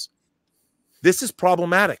pronouns. This is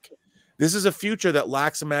problematic. This is a future that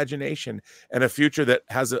lacks imagination and a future that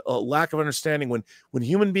has a lack of understanding when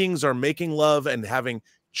human beings are making love and having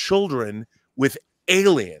children with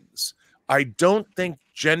aliens. I don't think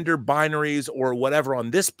gender binaries or whatever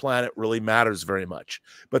on this planet really matters very much,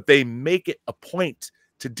 but they make it a point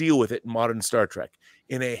to deal with it in modern Star Trek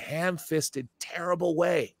in a ham-fisted, terrible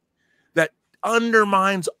way that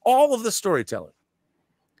undermines all of the storytelling.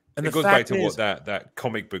 And it goes back to what that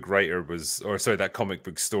comic book writer was, or sorry, that comic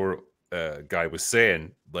book store guy was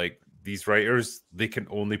saying. Like, these writers, they can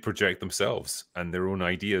only project themselves and their own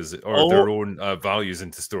ideas or their own values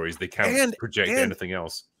into stories. They can't project anything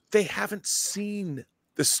else. They haven't seen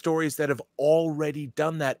the stories that have already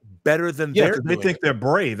done that better than they're doing. They think they're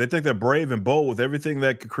brave. They think they're brave and bold with everything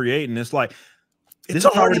they could create. And it's like, it's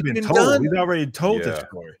already been told. We've already told this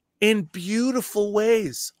story. in beautiful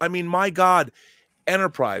ways. I mean, my God,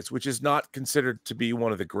 Enterprise, which is not considered to be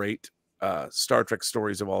one of the great Star Trek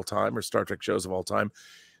stories of all time or Star Trek shows of all time.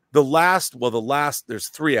 There's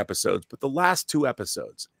 3 episodes, but the last 2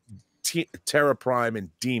 episodes, Terra Prime and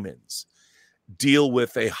Demons, deal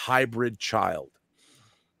with a hybrid child,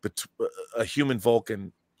 a human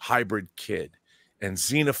Vulcan hybrid kid, and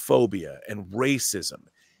xenophobia and racism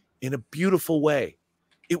in a beautiful way.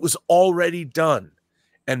 It was already done.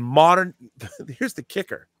 And here's the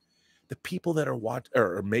kicker. The people that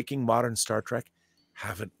are making modern Star Trek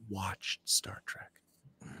haven't watched Star Trek.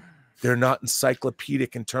 They're not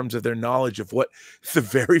encyclopedic in terms of their knowledge of what the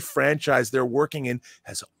very franchise they're working in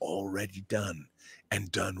has already done,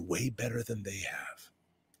 and done way better than they have.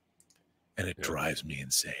 And it drives me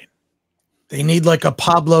insane. They need like a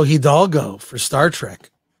Pablo Hidalgo for Star Trek.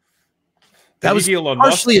 That was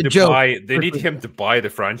partially a joke. They need him to buy the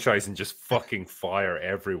franchise and just fucking fire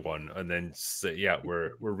everyone, and then say, "Yeah,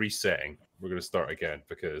 we're resetting. We're going to start again,"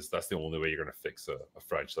 because that's the only way you're going to fix a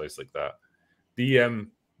franchise like that.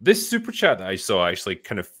 This super chat that I saw actually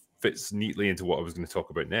kind of fits neatly into what I was going to talk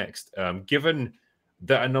about next. Given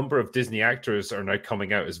that a number of Disney actors are now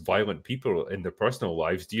coming out as violent people in their personal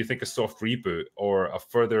lives, do you think a soft reboot or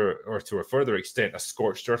to a further extent, a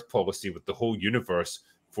scorched earth policy with the whole universe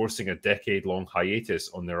forcing a decade-long hiatus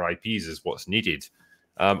on their IPs is what's needed?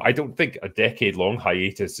 I don't think a decade-long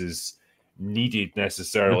hiatus is needed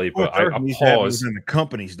necessarily, but I pause in the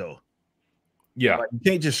companies though. Yeah, like, you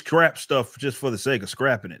can't just scrap stuff just for the sake of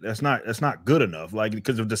scrapping it. That's not good enough. Like,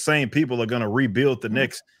 because if the same people are going to rebuild the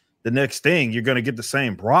next thing, you're going to get the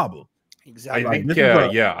same problem. Exactly. I think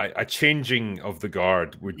a changing of the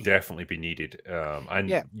guard would definitely be needed,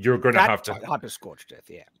 and you're going to have to hyper scorched earth.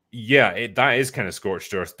 That is kind of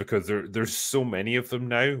scorched earth, because there's so many of them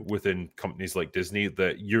now within companies like Disney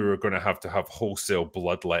that you're going to have wholesale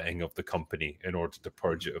bloodletting of the company in order to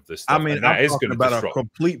purge it of this stuff. I mean, I'm talking about a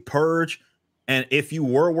complete purge. And if you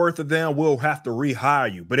were worth a damn, we'll have to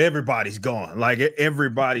rehire you. But everybody's gone. Like,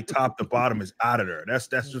 everybody top to bottom is out of there. That's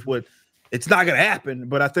just what. It's not going to happen.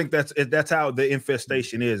 But I think that's how the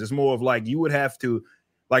infestation is. It's more of like, you would have to,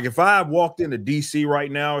 like, if I walked into DC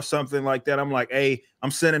right now or something like that, I'm like, hey,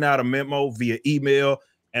 I'm sending out a memo via email,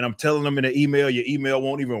 and I'm telling them in the email, your email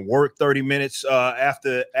won't even work 30 minutes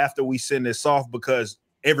after we send this off, because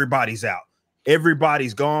everybody's out.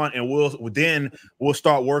 Everybody's gone, and we'll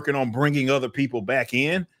start working on bringing other people back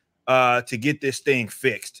in to get this thing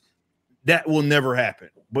fixed. That will never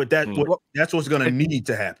happen, but that's what's going to need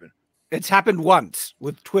to happen. It's happened once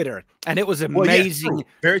with Twitter, and it was amazing. Well,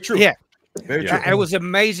 very true. Yeah, very true. It was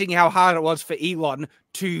amazing how hard it was for Elon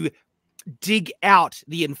to dig out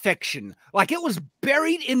the infection. Like, it was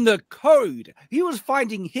buried in the code. He was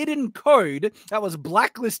finding hidden code that was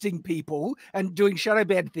blacklisting people and doing shadow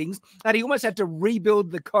ban things, and he almost had to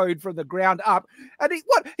rebuild the code from the ground up. And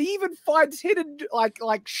he even finds hidden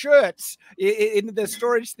like shirts in the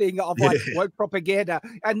storage thing of like woke propaganda.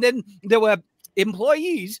 And then there were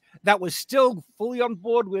employees that were still fully on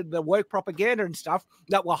board with the woke propaganda and stuff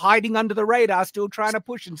that were hiding under the radar, still trying to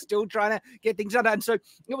push and still trying to get things done. And so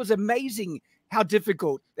it was amazing how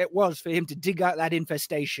difficult it was for him to dig out that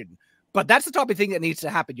infestation. But that's the type of thing that needs to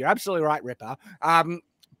happen. You're absolutely right, Ripper.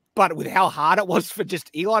 But with how hard it was for just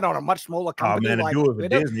Elon on a much smaller company, and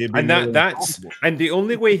the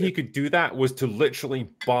only way he could do that was to literally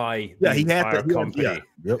buy the entire company.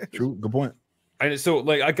 Yep, true, good point. And so,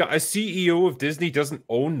 like, I got a CEO of Disney doesn't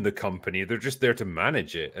own the company; they're just there to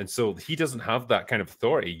manage it, and so he doesn't have that kind of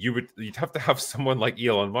authority. You'd have to have someone like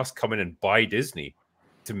Elon Musk come in and buy Disney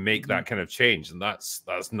to make that kind of change, and that's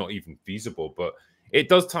not even feasible. But it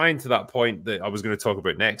does tie into that point that I was going to talk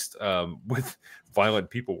about next, with violent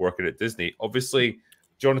people working at Disney. Obviously,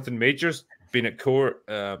 Jonathan Majors been at court,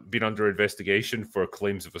 been under investigation for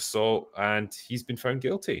claims of assault, and he's been found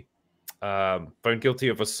guilty. Found guilty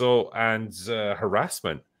of assault and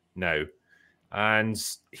harassment now, and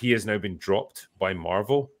he has now been dropped by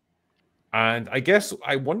Marvel. And I guess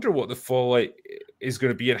I wonder what the fallout is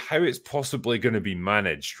going to be and how it's possibly going to be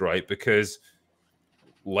managed, right? Because,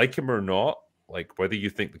 like him or not, like, whether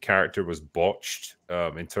you think the character was botched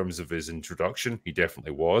in terms of his introduction, he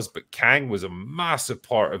definitely was. But Kang was a massive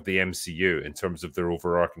part of the MCU in terms of their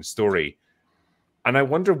overarching story. And I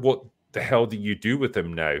wonder what the hell do you do with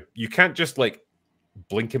him now? You can't just like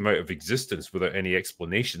blink him out of existence without any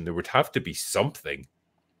explanation. There would have to be something.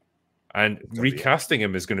 And recasting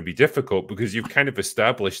him is going to be difficult because you've kind of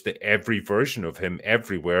established that every version of him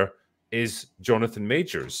everywhere is Jonathan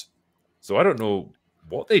Majors. So I don't know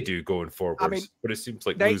what they do going forward, but it seems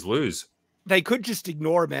like lose-lose. they could just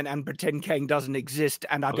ignore him and pretend Kang doesn't exist,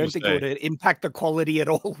 and I don't think it would impact the quality at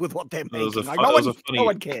all with what they're making. Like, no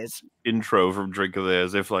one cares. Intro from Drink of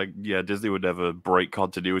Theirs, if like, yeah, Disney would never break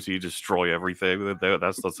continuity, destroy everything.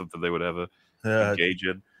 That's not something they would ever engage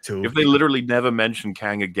in. If they literally never mention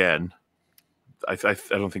Kang again, I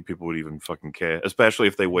don't think people would even fucking care, especially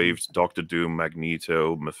if they waved Doctor Doom,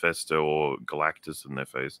 Magneto, Mephisto, or Galactus in their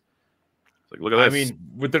face. Like, look at this. I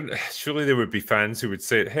mean, surely there would be fans who would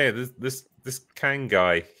say, "Hey, this Kang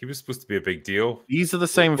guy, he was supposed to be a big deal." These are the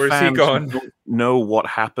same fans who don't know what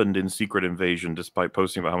happened in Secret Invasion, despite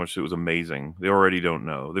posting about how much it was amazing. They already don't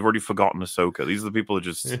know. They've already forgotten Ahsoka. These are the people who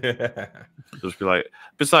just be like.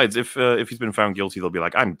 Besides, if he's been found guilty, they'll be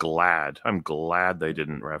like, "I'm glad they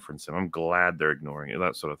didn't reference him. I'm glad they're ignoring it."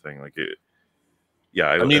 That sort of thing. Like,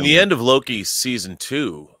 I mean, the end of Loki season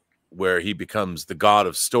 2. Where he becomes the god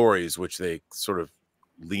of stories, which they sort of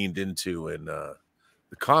leaned into in the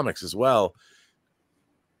comics as well.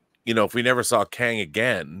 You know, if we never saw Kang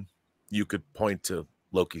again, you could point to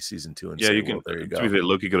Loki season 2 and say, you can. Well, there you go. To be fair,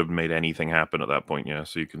 Loki could have made anything happen at that point,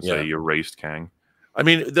 so you can say you erased Kang. I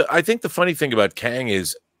mean, I think the funny thing about Kang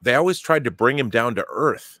is they always tried to bring him down to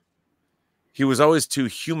earth. He was always too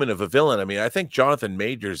human of a villain. I mean, I think Jonathan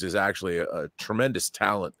Majors is actually a tremendous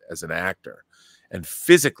talent as an actor. And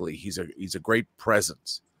physically, he's a great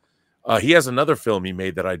presence. He has another film he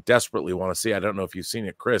made that I desperately want to see. I don't know if you've seen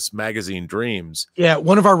it, Chris. Magazine Dreams. Yeah,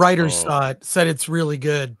 one of our writers said it's really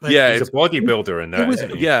good. But yeah, he's a bodybuilder in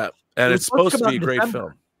that. And it's supposed to be a great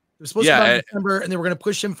film. It was supposed to come out in December, and they were going to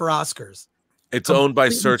push him for Oscars. It's owned by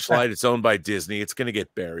Searchlight. It's owned by Disney. It's going to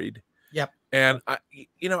get buried. Yep. And I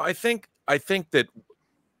think that,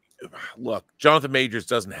 look, Jonathan Majors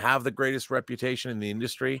doesn't have the greatest reputation in the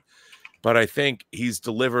industry. But I think he's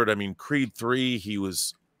delivered. I mean, Creed 3, he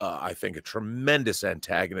was, I think, a tremendous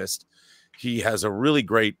antagonist. He has a really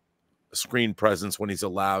great screen presence when he's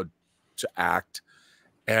allowed to act.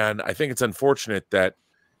 And I think it's unfortunate that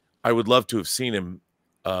I would love to have seen him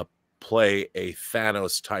play a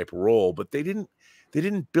Thanos-type role, but they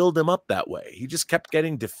didn't build him up that way. He just kept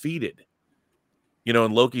getting defeated. You know,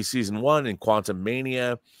 in Loki season 1, in Quantum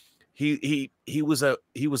Mania, he was a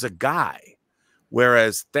guy.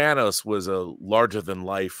 Whereas Thanos was a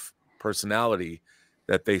larger-than-life personality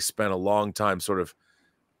that they spent a long time sort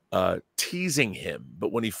of teasing him.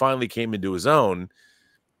 But when he finally came into his own,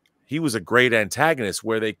 he was a great antagonist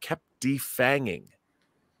where they kept defanging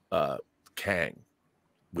Kang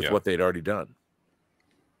with what they'd already done.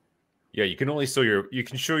 Yeah, you can only show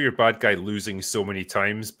your bad guy losing so many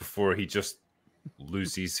times before he just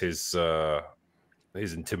loses his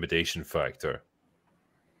intimidation factor.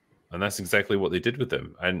 And that's exactly what they did with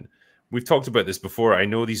him. And we've talked about this before. I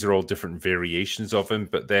know these are all different variations of him,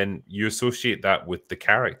 but then you associate that with the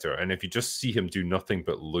character. And if you just see him do nothing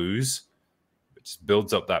but lose, it just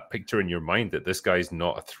builds up that picture in your mind that this guy's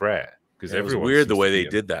not a threat. Because it was weird the way they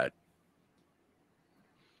did that.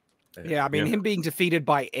 Yeah, I mean, him being defeated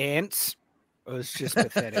by ants was just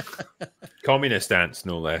pathetic. Communist ants,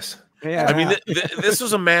 no less. Yeah, I mean, this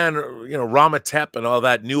was a man, Ramatep and all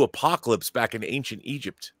that, knew apocalypse back in ancient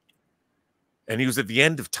Egypt. And he was at the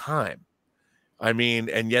end of time. I mean,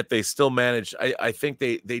 and yet they still managed. I think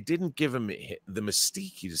they didn't give him the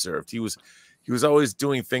mystique he deserved. He was always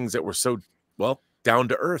doing things that were so, down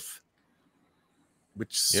to earth,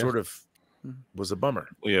 which sort of was a bummer.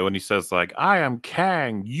 Well, yeah, when he says, like, I am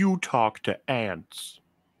Kang, you talk to ants.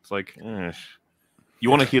 It's like, you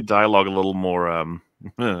want to hear dialogue a little more, I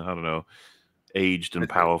don't know, aged and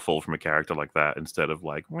powerful from a character like that instead of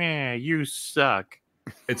like, you suck.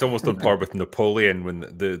 It's almost on par with Napoleon when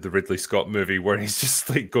the Ridley Scott movie where he's just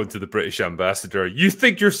like going to the British ambassador. You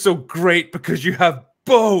think you're so great because you have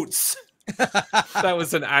boats. That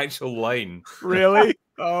was an actual line. Really?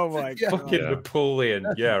 Oh my God. Fucking Napoleon.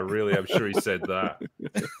 Yeah, really. I'm sure he said that.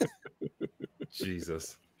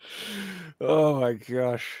 Jesus. Oh my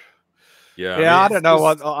gosh. Yeah. Yeah, I don't know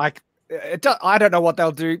what I don't know what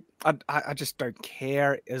they'll do. I just don't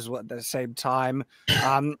care as well at the same time.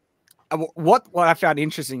 What I found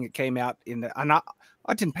interesting, it came out in the, and I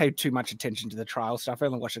didn't pay too much attention to the trial stuff. I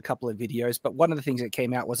only watched a couple of videos, but one of the things that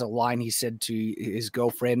came out was a line he said to his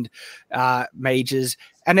girlfriend, Majors,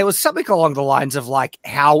 and it was something along the lines of like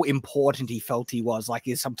how important he felt he was, like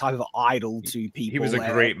he's some type of idol to people. He was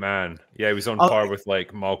a great man. Yeah, he was on par with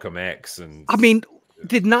like Malcolm X, and I mean,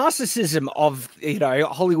 the narcissism of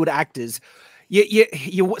Hollywood actors.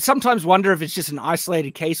 you sometimes wonder if it's just an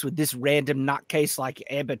isolated case with this random nutcase like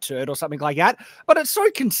Amber Turd or something like that. But it's so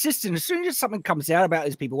consistent. As soon as something comes out about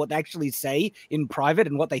these people, what they actually say in private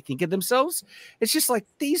and what they think of themselves, it's just like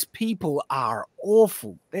these people are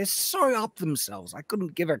awful. They're so up themselves. I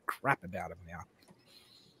couldn't give a crap about them now.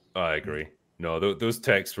 I agree. No, those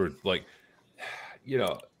texts were like, you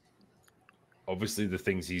know, obviously the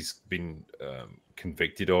things he's been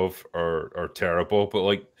convicted of are terrible, but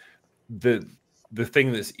like the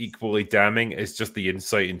thing that's equally damning is just the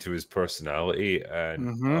insight into his personality,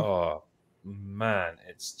 and oh man,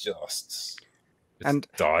 it's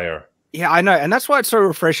dire. Yeah, I know, and that's why it's so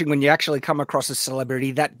refreshing when you actually come across a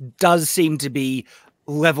celebrity that does seem to be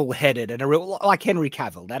level-headed and a real, like Henry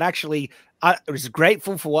Cavill, that actually is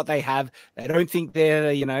grateful for what they have. They don't think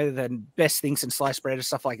they're, you know, the best things in sliced bread or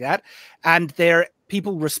stuff like that, and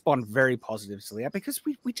people respond very positively to that because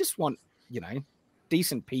we just want, you know,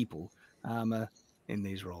 decent people in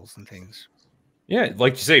these roles and things. Yeah,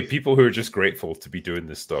 like you say, people who are just grateful to be doing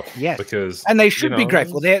this stuff. Yes, because and they should be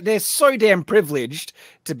grateful. They're so damn privileged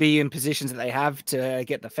to be in positions that they have, to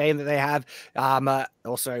get the fame that they have.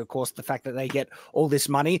 Also, of course, the fact that they get all this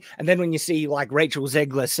money. And then when you see like Rachel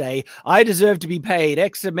Zegler say, "I deserve to be paid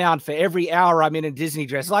X amount for every hour I'm in a Disney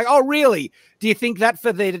dress," like, oh really? Do you think that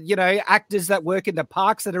for the, you know, actors that work in the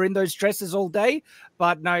parks that are in those dresses all day?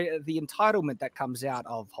 But no, the entitlement that comes out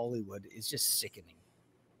of Hollywood is just sickening.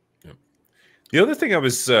 The other thing I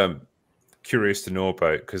was curious to know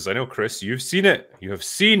about, because I know, Chris, you've seen it. You have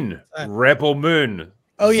seen Rebel Moon.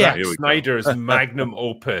 Oh, yeah. Zack Snyder's magnum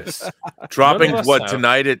opus. Dropping what,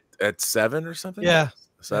 tonight at 7 or something? Yeah.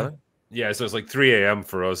 7? Yeah, so it's like 3 a.m.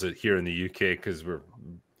 for us here in the UK, because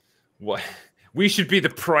we should be the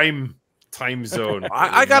prime time zone.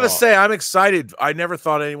 I got to say, I'm excited. I never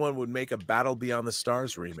thought anyone would make a Battle Beyond the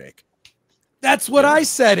Stars remake. That's what I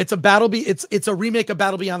said. It's a remake of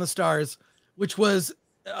Battle Beyond the Stars, which was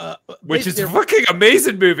which is a fucking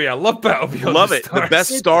amazing movie. I love Battle Beyond the Stars. The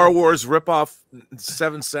best Star Wars ripoff,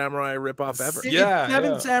 Seven Samurai ripoff ever.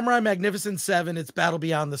 Seven Samurai, Magnificent Seven. It's Battle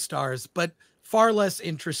Beyond the Stars, but far less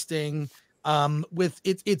interesting.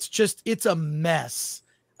 It's a mess.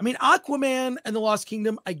 I mean, Aquaman and the Lost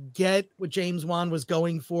Kingdom, I get what James Wan was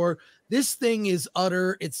going for. This thing is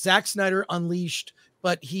utter. It's Zack Snyder unleashed,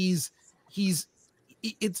 but it's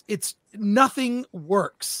nothing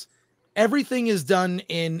works. Everything is done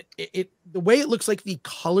in it. The way it looks like he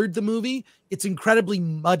colored the movie, it's incredibly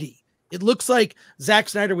muddy. It looks like Zack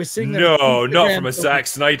Snyder was sitting there. No, not from a Zack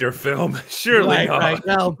Snyder film. Surely not. Right.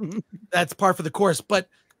 Well, that's par for the course. But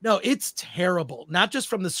no, it's terrible. Not just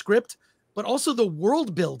from the script, but also the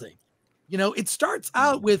world building. You know, it starts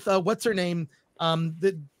out with what's her name?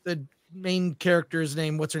 The main character's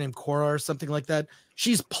name. What's her name? Cora or something like that.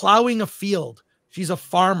 She's plowing a field. She's a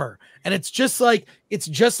farmer, and it's just like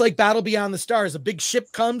Battle Beyond the Stars. A big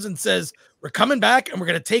ship comes and says, "We're coming back, and we're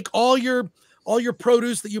going to take all your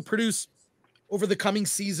produce that you produce over the coming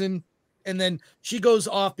season." And then she goes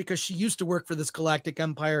off because she used to work for this galactic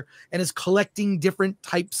empire and is collecting different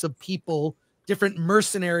types of people, different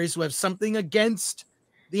mercenaries who have something against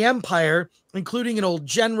the empire, including an old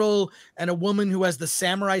general and a woman who has the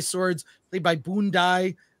samurai swords, played by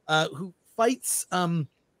Boondai, who fights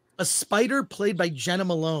a spider played by Jenna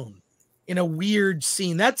Malone in a weird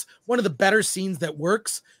scene. That's one of the better scenes that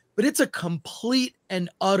works, but it's a complete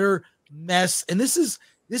and utter mess. And this is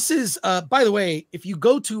by the way, if you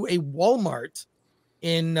go to a Walmart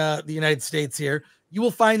in the United States here, you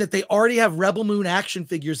will find that they already have Rebel Moon action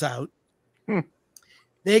figures out.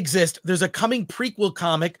 They exist. There's a coming prequel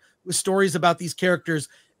comic with stories about these characters.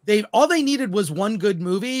 All they needed was one good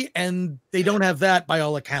movie, and they don't have that by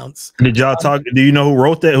all accounts. Did y'all talk? Do you know who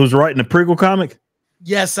wrote that? Who's writing the prequel comic?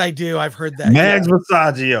 Yes, I do. I've heard that. Mags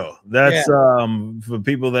Versaggio. That's for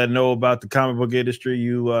people that know about the comic book industry.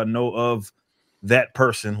 You know of that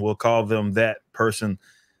person. We'll call them that person.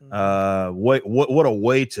 What a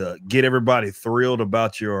way to get everybody thrilled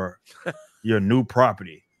about your new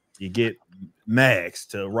property. You get Mags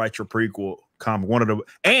to write your prequel comic.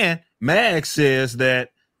 And Mags says that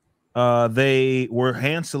they were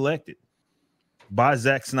hand selected by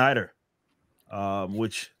Zack Snyder,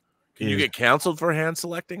 which can you get canceled for hand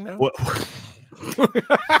selecting now?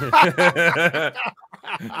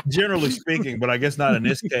 Generally speaking, but I guess not in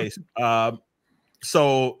this case.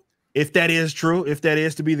 So if that is true, if that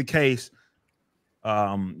is to be the case,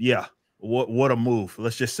 what a move.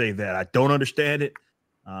 Let's just say that. I don't understand it,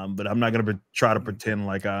 but I'm not going to try to pretend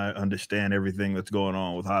like I understand everything that's going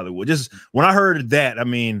on with Hollywood. Just when I heard that, I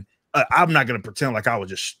mean, I'm not going to pretend like I was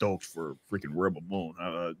just stoked for freaking Rebel Moon.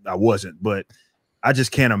 I wasn't, but I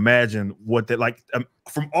just can't imagine what that like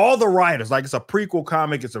from all the writers. Like it's a prequel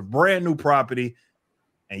comic, it's a brand new property,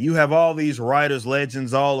 and you have all these writers,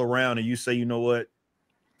 legends all around, and you say, you know what?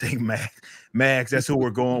 I think Max, that's who we're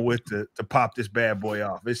going with to pop this bad boy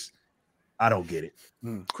off. I don't get it.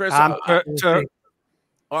 Chris, I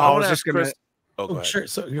I was just going to. Oh, sure.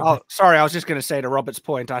 Sorry, I was just going to say to Robert's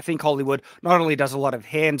point, I think Hollywood not only does a lot of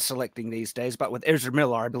hand selecting these days, but with Ezra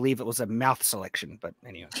Miller, I believe it was a mouth selection. But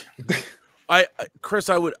anyway. Chris,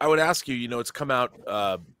 I would ask you, it's come out,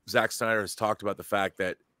 Zack Snyder has talked about the fact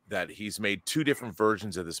that he's made 2 different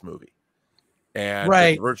versions of this movie. And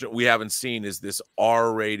the version we haven't seen is this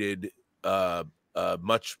R-rated,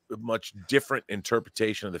 much different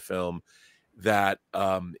interpretation of the film that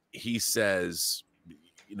he says,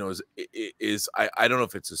 is I don't know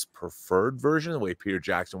if it's his preferred version, the way Peter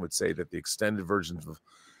Jackson would say that the extended versions of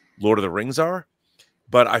Lord of the Rings are.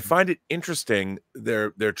 But I find it interesting.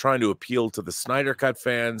 They're trying to appeal to the Snyder Cut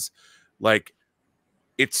fans. Like,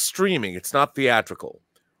 it's streaming. It's not theatrical.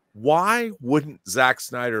 Why wouldn't Zack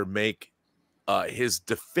Snyder make his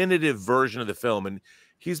definitive version of the film? And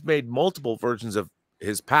he's made multiple versions of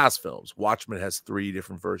his past films. Watchmen has 3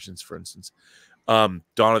 different versions, for instance. Dawn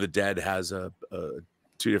of the Dead has 2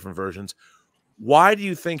 different versions. Why do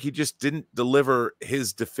you think he just didn't deliver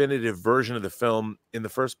his definitive version of the film in the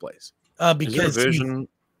first place? Because a vision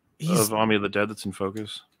of Army of the Dead that's in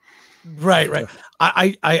focus. Right.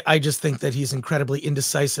 I just think that he's incredibly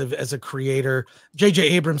indecisive as a creator. J.J.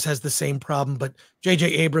 Abrams has the same problem, but J.J.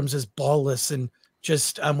 Abrams is ballless, and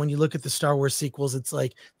just when you look at the Star Wars sequels, it's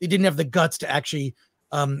like they didn't have the guts to actually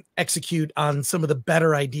execute on some of the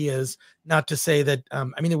better ideas. Not to say that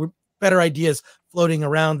there were better ideas floating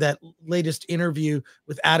around. That latest interview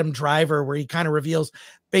with Adam Driver, where he kind of reveals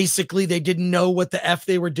basically they didn't know what the F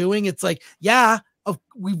they were doing. It's like, yeah,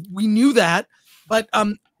 we knew that, but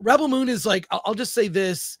Rebel Moon is like, I'll just say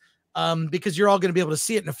this, because you're all going to be able to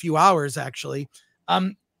see it in a few hours, actually.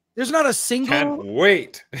 There's not a single... Can't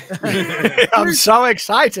wait. I'm so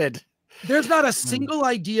excited. There's not a single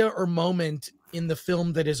idea or moment in the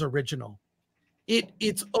film that is original.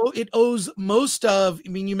 It owes most of,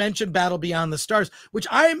 you mentioned Battle Beyond the Stars, which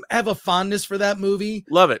I have a fondness for that movie.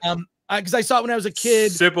 Love it. Because I saw it when I was a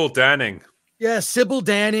kid. Sybil Danning. Yeah, Sybil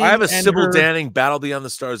Danning. I have a Sybil Danning Battle Beyond the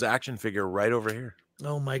Stars action figure right over here.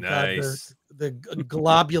 Oh my Nice. God, the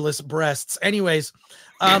globulous breasts. Anyways,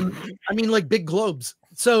 like big globes.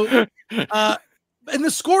 So, and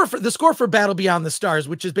the score for Battle Beyond the Stars,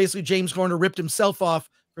 which is basically James Horner ripped himself off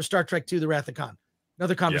for Star Trek II: The Wrath of Khan.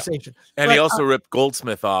 Another conversation. Yeah. And he also ripped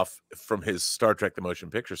Goldsmith off from his Star Trek the Motion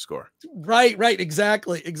Picture score. Right,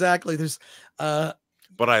 exactly. There's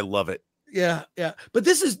but I love it. Yeah. But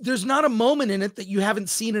there's not a moment in it that you haven't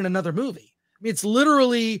seen in another movie. It's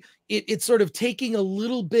literally it's sort of taking a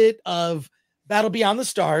little bit of Battle Beyond the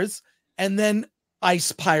Stars and then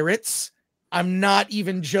Ice Pirates. I'm not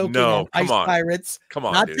even joking on Ice Pirates. Come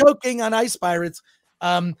on, not dude. joking on Ice Pirates.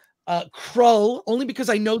 Krull, only because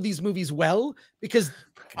I know these movies well, because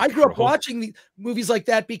I grew up watching the movies like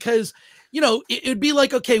that, because it'd be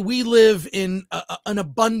like, okay, we live in an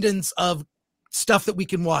abundance of stuff that we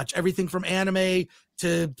can watch, everything from anime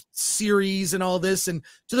to series and all this, and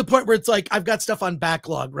to the point where it's like I've got stuff on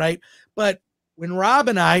backlog, right? But when Rob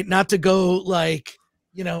and I, not to go like,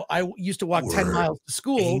 I used to walk 10 miles to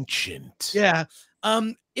school. Ancient. Yeah.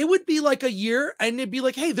 It would be like a year, and it'd be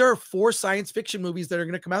like, hey, there are 4 science fiction movies that are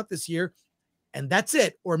going to come out this year, and that's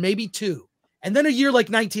it, or maybe 2. And then a year like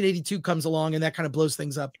 1982 comes along, and that kind of blows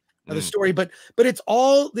things up. Another story, but it's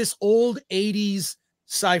all this old 80s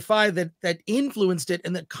sci-fi that influenced it,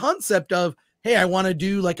 and the concept of, hey, I want to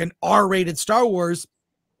do like an R-rated Star Wars,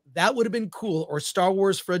 that would have been cool, or Star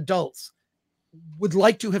Wars for adults. Would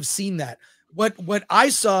like to have seen that. What I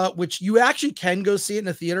saw, which you actually can go see it in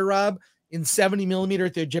a theater, Rob, in 70 millimeter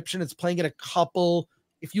at the Egyptian. It's playing at a couple.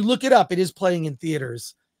 If you look it up, it is playing in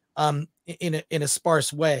theaters, in a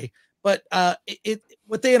sparse way. But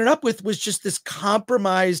what they ended up with was just this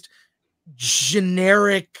compromised,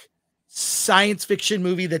 generic science fiction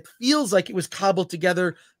movie that feels like it was cobbled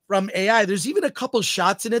together from AI. There's even a couple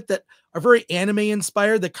shots in it that are very anime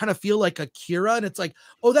inspired that kind of feel like Akira, and it's like,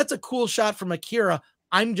 oh, that's a cool shot from Akira.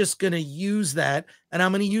 I'm just going to use that, and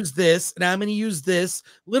I'm going to use this, and I'm going to use this,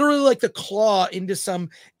 literally like the claw into some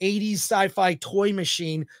 80s sci-fi toy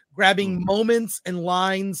machine, grabbing moments and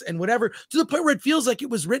lines and whatever, to the point where it feels like it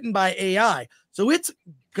was written by AI. So it's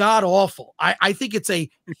god awful. I think it's a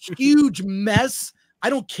huge mess. I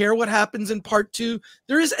don't care what happens in part 2.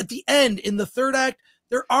 There is, at the end, in the 3rd act,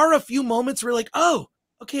 there are a few moments where like, oh,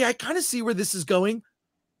 okay, I kind of see where this is going.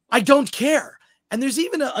 I don't care. And there's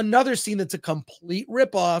even another scene that's a complete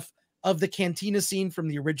ripoff of the cantina scene from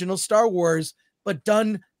the original Star Wars, but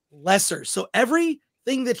done lesser. So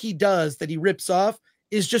everything that he does that he rips off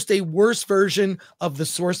is just a worse version of the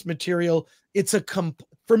source material. It's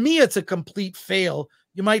for me, it's a complete fail.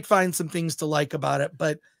 You might find some things to like about it,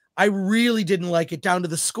 but I really didn't like it, down to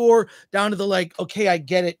the score, down to the like, okay, I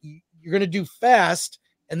get it. You're going to do fast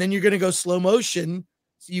and then you're going to go slow motion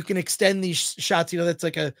so you can extend these shots. You know, that's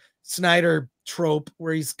like a Snyder trope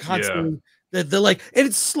where he's constantly the like, and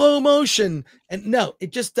it's slow motion. And no,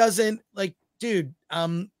 it just doesn't, like, dude,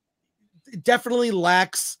 it definitely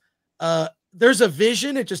lacks, there's a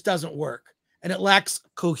vision, it just doesn't work, and it lacks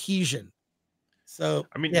cohesion. So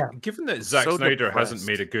I mean, given that Zack Snyder hasn't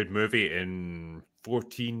made a good movie in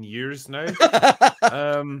 14 years now,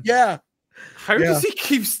 how does he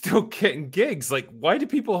keep still getting gigs? Like, why do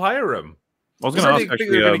people hire him? I was going to ask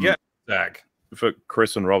actually, get Zach. For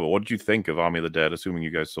Chris and Robert, what did you think of Army of the Dead? Assuming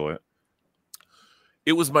you guys saw it,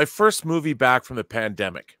 it was my first movie back from the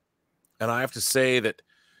pandemic, and I have to say that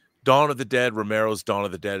Dawn of the Dead, Romero's Dawn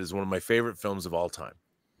of the Dead, is one of my favorite films of all time.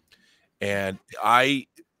 And I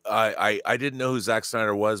didn't know who Zack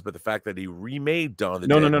Snyder was, but the fact that he remade Dawn of the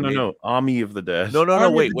Dead. No. Army of the Dead.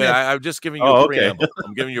 No, wait. I'm just giving you a preamble. Okay.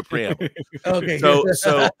 I'm giving you a preamble. Okay.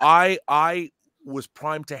 So I was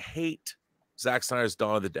primed to hate Zack Snyder's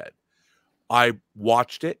Dawn of the Dead. I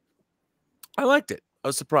watched it. I liked it. I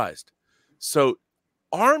was surprised. So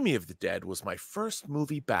Army of the Dead was my first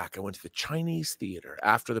movie back. I went to the Chinese theater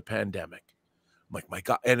after the pandemic. I'm like, my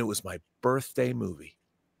God. And it was my birthday movie.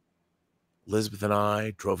 Elizabeth and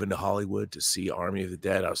I drove into Hollywood to see Army of the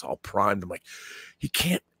Dead. I was all primed. I'm like, you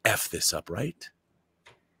can't F this up, right?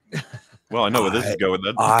 Well, I know where this is going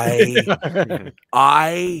then.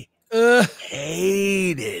 I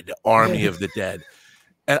hated Army of the Dead.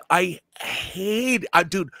 And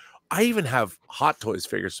dude, I even have Hot Toys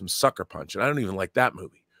figures from Sucker Punch, and I don't even like that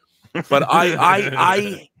movie. But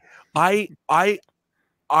I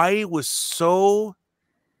was so,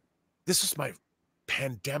 this was my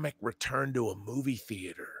pandemic return to a movie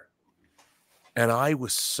theater, and I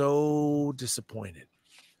was so disappointed.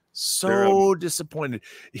 So disappointed.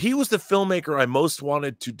 He was the filmmaker I most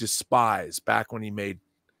wanted to despise back when he made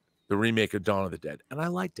the remake of Dawn of the Dead, and I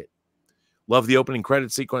liked it. Love the opening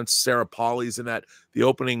credit sequence. Sarah Polley's in that. The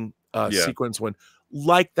opening sequence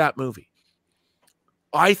like that movie.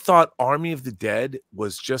 I thought Army of the Dead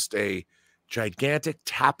was just a gigantic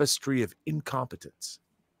tapestry of incompetence.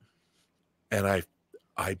 And I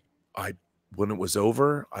when it was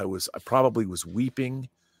over, I probably was weeping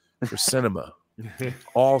for cinema.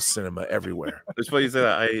 All cinema everywhere. It's funny you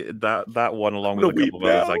say that. That one, along with a couple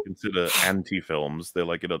of others, I consider anti-films. They're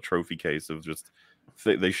like in a trophy case of just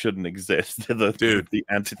they shouldn't exist. The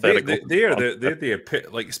antithetical. They're the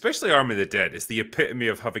like, especially Army of the Dead is the epitome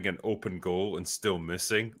of having an open goal and still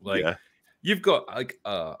missing. Like, you've got like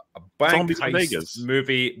a bank heist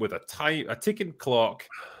movie with a ticking clock.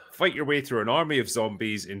 Fight your way through an army of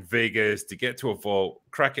zombies in Vegas to get to a vault,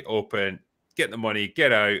 crack it open, get the money,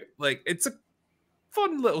 get out. Like, it's a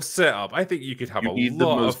fun little setup. I think you could have a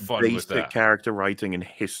lot of fun with that. Basic character writing in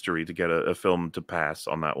history to get a film to pass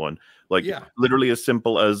on that one. Like, literally as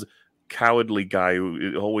simple as cowardly guy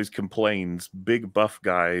who always complains, big buff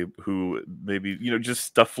guy who maybe, just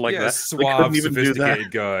stuff like that. Suave,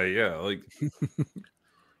 sophisticated guy. Yeah, like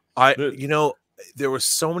there were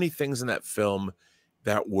so many things in that film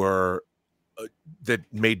that were that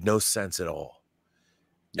made no sense at all.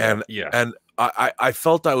 And I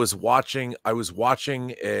felt I was watching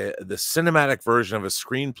the cinematic version of a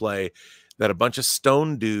screenplay that a bunch of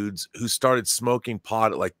stone dudes who started smoking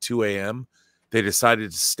pot at like 2 a.m. they decided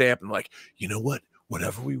to stamp and like, you know what?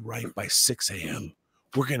 Whatever we write by 6 a.m.,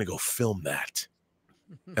 we're going to go film that.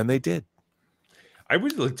 And they did.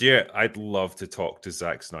 I'd love to talk to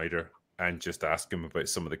Zack Snyder and just ask him about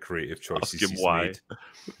some of the creative choices he's made.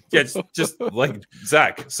 Yeah, just like,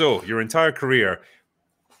 Zack, so your entire career,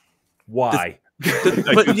 why?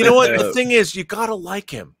 But you know what? The thing is, you gotta like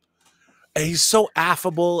him. And he's so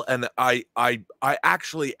affable, and I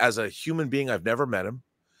actually, as a human being, I've never met him,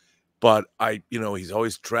 but he's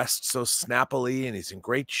always dressed so snappily, and he's in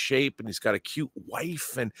great shape, and he's got a cute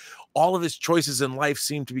wife, and all of his choices in life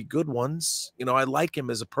seem to be good ones. I like him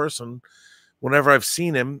as a person whenever I've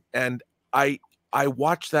seen him, and I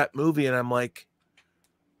watched that movie, and I'm like,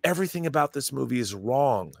 everything about this movie is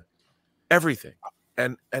wrong. Everything.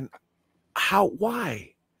 And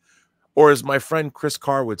why? Or as my friend Chris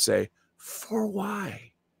Carr would say, for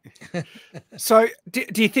why? So do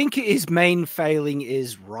you think his main failing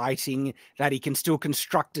is writing, that he can still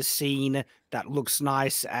construct a scene that looks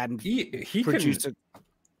nice and he produce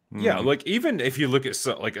Yeah, like even if you look at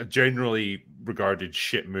like a generally regarded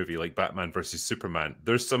shit movie like Batman versus Superman,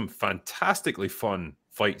 there's some fantastically fun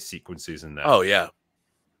fight sequences in there. Oh yeah.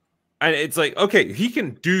 And it's like, okay, he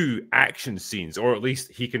can do action scenes, or at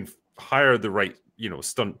least he can hire the right,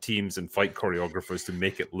 stunt teams and fight choreographers to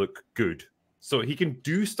make it look good. So he can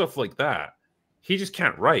do stuff like that. He just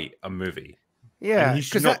can't write a movie. Yeah. And he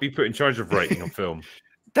should not be put in charge of writing a film.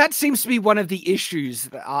 That seems to be one of the issues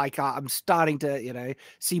that I'm starting to,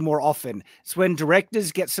 see more often. It's when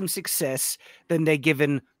directors get some success, then they're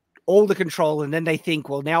given all the control, and then they think,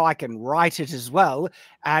 well, now I can write it as well.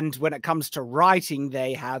 And when it comes to writing,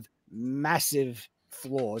 they have massive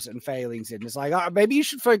flaws and failings in. It's like, maybe you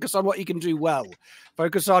should focus on what you can do well.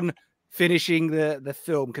 Focus on finishing the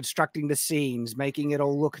film, constructing the scenes, making it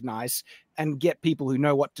all look nice, and get people who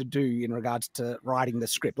know what to do in regards to writing the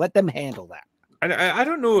script. Let them handle that. And I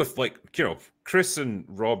don't know if, like, Chris and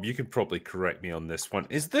Rob, you could probably correct me on this one.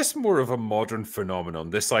 Is this more of a modern phenomenon,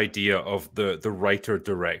 this idea of the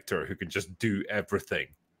writer-director who can just do everything?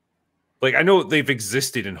 Like, I know they've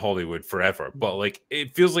existed in Hollywood forever, but, like,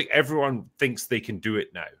 it feels like everyone thinks they can do it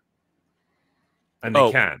now. And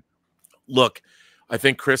they can. Look, I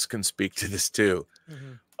think Chris can speak to this too.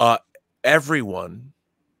 Everyone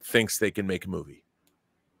thinks they can make a movie.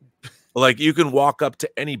 Like, you can walk up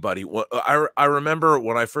to anybody. I remember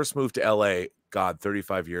when I first moved to LA, God,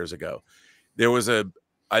 35 years ago, there was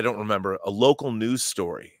I don't remember, a local news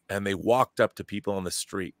story, and they walked up to people on the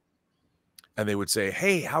street and they would say,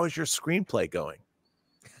 "Hey, how is your screenplay going?"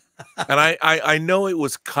 And I know it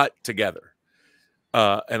was cut together.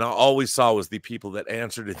 And I always saw was the people that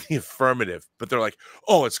answered in the affirmative, but they're like,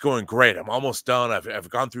 "Oh, it's going great. I'm almost done. I've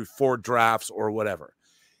gone through 4 drafts," or whatever.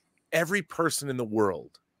 Every person in the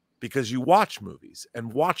world, because you watch movies,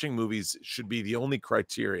 and watching movies should be the only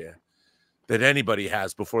criteria that anybody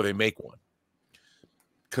has before they make one.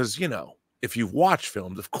 Because, if you've watched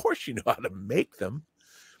films, of course you know how to make them.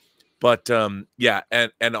 But yeah,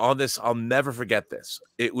 and on this, I'll never forget this.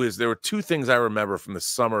 There were 2 things I remember from the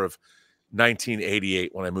summer of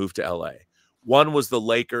 1988 when I moved to LA. One was the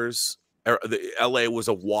Lakers. The LA was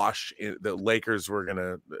a wash. The Lakers were going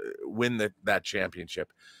to win that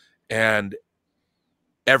championship. And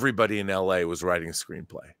everybody in LA was writing a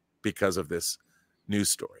screenplay because of this news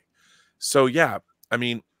story. So, yeah, I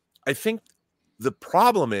mean, I think the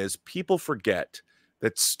problem is people forget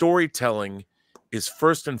that storytelling is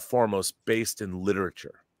first and foremost based in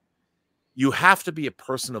literature. You have to be a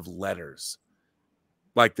person of letters,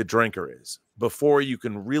 like The Drinker is, before you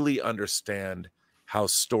can really understand how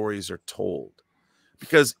stories are told.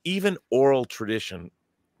 Because even oral tradition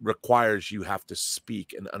requires you have to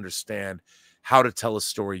speak and understand how to tell a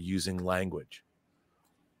story using language.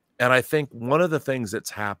 And I think one of the things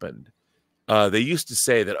that's happened, they used to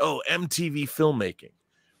say that, MTV filmmaking.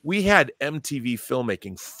 We had MTV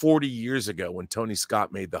filmmaking 40 years ago when Tony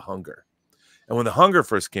Scott made The Hunger. And when The Hunger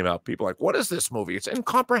first came out, people were like, what is this movie? It's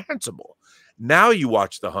incomprehensible. Now you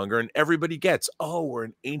watch The Hunger and everybody gets, we're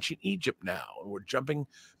in ancient Egypt now, and we're jumping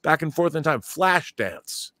back and forth in time.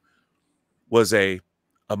 Flashdance was a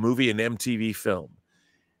movie, an MTV film.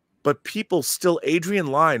 But people still, Adrian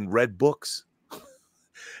Lyne read books.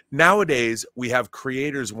 Nowadays, we have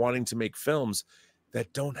creators wanting to make films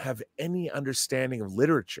that don't have any understanding of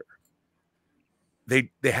literature. They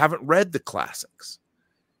haven't read the classics.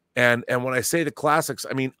 And when I say the classics,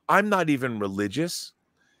 I mean, I'm not even religious,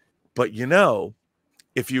 but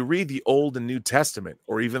if you read the Old and New Testament,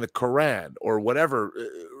 or even the Quran, or whatever,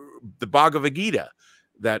 the Bhagavad Gita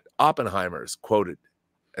that Oppenheimer's quoted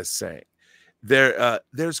as saying,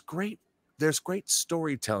 there's great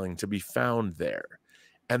storytelling to be found there.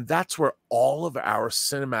 And that's where all of our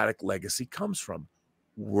cinematic legacy comes from.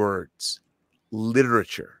 Words,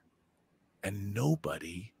 literature. And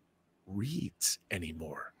nobody reads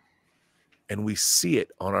anymore. And we see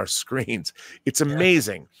it on our screens. It's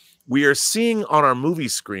amazing. We are seeing on our movie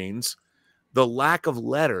screens the lack of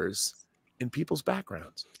letters in people's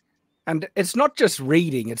backgrounds. And it's not just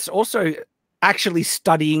reading, it's also actually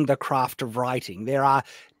studying the craft of writing. There are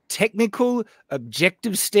technical,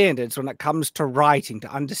 objective standards when it comes to writing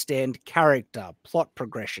to understand character, plot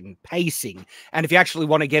progression, pacing. And if you actually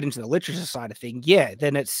want to get into the literature side of things,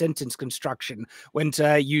 then it's sentence construction, when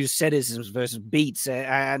to use setisms versus beats,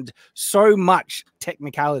 and so much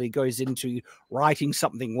technicality goes into writing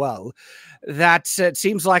something well that it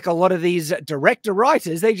seems like a lot of these director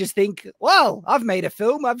writers, they just think, well, I've made a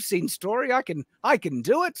film, I've seen story, I can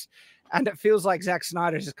do it. And it feels like Zack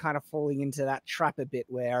Snyder is kind of falling into that trap a bit,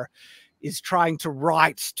 where he's trying to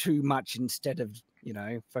write too much instead of,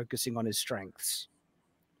 focusing on his strengths.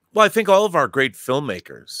 Well, I think all of our great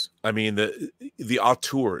filmmakers, I mean, the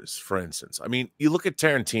auteurs, for instance, I mean, you look at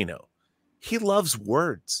Tarantino, he loves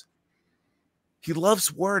words. He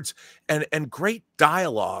loves words, and great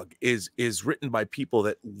dialogue is written by people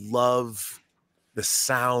that love the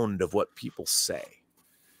sound of what people say.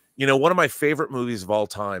 You know, one of my favorite movies of all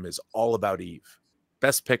time is All About Eve,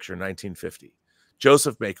 Best Picture, 1950,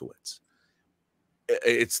 Joseph Mankiewicz.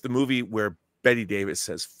 It's the movie where Betty Davis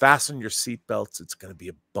says, "Fasten your seatbelts. It's going to be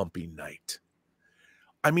a bumpy night."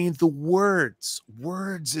 I mean, the words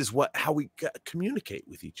is how we communicate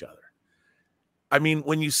with each other. I mean,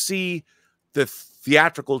 when you see the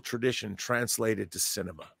theatrical tradition translated to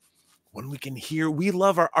cinema, when we can hear, we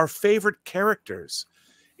love our favorite characters.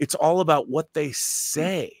 It's all about what they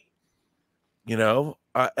say, you know,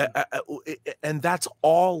 and that's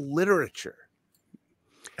all literature.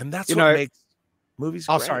 And that's what makes movies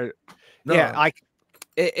great. Sorry. No. Yeah,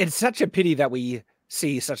 it's such a pity that we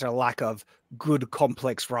see such a lack of good,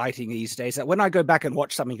 complex writing these days. That when I go back and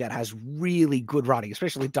watch something that has really good writing,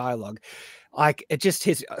 especially dialogue, like it just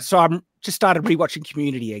hits. So I'm just started rewatching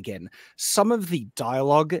Community again. Some of the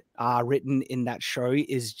dialogue written in that show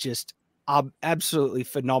is just absolutely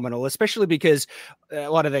phenomenal, especially because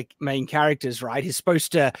one of the main characters, right, is supposed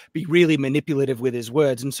to be really manipulative with his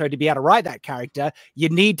words. And so to be able to write that character, you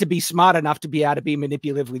need to be smart enough to be able to be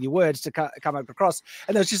manipulative with your words to come across.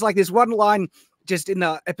 And there's just like this one line just in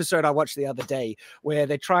the episode I watched the other day where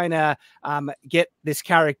they're trying to get this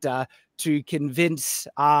character to convince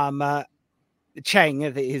Chang,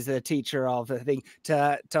 is the teacher of the thing,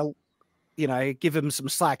 to you know, give him some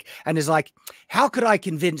slack, and is like, how could I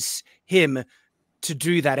convince him to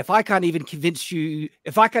do that if I can't even convince you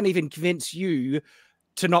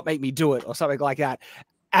to not make me do it, or something like that.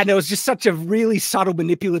 And it was just such a really subtle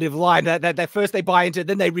manipulative line that first they buy into,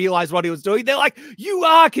 then they realize what he was doing. They're like, you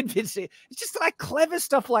are convincing. It's just like clever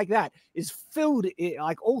stuff like that is filled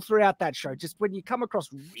like all throughout that show. Just when you come across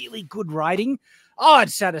really good writing,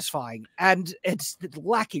 it's satisfying. And it's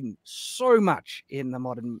lacking so much in the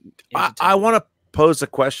modern. I want to pose a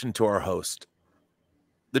question to our host.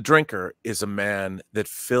 The drinker is a man that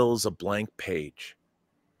fills a blank page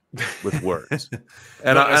with words,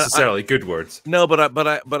 and not necessarily good words. No, but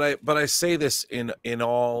I say this in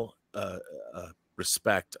all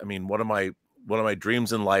respect. I mean, one of my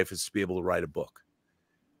dreams in life is to be able to write a book.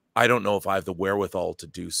 I don't know if I have the wherewithal to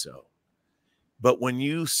do so, but when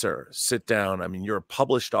you, sir, sit down, I mean, you're a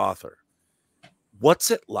published author.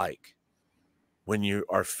 What's it like when you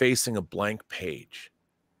are facing a blank page?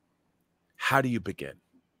 How do you begin?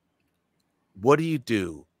 What do you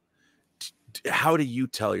do? How do you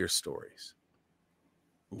tell your stories?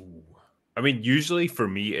 Ooh. I mean, usually for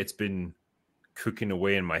me, it's been cooking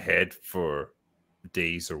away in my head for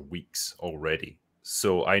days or weeks already.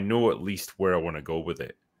 So I know at least where I want to go with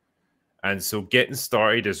it. And so getting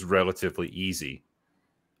started is relatively easy.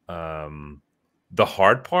 The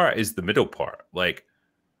hard part is the middle part. Like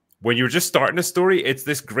when you're just starting a story, it's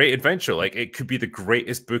this great adventure. Like it could be the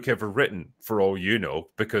greatest book ever written for all you know,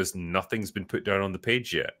 because nothing's been put down on the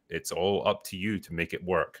page yet. It's all up to you to make it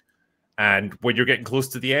work. And when you're getting close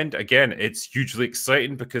to the end, again, it's hugely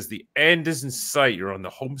exciting because the end is in sight. You're on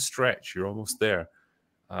the home stretch. You're almost there.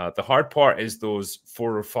 The hard part is those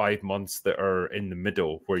 4 or 5 months that are in the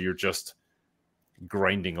middle where you're just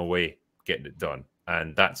grinding away, getting it done.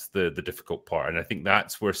 And that's the difficult part. And I think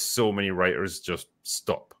that's where so many writers just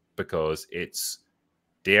stop, because it's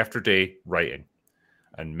day after day writing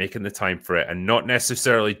and making the time for it, and not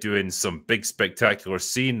necessarily doing some big spectacular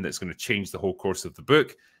scene that's going to change the whole course of the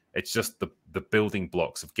book. It's just the building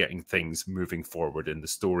blocks of getting things moving forward in the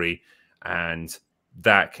story. And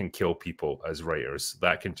that can kill people as writers.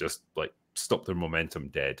 That can just like stop their momentum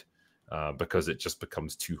dead because it just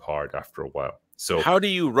becomes too hard after a while. So how do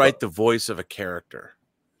you write the voice of a character?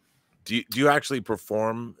 Do you actually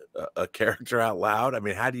perform a character out loud? I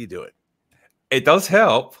mean, how do you do it? It does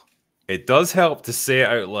help. It does help to say it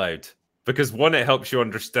out loud, because one, it helps you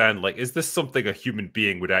understand, like, is this something a human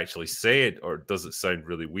being would actually say it, or does it sound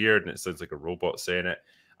really weird and it sounds like a robot saying it?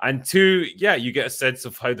 And two, yeah, you get a sense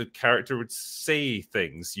of how the character would say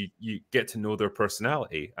things. You get to know their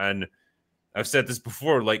personality. And I've said this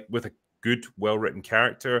before, like with a good, well-written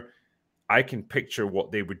character, I can picture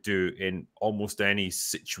what they would do in almost any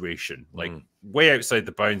situation, like way outside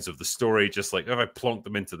the bounds of the story. Just like, if I plonk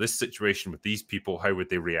them into this situation with these people, how would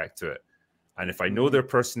they react to it? And if I know their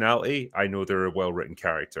personality, I know they're a well-written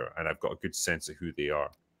character, and I've got a good sense of who they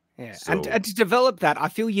are. Yeah, so, and to develop that, I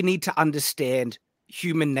feel you need to understand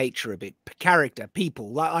human nature a bit, character,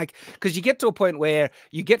 people, like because you get to a point where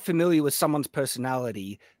you get familiar with someone's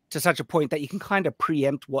personality, to such a point that you can kind of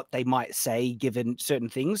preempt what they might say given certain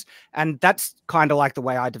things. And that's kind of like the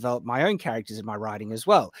way I develop my own characters in my writing as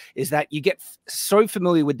well, is that you get so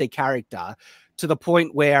familiar with the character to the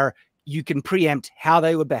point where you can preempt how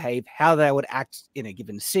they would behave, how they would act in a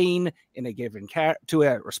given scene, in a given to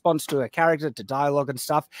a response to a character, to dialogue and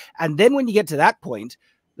stuff. And then when you get to that point,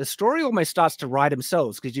 the story almost starts to write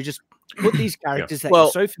themselves, because you just put these characters that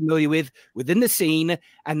you're so familiar with within the scene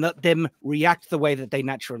and let them react the way that they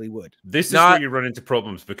naturally would. This is where you run into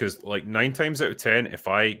problems, because like 9 times out of 10, if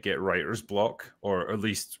I get writer's block, or at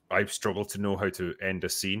least I struggle to know how to end a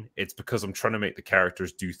scene, it's because I'm trying to make the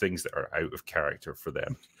characters do things that are out of character for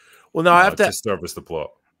them. Well, now I have to service the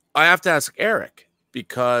plot. I have to ask Eric,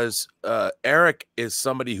 because Eric is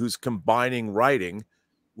somebody who's combining writing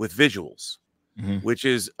with visuals. Which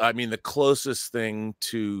is, I mean, the closest thing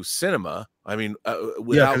to cinema. I mean,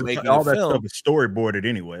 without making all a that film, stuff is storyboarded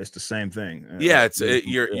anyway. It's the same thing. Yeah,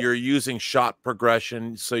 you're using shot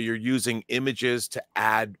progression, so you're using images to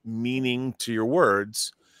add meaning to your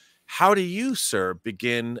words. How do you, sir,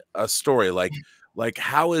 begin a story? Like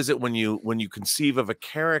how is it when you conceive of a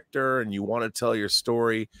character and you want to tell your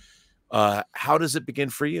story? How does it begin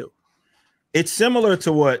for you? It's similar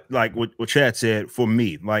to what Chad said. For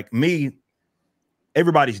me,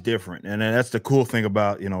 everybody's different, and that's the cool thing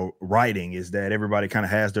about writing, is that everybody kind of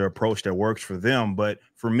has their approach that works for them. But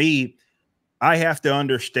for me, I have to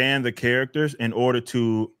understand the characters in order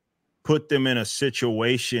to put them in a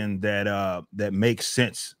situation that makes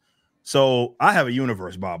sense. So I have a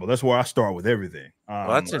universe Bible. That's where I start with everything.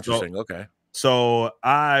 Well, that's interesting. Okay. So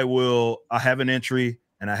I have an entry,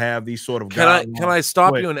 and I have these sort of can I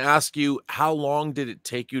stop you and ask you, how long did it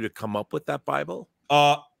take you to come up with that Bible?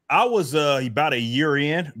 I was about a year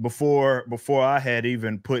in before I had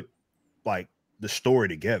even put like the story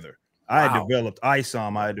together. I had developed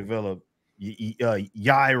Isom, I had developed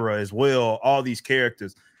Yaira as well, all these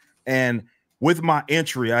characters. And with my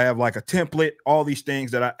entry, I have like a template, all these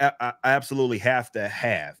things that I absolutely have to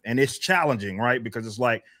have. And it's challenging, right? Because it's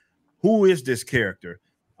like, who is this character?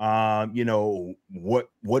 What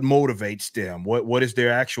motivates them? What is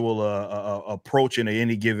their actual approach in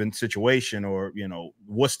any given situation, or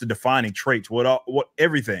what's the defining traits? What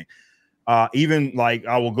everything. Even like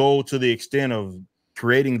I will go to the extent of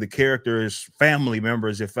creating the characters family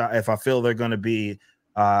members if I feel they're going to be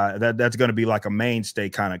that's going to be like a mainstay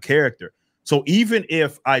kind of character. So even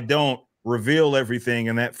if I don't reveal everything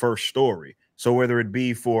in that first story, so whether it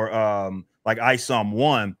be for like Isom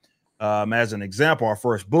 1. As an example, our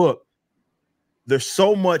first book, there's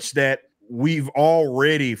so much that we've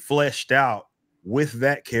already fleshed out with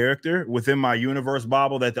that character within my universe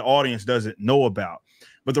Bible that the audience doesn't know about.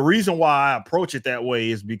 But the reason why I approach it that way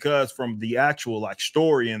is because from the actual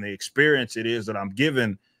story and the experience it is that I'm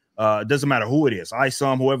given, it doesn't matter who it is,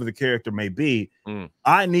 Isom, whoever the character may be,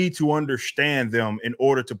 I need to understand them in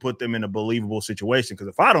order to put them in a believable situation. Because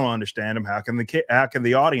if I don't understand them, how can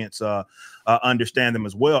the audience understand them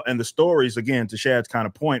as well? And the stories, again, to Shad's kind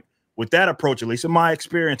of point, with that approach, at least in my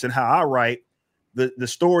experience and how I write, the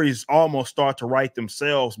stories almost start to write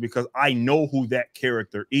themselves, because I know who that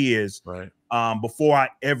character is before I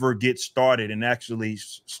ever get started and actually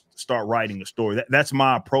start writing the story. That's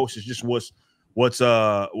my approach. It's just what's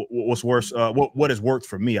worse, what has worked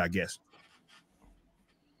for me, I guess.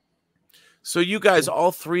 So you guys,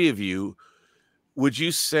 all three of you, would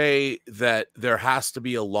you say that there has to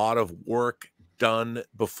be a lot of work done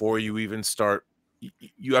before you even start?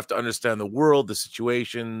 You have to understand the world, the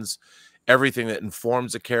situations, everything that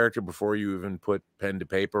informs a character before you even put pen to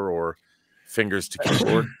paper or fingers to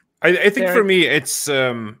keyboard? I think for me, it's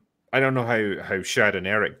I don't know how Shad and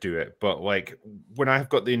Eric do it, but like when I've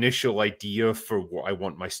got the initial idea for what I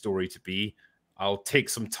want my story to be, I'll take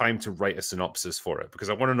some time to write a synopsis for it, because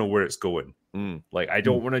I want to know where it's going. Like, I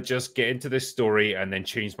don't want to just get into this story and then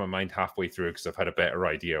change my mind halfway through because I've had a better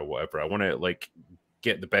idea or whatever. I want to like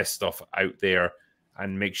get the best stuff out there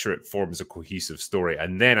and make sure it forms a cohesive story.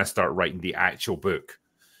 And then I start writing the actual book.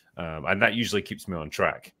 And that usually keeps me on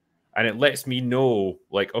track. And it lets me know,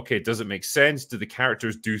 like, okay, does it make sense? Do the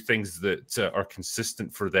characters do things that are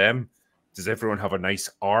consistent for them? Does everyone have a nice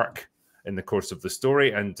arc in the course of the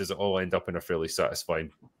story? And does it all end up in a fairly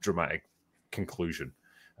satisfying, dramatic conclusion?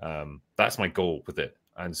 That's my goal with it.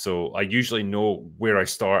 And so I usually know where I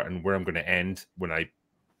start and where I'm going to end when I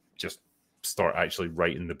just start actually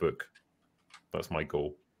writing the book. That's my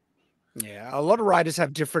goal. Yeah, a lot of writers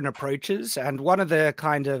have different approaches. And one of the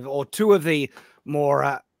two of the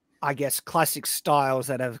more... I guess classic styles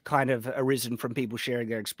that have kind of arisen from people sharing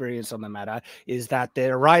their experience on the matter is that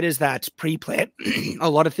there are writers that pre-plan a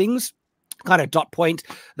lot of things kind of dot point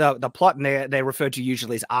the plot, and they're referred to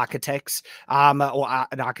usually as architects, or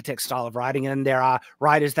an architect style of writing. And there are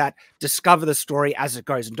writers that discover the story as it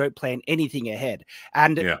goes and don't plan anything ahead.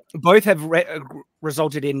 And both have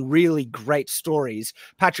resulted in really great stories.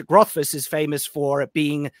 Patrick Rothfuss is famous for it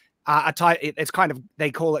being it's kind of,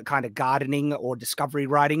 they call it kind of gardening or discovery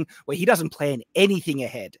writing, where he doesn't plan anything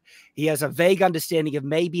ahead. He has a vague understanding of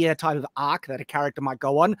maybe a type of arc that a character might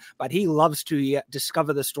go on, but he loves to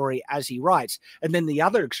discover the story as he writes. And then the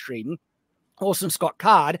other extreme, Orson Scott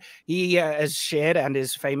Card, he has shared and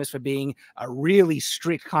is famous for being a really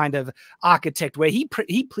strict kind of architect, where he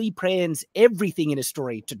plans everything in a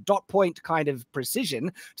story to dot point kind of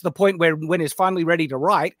precision, to the point where when he's finally ready to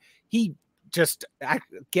write, he just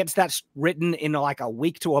gets that written in like a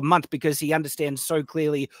week to a month, because he understands so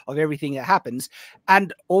clearly of everything that happens.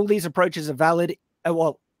 And all these approaches are valid.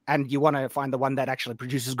 Well, and you want to find the one that actually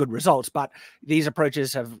produces good results, but these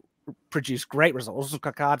approaches have produced great results.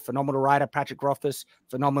 Card, phenomenal writer. Patrick Rothfuss,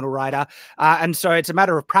 phenomenal writer. And so it's a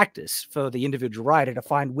matter of practice for the individual writer to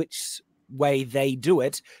find which way they do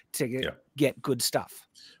it to get good stuff.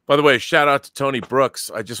 By the way, shout out to Tony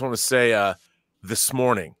Brooks. I just want to say this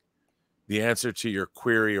morning, the answer to your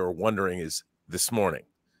query or wondering is this morning.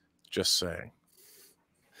 Just saying.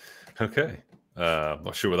 Okay. I'm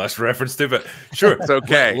not sure what that's reference to, but sure. It's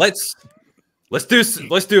okay. Let's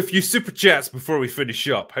do a few super chats before we finish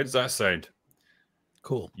up. How does that sound?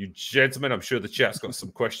 Cool. You gentlemen, I'm sure the chat's got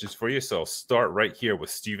some questions for you, so I'll start right here with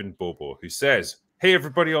Stephen Bobo, who says, hey,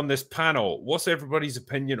 everybody on this panel, what's everybody's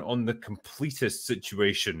opinion on the completist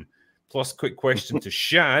situation? Plus, quick question to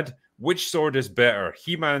Shad. Which sword is better,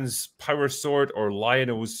 He-Man's power sword or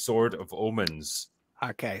Lion-O's sword of omens?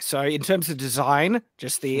 Okay, so in terms of design,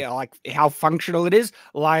 just the like how functional it is,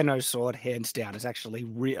 Lion-O's sword, hands down, is actually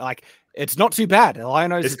like it's not too bad.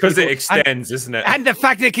 Lion-O's, it's because it extends, isn't it? And the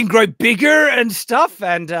fact that it can grow bigger and stuff.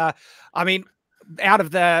 And I mean, out of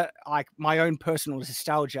the like my own personal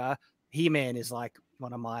nostalgia, He-Man is like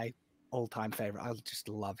one of my all-time favorite. I just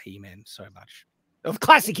love He-Man so much. Of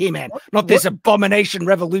classic He-Man, not this abomination,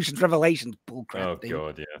 revelations bullcrap. Oh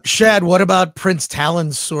god, yeah. Shad, what about Prince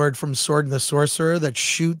Talon's sword from Sword and the Sorcerer that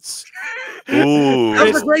shoots? Ooh, that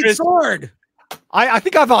was a great sword. I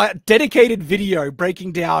think I've a dedicated video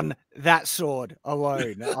breaking down that sword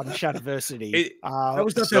alone on Shadiversity. That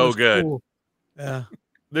was so good. Cool. Yeah.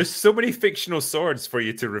 There's so many fictional swords for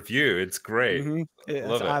you to review. It's great.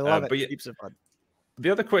 Mm-hmm. I love it. But keeps it fun. The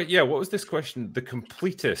other question, what was this question? The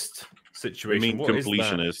completist situation. I mean,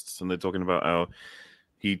 completionists, and they're talking about how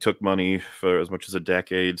he took money for as much as a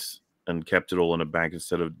decade and kept it all in a bank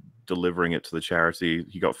instead of delivering it to the charity.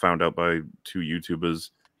 He got found out by 2 YouTubers.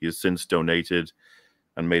 He has since donated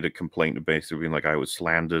and made a complaint, basically being like, I was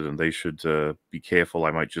slandered and they should be careful.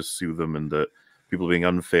 I might just sue them, and that people are being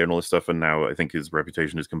unfair and all this stuff. And now I think his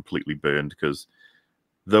reputation is completely burned, because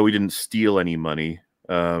though he didn't steal any money,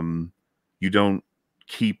 you don't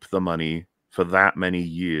keep the money for that many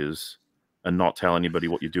years and not tell anybody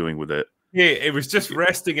what you're doing with it. Yeah, it was just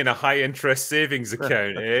resting in a high-interest savings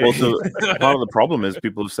account. Well, so part of the problem is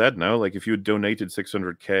people have said now, like, if you had donated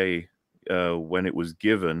 600K when it was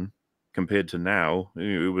given compared to now, it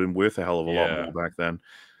would have been worth a hell of a lot more back then.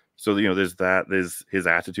 So, you know, there's that. There's his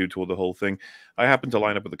attitude toward the whole thing. I happened to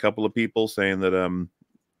line up with a couple of people saying that,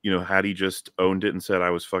 you know, had he just owned it and said I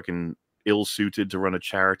was fucking ill-suited to run a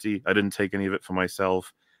charity, I didn't take any of it for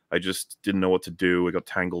myself. I just didn't know what to do. I got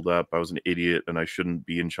tangled up. I was an idiot, and I shouldn't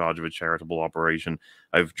be in charge of a charitable operation.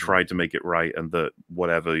 I've tried to make it right, and that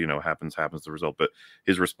whatever, you know, happens the result. But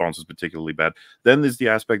his response was particularly bad. Then there's the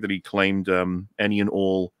aspect that he claimed any and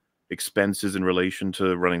all expenses in relation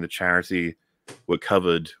to running the charity were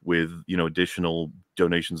covered with, you know, additional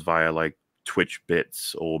donations via like Twitch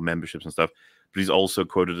bits or memberships and stuff. But he's also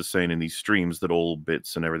quoted as saying in these streams that all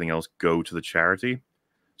bits and everything else go to the charity.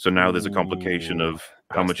 So now there's a complication of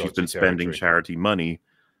how much he's been spending charity money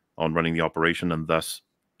on running the operation, and thus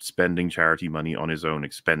spending charity money on his own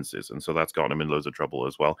expenses. And so that's gotten him in loads of trouble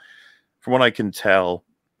as well. From what I can tell,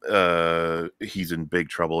 he's in big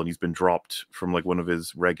trouble, and he's been dropped from like one of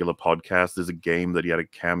his regular podcasts. There's a game that he had a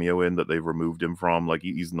cameo in that they've removed him from. Like,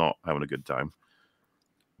 he's not having a good time.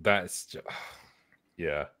 That's just,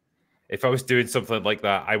 yeah. If I was doing something like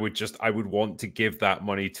that, I would want to give that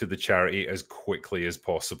money to the charity as quickly as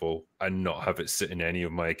possible and not have it sit in any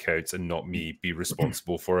of my accounts and not me be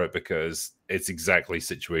responsible for it, because it's exactly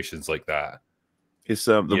situations like that. It's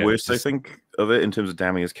the worst, I think, of it in terms of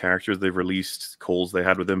damning his character is they've released calls they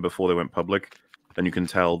had with him before they went public, and you can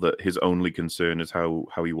tell that his only concern is how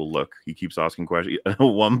he will look. He keeps asking questions. At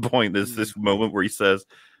one point, there's this moment where he says,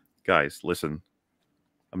 guys, listen,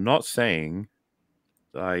 I'm not saying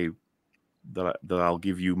that I that I'll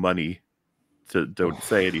give you money to don't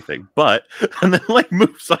say anything, but and then like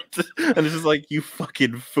moves on to, and it's just like, you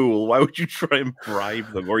fucking fool, why would you try and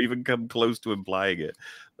bribe them or even come close to implying it?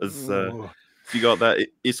 So you got that.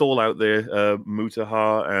 It's all out there.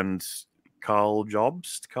 Mutaha and Carl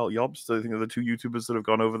Jobst, I think are the two YouTubers that have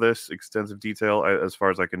gone over this extensive detail. As far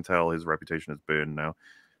as I can tell, his reputation is burned now.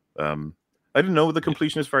 I didn't know the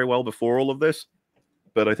completionist very well before all of this,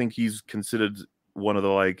 but I think he's considered one of the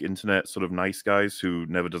like internet sort of nice guys who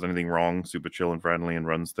never does anything wrong, super chill and friendly, and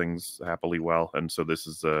runs things happily well. And so this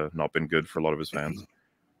has not been good for a lot of his fans.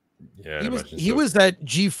 Yeah, he was at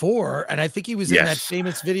G4, and I think he was in that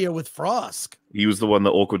famous video with Frost. He was the one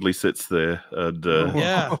that awkwardly sits there and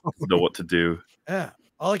doesn't know what to do. Yeah,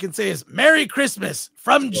 all I can say is "Merry Christmas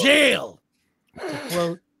from jail."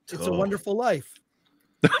 Well, it's a wonderful life.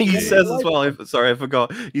 He says as well, sorry, I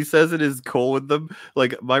forgot. He says in his call with them,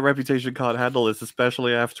 like, my reputation can't handle this,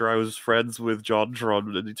 especially after I was friends with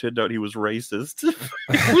JonTron, and it turned out he was racist.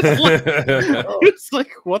 It's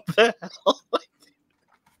like, what the hell?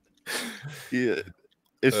 Yeah.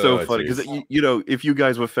 It's so funny because, you know, if you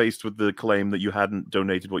guys were faced with the claim that you hadn't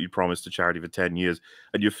donated what you promised to charity for 10 years,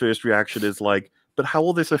 and your first reaction is like, but how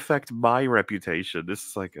will this affect my reputation? This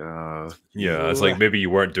is like, yeah, it's like maybe you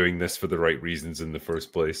weren't doing this for the right reasons in the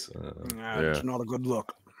first place. It's not a good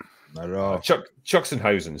look. Not at all. Chuck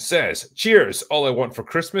Chucksenhausen says, "Cheers! All I want for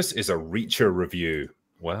Christmas is a Reacher review."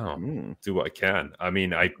 Wow, do what I can. I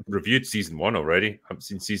mean, I reviewed season 1 already. I haven't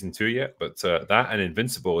seen season 2 yet, but that and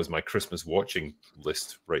Invincible is my Christmas watching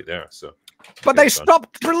list right there. So, but they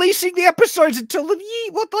stopped releasing the episodes until the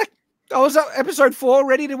I was at episode 4,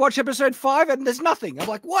 ready to watch episode 5, and there's nothing. I'm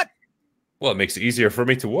like, what? Well, it makes it easier for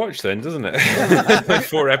me to watch then, doesn't it? Like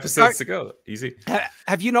 4 episodes to go. Easy.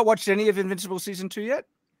 Have you not watched any of Invincible season 2 yet?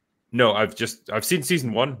 No, I've seen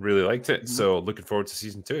season 1, really liked it. So looking forward to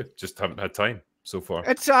season 2. Just haven't had time so far.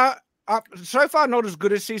 It's so far not as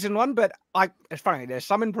good as season 1, but it's funny. There's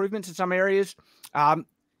some improvements in some areas.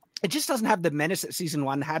 It just doesn't have the menace that season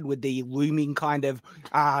 1 had with the looming kind of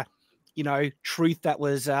truth that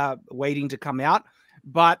was waiting to come out,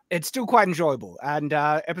 but it's still quite enjoyable. And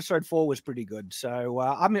episode 4 was pretty good. So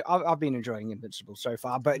I've been enjoying Invincible so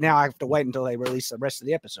far, but now I have to wait until they release the rest of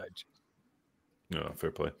the episodes. No,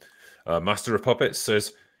 fair play. Master of Puppets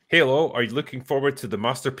says, "Hey, hello, are you looking forward to the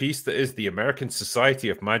masterpiece that is the American Society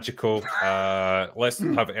of Magical?" Let's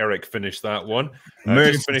have Eric finish that one.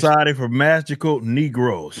 American Society for Magical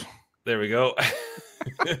Negroes. There we go.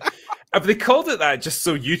 Have they called it that just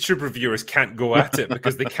so YouTube reviewers can't go at it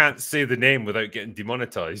because they can't say the name without getting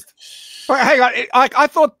demonetized? But hang on, I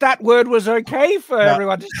thought that word was okay for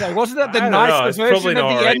everyone to say. Wasn't that the nice version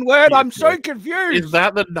of the N word? I'm so confused. Is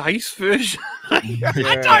that the nice version? I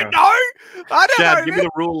don't know. Chad, give me the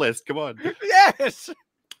rule list. Come on. Yes.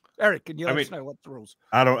 Eric, can you let us know what's the rules?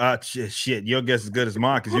 I don't. Shit, your guess is as good as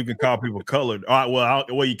mine because you can call people colored.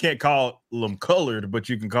 Well, you can't call them colored, but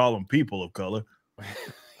you can call them people of color.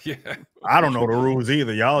 Yeah, I don't know the rules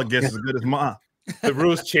either. Y'all guess as good as mine. The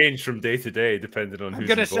rules change from day to day depending on who's I'm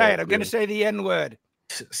gonna say it. I'm gonna say the N word.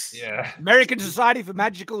 Yeah. American Society for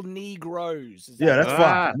Magical Negroes. That's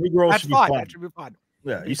fine. Negroes should be fine. That should be fine.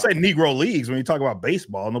 Yeah, you say Negro leagues when you talk about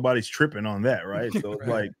baseball. Nobody's tripping on that, right? So it's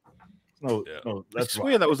like, no, I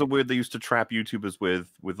swear that was a word they used to trap YouTubers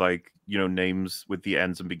with like, names with the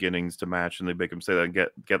ends and beginnings to match, and they make them say that and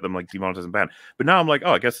get them like demonetized and banned. But now I'm like,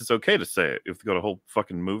 oh, I guess it's okay to say it if they got a whole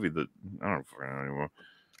fucking movie that I don't know anymore.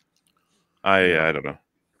 I don't know.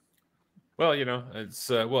 Well, it's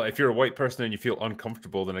if you're a white person and you feel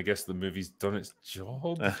uncomfortable, then I guess the movie's done its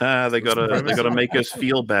job. They gotta make us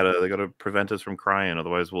feel better. They gotta prevent us from crying,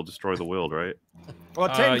 otherwise we'll destroy the world, right? Well,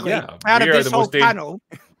 technically, out of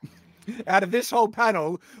this whole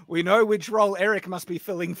panel, we know which role Eric must be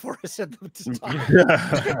filling for us at the time.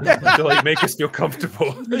 To like make us feel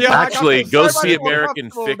comfortable. Yeah, actually, go see American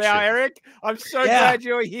Fiction. Now, Eric, I'm so glad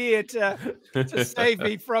you're here to save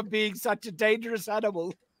me from being such a dangerous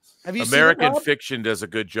animal. Have you American Fiction does a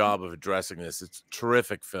good job of addressing this. It's a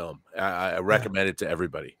terrific film. I recommend it to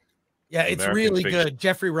everybody. Yeah, it's really good.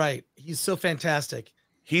 Jeffrey Wright. He's so fantastic.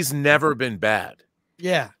 He's never been bad.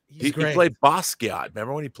 Yeah, he's great. He played Basquiat.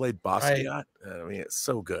 Remember when he played Basquiat? Right. I mean, it's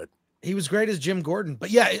so good. He was great as Jim Gordon.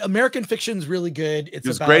 But yeah, American Fiction's really good. He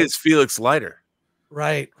was great as Felix Leiter.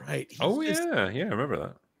 Right. I remember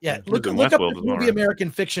that. Yeah, look up the movie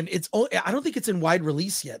American Fiction. I don't think it's in wide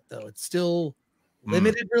release yet, though. It's still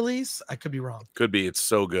limited release. I could be wrong. Could be. It's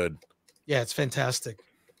so good. Yeah, it's fantastic.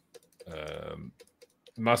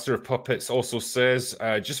 Master of Puppets also says,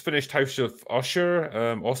 just finished House of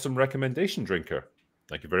Usher. Awesome recommendation drinker.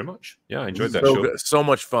 Thank you very much. Yeah, I enjoyed that show. Good. So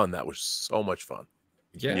much fun. That was so much fun.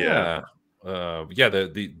 Yeah. yeah,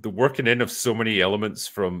 the working in of so many elements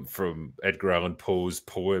from Edgar Allan Poe's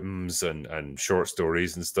poems and short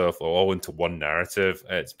stories and stuff all into one narrative.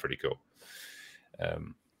 It's pretty cool.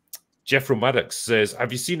 Jeff Romadix says,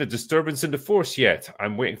 have you seen A Disturbance in the Force yet?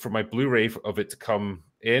 I'm waiting for my Blu-ray of it to come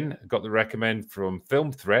in. Got the recommend from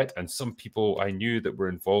Film Threat and some people I knew that were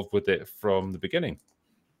involved with it from the beginning.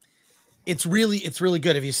 It's really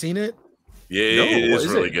good. Have you seen it? Yeah, it is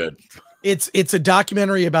really good. It's a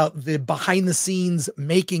documentary about the behind the scenes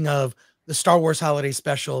making of the Star Wars Holiday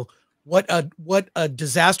Special. What a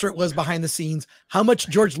disaster it was behind the scenes, how much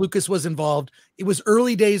George Lucas was involved. It was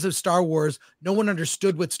early days of Star Wars. No one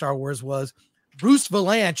understood what Star Wars was. Bruce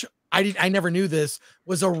Vilanch, I never knew this,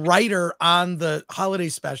 was a writer on the holiday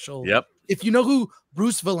special. Yep. If you know who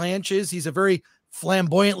Bruce Vilanch is, he's a very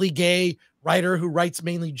flamboyantly gay writer who writes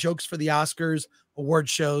mainly jokes for the Oscars award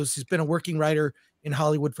shows. He's been a working writer in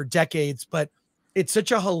Hollywood for decades, but it's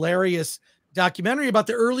such a hilarious documentary about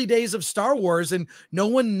the early days of Star Wars, and no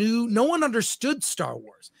one understood Star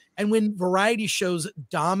Wars. And when variety shows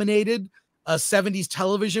dominated 70s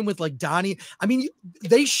television with like Donnie, I mean,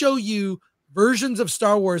 they show you versions of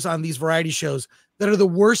Star Wars on these variety shows that are the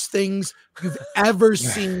worst things you've ever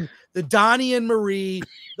seen. The Donnie and Marie,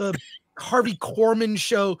 the Harvey Korman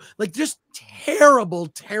show, like just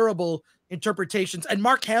terrible interpretations. And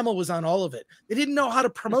Mark Hamill was on all of it. They didn't know how to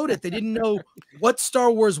promote it. They didn't know what Star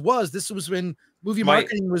Wars was. This was when movie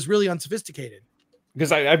marketing was really unsophisticated.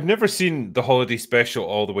 Because I've never seen the holiday special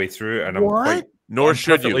all the way through, and Nor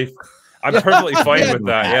should you. I'm perfectly fine with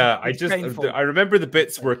that. Yeah, I remember the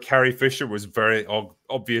bits where Carrie Fisher was very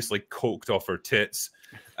obviously coked off her tits,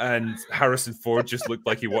 and Harrison Ford just looked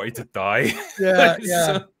like he wanted to die. Yeah,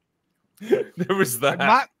 so, there was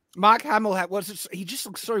that. Mark Hamill he just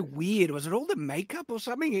looked so weird. Was it all the makeup or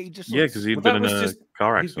something? He just because he'd been in a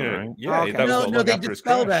car accident, right? Yeah, okay. No, they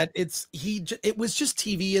dispel that. It was just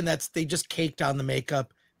TV, and they just caked on the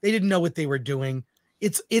makeup. They didn't know what they were doing.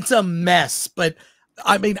 It's a mess. But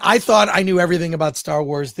I mean, I thought I knew everything about Star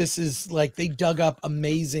Wars. This is like they dug up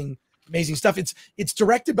amazing stuff. It's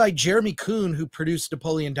directed by Jeremy Kuhn, who produced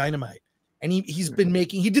Napoleon Dynamite, and he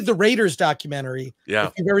did the Raiders documentary. Yeah,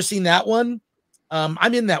 if you've ever seen that one.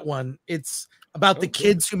 I'm in that one. It's about the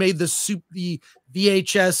kids who made the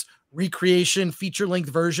VHS recreation feature-length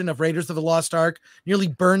version of Raiders of the Lost Ark, nearly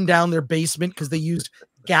burned down their basement because they used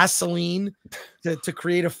gasoline to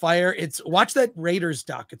create a fire. Watch that Raiders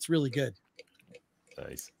doc. It's really good.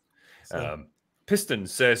 Nice. Piston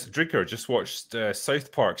says, Drinker, just watched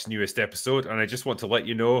South Park's newest episode, and I just want to let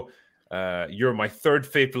you know you're my third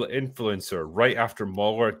favorite influencer, right after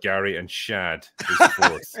MauLer, Gary, and Shad is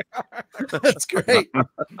fourth. That's great.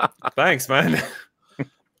 Thanks, man.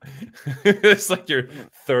 It's like your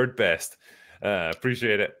third best.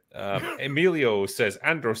 Appreciate it. Emilio says,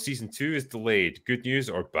 Andor season 2 is delayed. Good news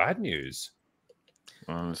or bad news?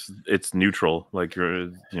 It's neutral. Like they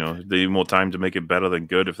need more time to make it better than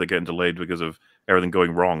good. If they're getting delayed because of everything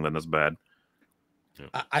going wrong, then that's bad.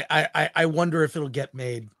 I wonder if it'll get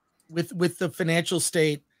made. With the financial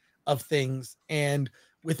state of things, and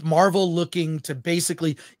with Marvel looking to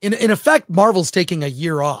basically, in effect, Marvel's taking a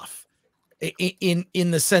year off in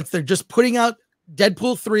the sense they're just putting out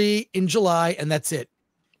Deadpool 3 in July, and that's it.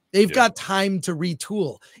 They've got time to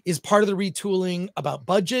retool. Is part of the retooling about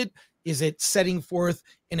budget? Is it setting forth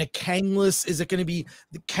in a Kangless? Is it going to be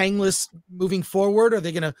the Kangless moving forward? Are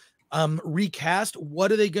they going to recast?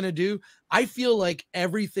 What are they going to do? I feel like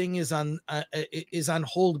everything is on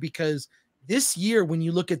hold, because this year, when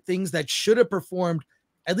you look at things that should have performed,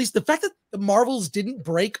 at least the fact that the Marvels didn't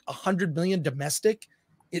break 100 million domestic,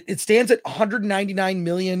 it stands at 199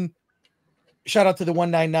 million. Shout out to the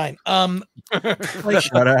 199.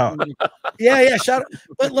 Shout out. Yeah, shout out.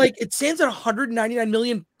 But like, it stands at 199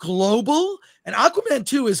 million global, and Aquaman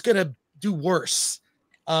 2 is going to do worse.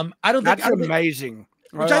 I don't think that's amazing.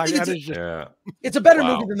 Which I think it's a better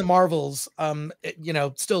movie than the Marvels.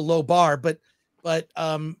 Still low bar, but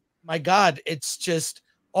my God, it's just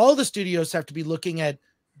all the studios have to be looking at,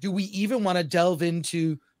 do we even want to delve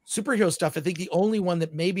into superhero stuff? I think the only one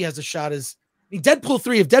that maybe has a shot is Deadpool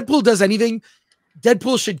 3. If Deadpool does anything,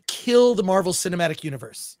 Deadpool should kill the Marvel Cinematic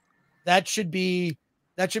Universe. That should be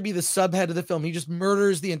the subhead of the film. He just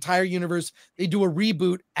murders the entire universe. They do a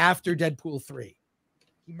reboot after Deadpool 3.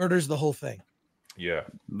 He murders the whole thing. Yeah,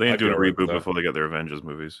 they ain't doing a reboot before they get their Avengers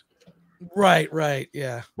movies. Right,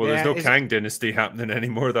 yeah. Well, there's no Kang Dynasty happening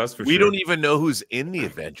anymore. That's for sure. We don't even know who's in the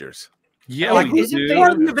Avengers. Yeah,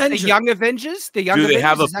 the Young Avengers. Do they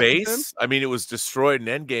have a base? I mean, it was destroyed in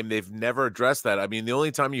Endgame. They've never addressed that. I mean, the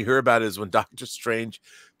only time you hear about it is when Doctor Strange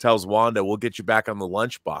tells Wanda, "We'll get you back on the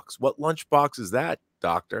lunchbox." What lunchbox is that,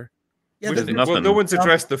 Doctor? Yeah, well, no one's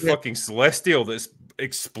addressed the fucking celestial that's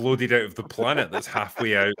exploded out of the planet that's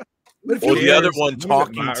halfway out. Or the other one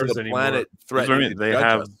talking to the planet, threatening. They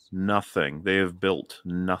have nothing. They have built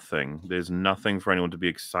nothing. There's nothing for anyone to be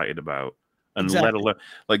excited about, and let alone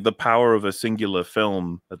like the power of a singular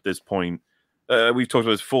film at this point. We've talked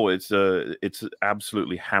about this before. It's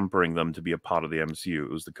absolutely hampering them to be a part of the MCU.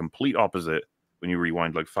 It was the complete opposite when you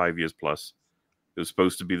rewind like 5 years plus. It was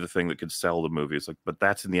supposed to be the thing that could sell the movie. It's like, but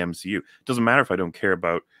that's in the MCU. It doesn't matter if I don't care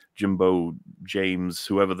about Jimbo, James,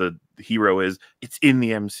 whoever the hero is. It's in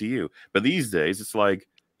the MCU. But these days, it's like,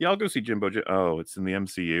 yeah, I'll go see Jimbo. Oh, it's in the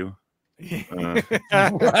MCU.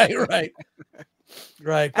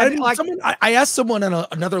 Right. And like, I asked someone on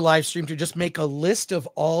another live stream to just make a list of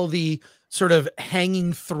all the sort of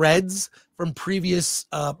hanging threads from previous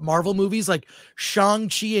Marvel movies, like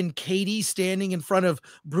Shang-Chi and Katie standing in front of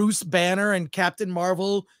Bruce Banner and Captain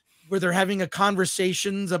Marvel, where they're having a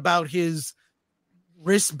conversations about his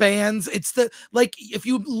wristbands. It's the, like, if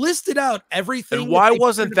you listed out everything. And why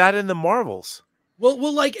wasn't that in the Marvels?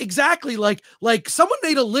 Well, like, exactly. Like someone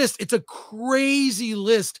made a list. It's a crazy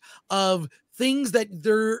list of things that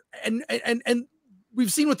they're, and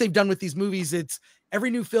we've seen what they've done with these movies. It's every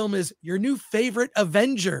new film is your new favorite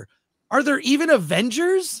Avenger. Are there even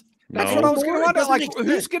Avengers? That's what I was going to wonder. Like,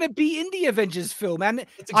 who's going to be in the Avengers film? And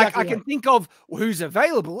I can think of who's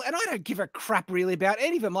available, and I don't give a crap really about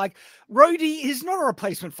any of them. Like, Rhodey is not a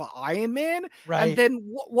replacement for Iron Man. Right. And then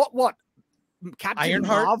what? Captain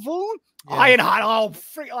Ironheart? Marvel? Yeah. Ironheart. Oh,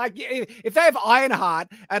 like, if they have Ironheart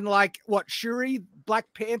and like what, Shuri, Black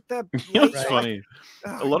Panther. It's funny.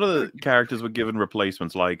 A lot of the characters were given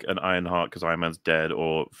replacements, like an Ironheart because Iron Man's dead,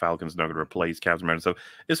 or Falcon's not going to replace Captain America. So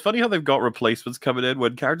it's funny how they've got replacements coming in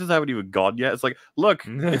when characters haven't even gone yet. It's like, look,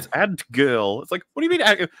 it's Ant-Girl. It's like, what do you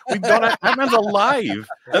mean? We've got Ant-Man's alive,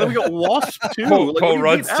 and then we got Wasp too. Paul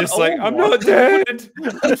Rudd's just like, I'm not dead.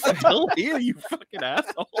 I'm still here, you fucking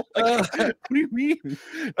asshole. Like, what do you mean?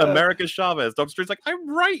 America Chavez, Doctor Strange's like, I'm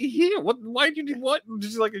right here. What? Why did you do what?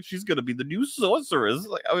 She's like, she's gonna be the new sorceress.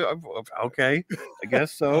 Like, okay, I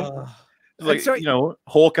guess so. Like, so, you know,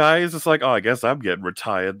 Hawkeye is just like, oh, I guess I'm getting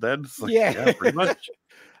retired then. It's like, yeah, pretty much.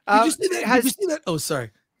 Did you see that? Did you see that? Oh,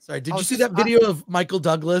 sorry. Did you see that video of Michael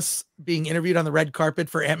Douglas being interviewed on the red carpet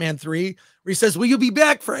for Ant-Man 3, where he says, "Will you be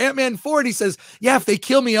back for Ant-Man 4?" And he says, "Yeah, if they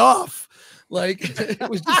kill me off." Like, it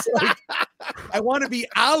was just like, I want to be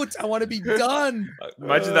out. I want to be done.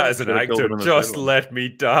 Imagine that as an actor. Just let me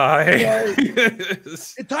die. Yeah.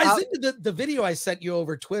 It ties into the video I sent you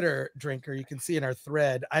over Twitter, Drinker. You can see in our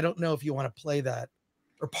thread. I don't know if you want to play that,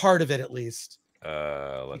 or part of it at least.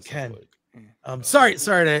 Let's can. Sorry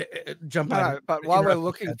to jump on. But while we're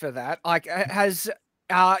looking for that, like, has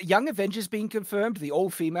Young Avengers been confirmed? The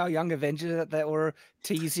all-female Young Avengers that were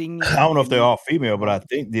teasing. I don't know if they're all female, but I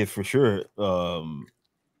think they're for sure.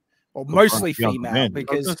 Or mostly female,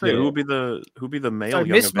 because who'll be the male? So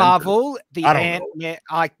Miss Marvel, the Ant-Man,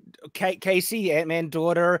 Casey, Ant-Man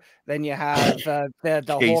daughter. Then you have the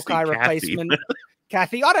Hawkeye replacement,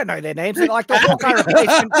 Kathy. I don't know their names. Like the Hawkeye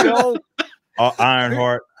replacement girl,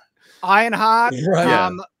 Ironheart. Right.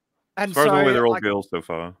 And as far as the way they're all girls so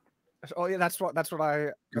far. Oh yeah, that's what I.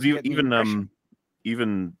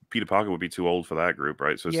 Even Peter Parker would be too old for that group,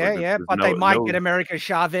 right? So it's but they might get America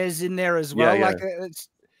Chavez in there as well. Like,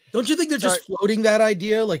 don't you think they're just floating that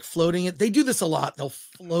idea, like floating it? They do this a lot. They'll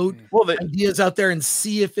float ideas out there and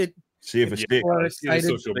see if it sticks.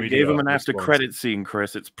 They gave them an after credit scene,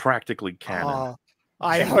 Chris. It's practically canon.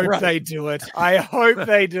 I hope they do it. I hope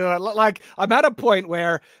they do it. Like, I'm at a point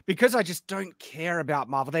where, because I just don't care about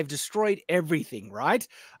Marvel, they've destroyed everything, right?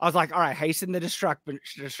 I was like, all right, hasten the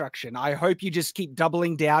destruction. I hope you just keep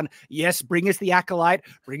doubling down. Yes, bring us the Acolyte,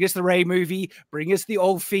 bring us the Ray movie, bring us the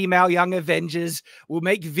all-female Young Avengers. We'll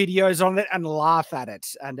make videos on it and laugh at it,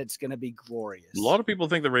 and it's going to be glorious. A lot of people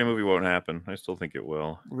think the Ray movie won't happen. I still think it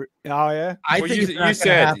will. Oh, yeah? I think you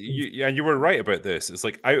said, you were right about this. It's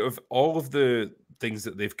like, out of all of the things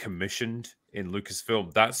that they've commissioned in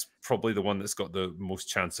Lucasfilm, that's probably the one that's got the most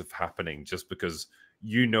chance of happening, just because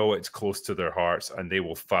it's close to their hearts, and they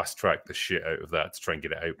will fast track the shit out of that to try and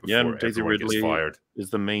get it out before Daisy Ridley gets fired.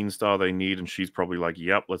 Is the main star they need, and she's probably like,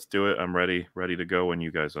 "Yep, let's do it. I'm ready to go when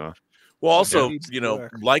you guys are." Well, also,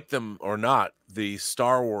 like them or not, the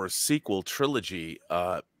Star Wars sequel trilogy,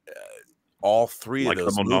 all three of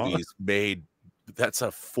those movies made. That's a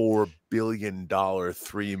 $4 billion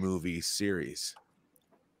 3-movie series.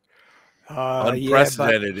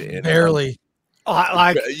 Unprecedented. Barely.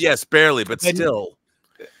 Yes, barely, but still.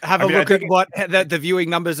 Have a look at what the viewing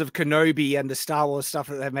numbers of Kenobi and the Star Wars stuff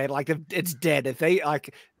that they've made. Like, it's dead. If they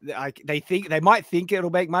they might think it'll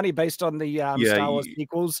make money based on the Star Wars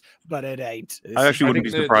sequels, but it ain't. I actually wouldn't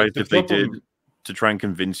be surprised if they did, to try and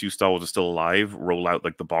convince you Star Wars is still alive, roll out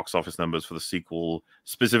like the box office numbers for the sequel,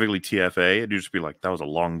 specifically TFA, and you just be like, that was a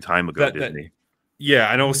long time ago, Disney.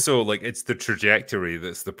 Yeah, and also like it's the trajectory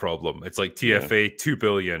that's the problem. It's like TFA 2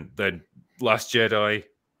 billion, then Last Jedi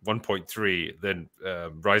 1.3, then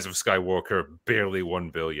Rise of Skywalker barely 1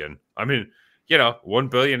 billion. I mean, you know, 1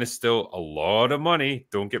 billion is still a lot of money,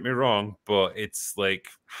 don't get me wrong, but it's like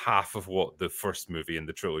half of what the first movie in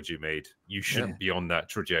the trilogy made. You shouldn't be on that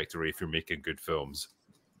trajectory if you're making good films.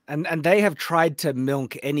 And they have tried to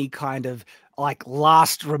milk any kind of like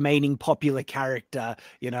last remaining popular character,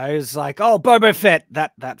 you know. It's like, oh, Boba Fett,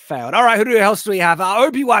 that failed. All right, who else do we have?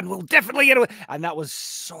 Obi-Wan will definitely get away. And that was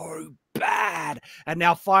so bad. And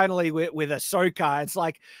now finally with Ahsoka, it's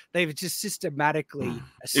like they've just systematically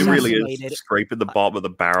it really is scraping the bottom of the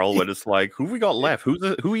barrel when it's like, who we got left?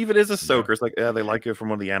 Who even is Ahsoka? It's like, yeah, they like her from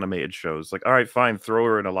one of the animated shows. Like, all right, fine, throw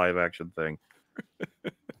her in a live action thing.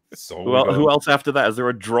 So who else after that? Is there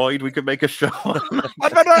a droid we could make a show on? No,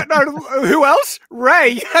 who else?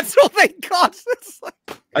 Rey. That's all they got.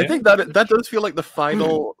 I think that does feel like the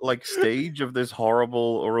final like stage of this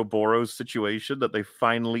horrible Ouroboros situation, that they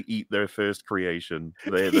finally eat their first creation.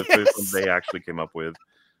 The first one they actually came up with.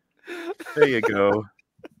 There you go.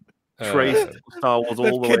 Traced Star Wars all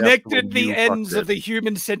the way up connected the ends of the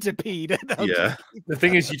human centipede. Yeah. The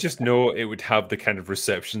thing is, you just know it would have the kind of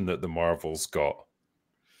reception that the Marvels got.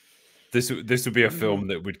 This would be a film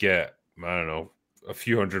that would get, I don't know, a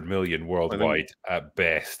few hundred million worldwide at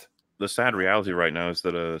best. The sad reality right now is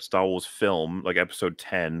that a Star Wars film, like Episode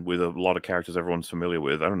 10, with a lot of characters everyone's familiar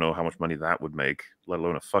with, I don't know how much money that would make, let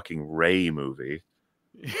alone a fucking Rey movie.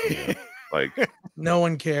 Like, no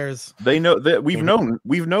one cares. They know that we've known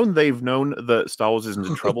that Star Wars isn't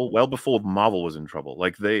in trouble well before Marvel was in trouble.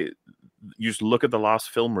 Like, you just look at the last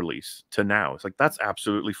film release to now. It's like, that's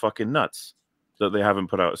absolutely fucking nuts that they haven't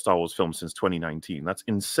put out a Star Wars film since 2019. That's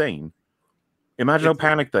insane. Imagine how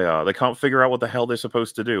panicked they are. They can't figure out what the hell they're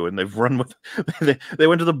supposed to do, and they've run with. They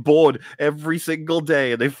went to the board every single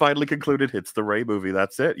day, and they finally concluded it's the Rey movie.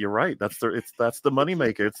 That's it. You're right. That's the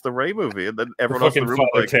moneymaker. It's the Rey movie, and then everyone else in the room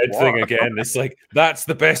Father Ted thing again. It's like, that's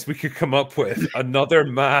the best we could come up with. Another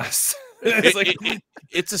mass.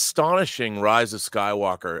 It's astonishing. Rise of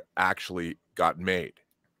Skywalker actually got made.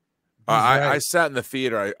 Right. I sat in the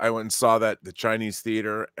theater. I went and saw the Chinese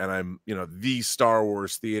theater, and I'm, the Star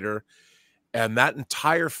Wars theater. And that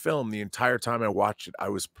entire film, the entire time I watched it, I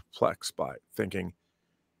was perplexed by it, thinking,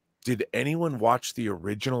 did anyone watch the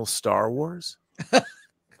original Star Wars?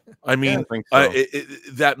 I mean,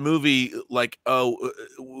 that movie, like,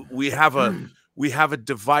 we have a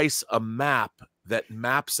device, a map that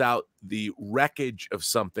maps out the wreckage of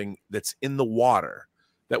something that's in the water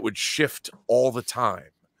that would shift all the time.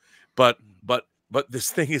 But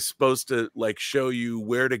this thing is supposed to like show you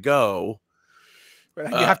where to go. You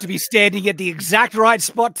have to be standing at the exact right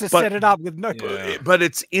spot to set it up with no. But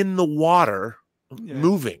it's in the water,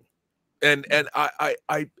 moving, and I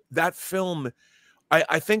that film,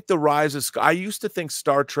 I think the Rise of I used to think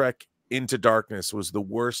Star Trek Into Darkness was the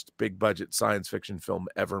worst big budget science fiction film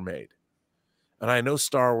ever made, and I know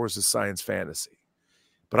Star Wars is science fantasy,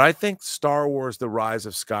 but I think Star Wars: The Rise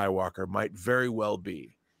of Skywalker might very well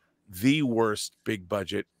be the worst big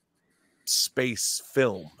budget space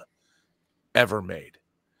film ever made.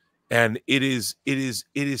 And it is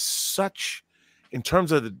such, in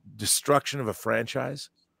terms of the destruction of a franchise,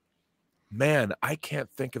 man, I can't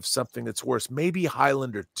think of something that's worse. Maybe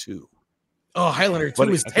Highlander 2. Oh, Highlander 2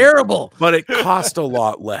 is terrible. But it cost a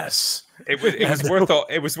lot less.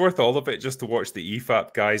 It was worth all of it just to watch the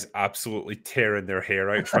EFAP guys absolutely tearing their hair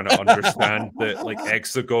out trying to understand the like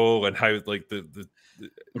Exegol and how like the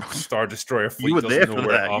Star Destroyer fleet. You were there doesn't know for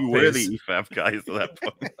where that. up You were is. the EFAP guys at that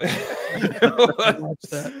point.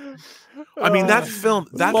 I mean, that film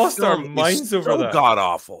lost our minds over that. God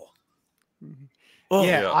awful. Oh,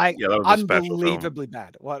 that was a special unbelievably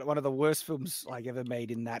bad. One of the worst films like ever made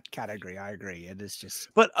in that category. I agree. It is just.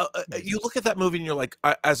 But you look at that movie and you're like,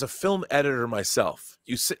 as a film editor myself,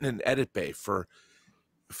 you sit in an edit bay for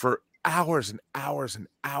hours and hours and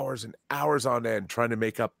hours and hours on end trying to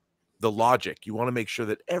make up the logic. You want to make sure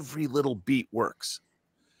that every little beat works.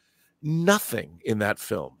 Nothing in that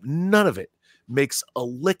film, none of it makes a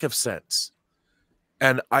lick of sense.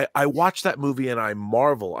 And I watch that movie and I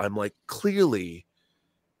marvel. I'm like, clearly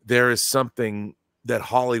there is something that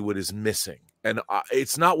Hollywood is missing. And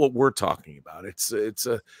it's not what we're talking about. It's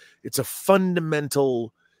a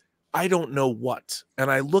fundamental I don't know what. And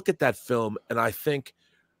I look at that film and I think,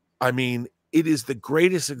 I mean, it is the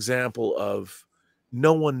greatest example of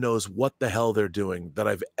no one knows what the hell they're doing that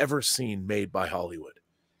I've ever seen made by Hollywood.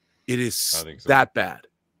 It is so. That bad.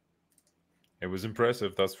 It was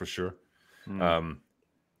impressive, that's for sure.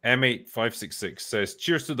 M8566 says,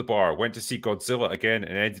 cheers to the bar. Went to see Godzilla again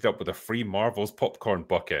and ended up with a free Marvel's popcorn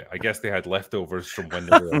bucket. I guess they had leftovers from when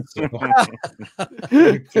they were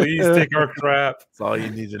Please take our crap. That's all you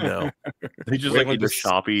need to know. They just like in the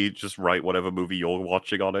Sharpie, just write whatever movie you're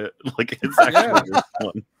watching on it. Like it's actually this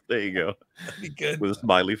one. There you go. That'd be good. With a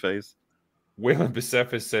smiley face. Waylon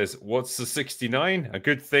Bicephus says, what's the 69? A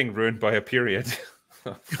good thing ruined by a period.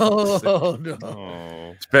 Oh, no.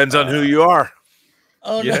 Oh. Depends on who you are.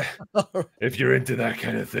 Oh, yeah, no. If you're into that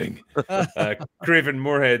kind of thing. Craven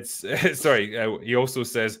Moorhead, sorry, he also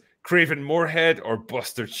says, Craven Moorhead or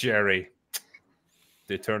Buster Cherry?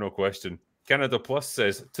 The eternal question. Canada Plus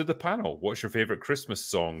says, to the panel, what's your favorite Christmas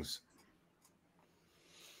songs?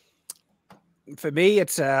 For me,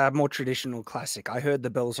 it's a more traditional classic. I Heard the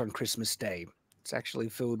Bells on Christmas Day. It's actually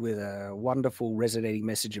filled with a wonderful resonating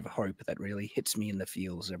message of hope that really hits me in the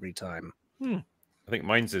feels every time. I think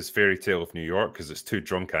mine's is Fairy Tale of New York because it's two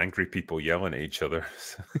drunk, angry people yelling at each other.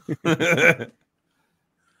 That's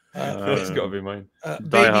got to be mine.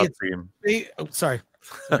 Die Hard theme. Sorry.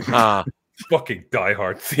 Fucking Die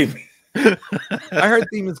Hard theme. Die Hard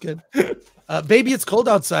theme is good. Baby, It's Cold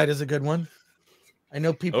Outside is a good one. I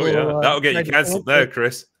know people. Oh, yeah. That'll get you canceled now,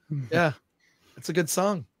 Chris. Yeah. It's a good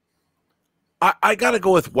song. I got to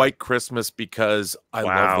go with White Christmas because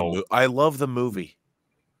I love the movie.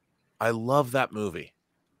 I love that movie.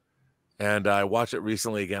 And I watched it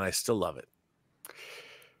recently again. I still love it.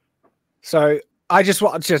 So I just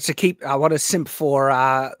want to keep, I want to simp for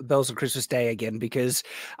Bells on Christmas Day again, because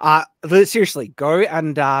seriously, go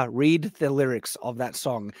and read the lyrics of that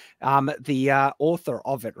song. The author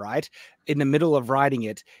of it, right? In the middle of writing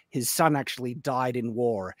it, his son actually died in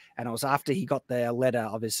war. And it was after he got the letter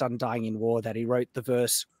of his son dying in war that he wrote the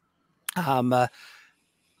verse. Then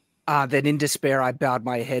in despair, I bowed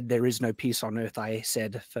my head. There is no peace on earth, I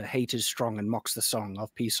said, for hate is strong and mocks the song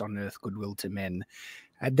of peace on earth, goodwill to men.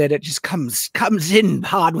 And then it just comes in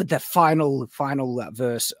hard with the final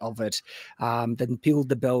verse of it. Then pealed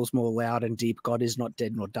the bells more loud and deep. God is not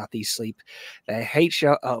dead, nor doth he sleep. The hate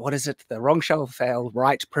shall, the wrong shall fail,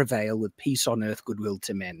 right prevail, with peace on earth, goodwill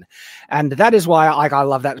to men. And that is why I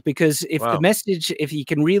love that, because if the message, if you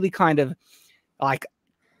can really kind of like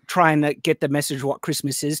try and get the message what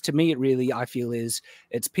Christmas is, to me, it really, I feel, is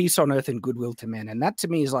it's peace on earth and goodwill to men. And that to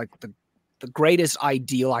me is like the greatest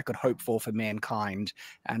ideal I could hope for mankind.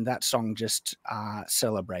 And that song just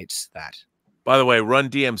celebrates that. By the way, Run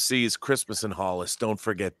DMC's Christmas in Hollis. Don't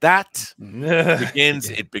forget that.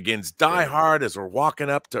 It begins Die Hard as we're walking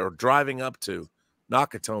up to or driving up to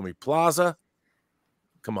Nakatomi Plaza.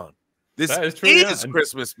 Come on. This is true,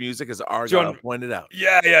 Christmas music, as Argyle pointed out.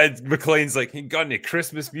 Yeah. McLean's like, he got any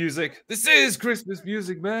Christmas music? This is Christmas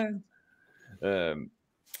music, man.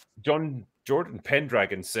 Jordan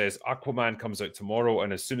Pendragon says, Aquaman comes out tomorrow,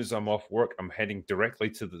 and as soon as I'm off work, I'm heading directly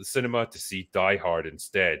to the cinema to see Die Hard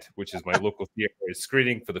instead, which is my local theater is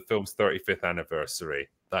screening for the film's 35th anniversary.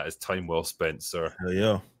 That is time well spent, sir. Hell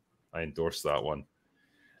yeah. I endorse that one.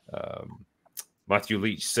 Matthew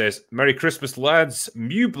Leach says, Merry Christmas, lads.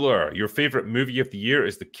 MauLer, your favorite movie of the year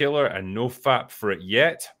is The Killer, and no FAP for it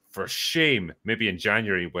yet. For shame. Maybe in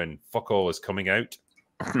January when fuck all is coming out.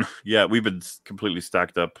 Yeah, we've been completely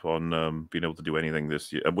stacked up on being able to do anything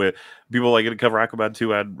this year. Where people like going to cover Aquaman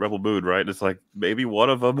 2 and Rebel Moon, right? It's like maybe one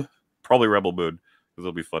of them, probably Rebel Moon, because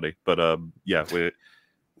it'll be funny. But yeah,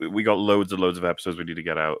 we got loads and loads of episodes we need to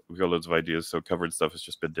get out. We got loads of ideas, so covering stuff has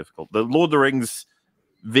just been difficult. The Lord of the Rings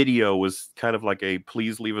video was kind of like a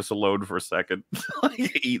please leave us alone for a second.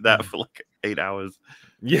 Eat that for like 8 hours.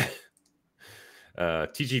 Yeah.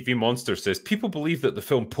 TGV Monster says, people believe that the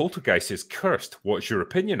film Poltergeist is cursed. What's your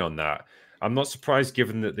opinion on that? I'm not surprised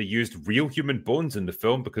given that they used real human bones in the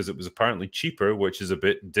film because it was apparently cheaper, which is a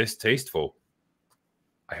bit distasteful.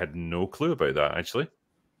 I had no clue about that, actually.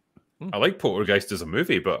 I like Poltergeist as a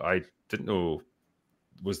movie, but I didn't know,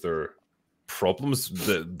 was there problems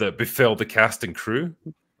that befell the cast and crew?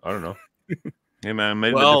 I don't know. Hey man, made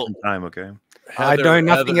it a different time, okay? I know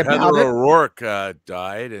nothing about Heather it. O'Rourke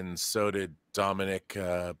died, and so did Dominic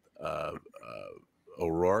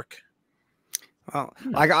O'Rourke. Well,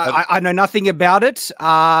 I know nothing about it,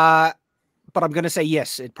 but I'm going to say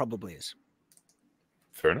yes, it probably is.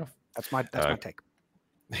 Fair enough. That's my take.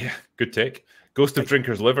 Yeah, good take. Ghost of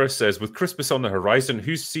Drinker's Liver says, with Christmas on the horizon,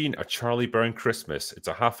 who's seen A Charlie Brown Christmas? It's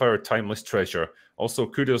a half-hour timeless treasure. Also,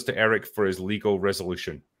 kudos to Eric for his legal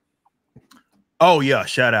resolution. Oh yeah,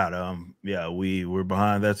 shout out. Yeah, we're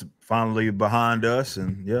behind. That's finally behind us,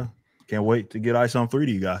 and yeah, can't wait to get Ice on 3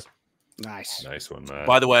 to you guys. Nice one, man.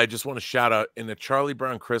 By the way, I just want to shout out in the Charlie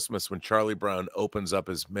Brown Christmas when Charlie Brown opens up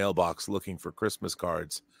his mailbox looking for Christmas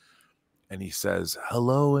cards, and he says,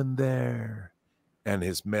 "Hello in there," and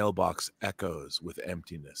his mailbox echoes with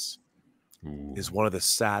emptiness. Ooh. Is one of the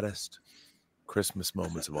saddest Christmas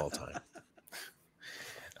moments of all time.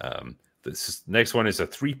 This next one is a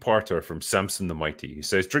 3-parter from Samson the Mighty. He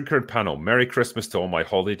says, Drinker and panel, Merry Christmas to all. My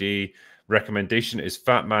holiday recommendation is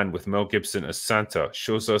Fat Man with Mel Gibson as Santa.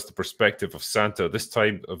 Shows us the perspective of Santa this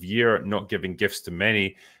time of year, not giving gifts to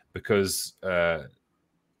many because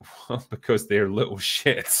because they're little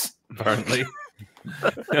shits, apparently.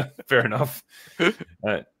 Fair enough.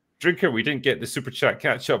 Drinker, we didn't get the super chat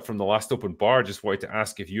catch up from the last open bar. Just wanted to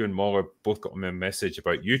ask if you and MauLer both got a message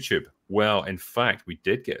about YouTube. Well, in fact, we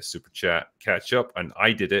did get a super chat catch up, and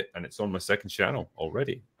I did it, and it's on my second channel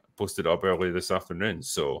already. I posted it up earlier this afternoon,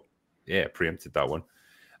 so yeah, preempted that one.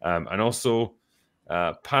 And also,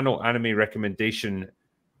 panel anime recommendation,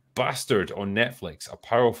 Bastard on Netflix. A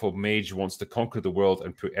powerful mage wants to conquer the world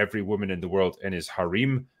and put every woman in the world in his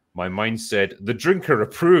harem. My mind said, the Drinker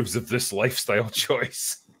approves of this lifestyle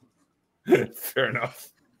choice. Fair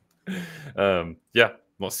enough. Yeah,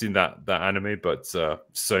 not seen that anime, but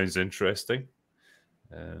sounds interesting.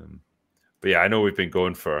 But yeah, I know we've been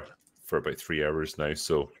going for about 3 hours now,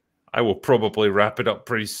 so I will probably wrap it up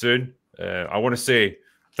pretty soon. I want to say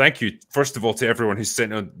thank you, first of all, to everyone who's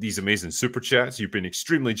sent on these amazing super chats. You've been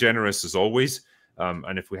extremely generous as always.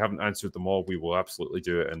 And if we haven't answered them all, we will absolutely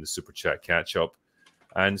do it in the super chat catch up.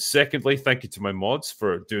 And secondly, thank you to my mods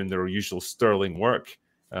for doing their usual sterling work.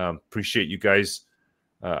 Appreciate you guys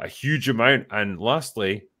a huge amount. And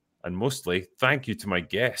lastly, and mostly, thank you to my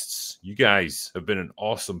guests. You guys have been an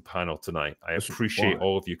awesome panel tonight. I appreciate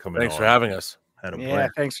all of you coming Thanks on. for having us. Yeah,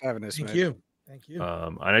 thanks for having us. Thank man. you. Thank you.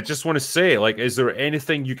 And I just want to say, like, is there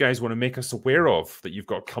anything you guys want to make us aware of that you've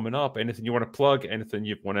got coming up? Anything you want to plug? Anything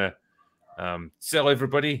you want to tell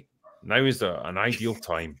everybody? Now is an ideal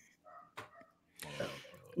time.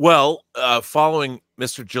 Well, following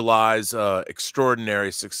Mr. July's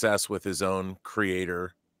extraordinary success with his own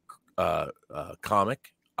creator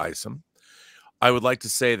comic, Isom, I would like to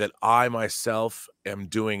say that I myself am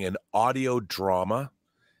doing an audio drama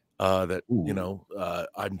that,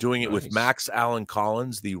 I'm doing it with Max Allan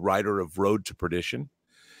Collins, the writer of Road to Perdition.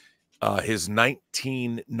 His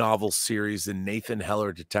 19-novel series, the Nathan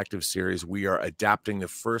Heller Detective Series. We are adapting the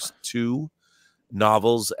first 2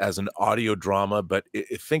 novels as an audio drama, but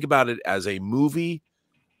think about it as a movie,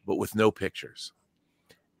 but with no pictures.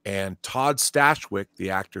 And Todd Stashwick, the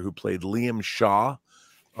actor who played Liam Shaw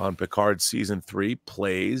on Picard season 3,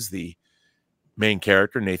 plays the main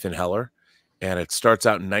character, Nathan Heller. And it starts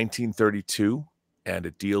out in 1932, and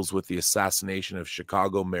it deals with the assassination of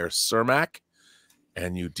Chicago Mayor Cermak.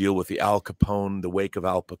 And you deal with the Al Capone, the wake of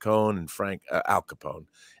Al Capone and Frank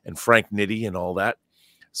Nitti and all that.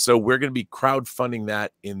 So we're going to be crowdfunding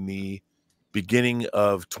that in the beginning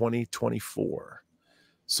of 2024.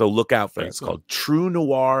 So look out for it. It's called True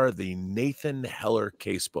Noir, the Nathan Heller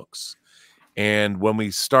Casebooks. And when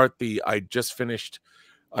we start I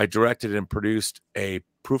directed and produced a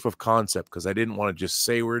proof of concept because I didn't want to just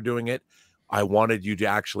say we're doing it. I wanted you to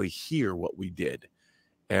actually hear what we did.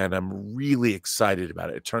 And I'm really excited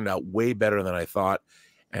about it. It turned out way better than I thought.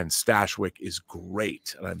 And Stashwick is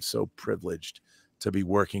great. And I'm so privileged to be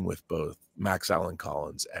working with both Max Allan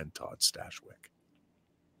Collins and Todd Stashwick.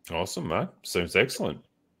 Awesome, man. Sounds excellent.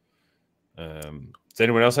 Does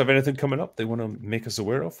anyone else have anything coming up they want to make us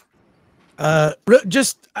aware of?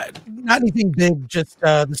 Just not anything big, just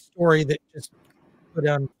the story that just put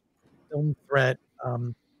on Film Threat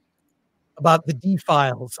about the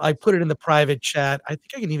D-Files. I put it in the private chat. I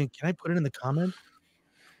think can I put it in the comment?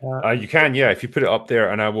 You can, yeah, if you put it up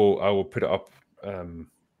there, and I will put it up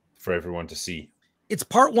for everyone to see. It's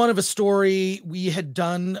part 1 of a story. We had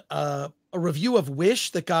done a review of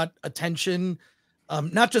Wish that got attention,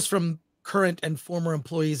 not just from current and former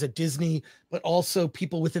employees at Disney, but also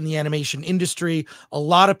people within the animation industry. A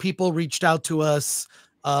lot of people reached out to us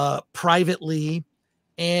privately,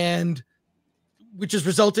 and which has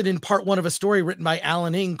resulted in part 1 of a story written by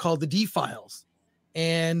Alan Ng called The D-Files.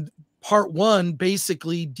 And part 1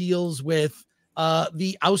 basically deals with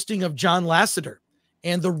the ousting of John Lasseter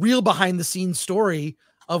and the real behind the scenes story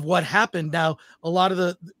of what happened. Now, a lot of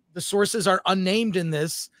the sources are unnamed in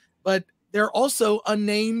this, but they're also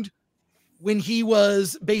unnamed when he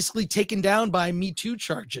was basically taken down by Me Too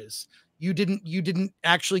charges. You didn't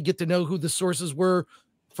actually get to know who the sources were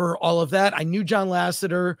for all of that. I knew John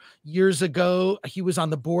Lasseter years ago. He was on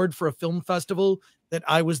the board for a film festival that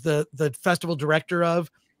I was the festival director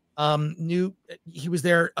of. Knew he was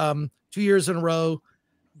there 2 years in a row.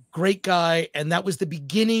 Great guy. And that was the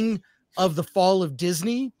beginning of the fall of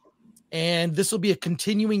Disney. And this will be a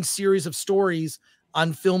continuing series of stories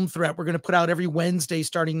on Film Threat. We're going to put out every Wednesday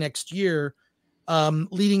starting next year,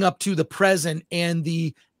 leading up to the present and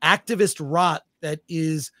the activist rot that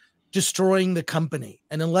is destroying the company.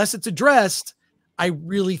 And unless it's addressed, I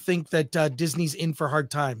really think that Disney's in for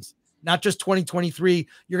hard times. Not just 2023.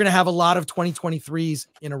 You're going to have a lot of 2023s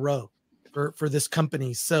in a row for this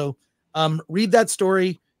company. So read that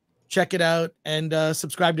story, check it out, and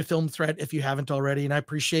subscribe to Film Threat if you haven't already. And I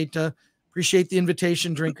appreciate the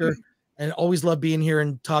invitation, Drinker, and always love being here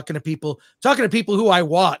and talking to people who I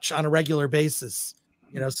watch on a regular basis.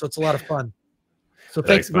 So it's a lot of fun. So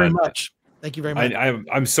thanks very much. Thank you very much.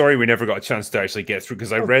 I'm sorry we never got a chance to actually get through,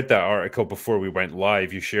 because I read that article before we went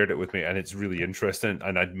live. You shared it with me, and it's really interesting.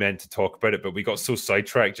 And I'd meant to talk about it, but we got so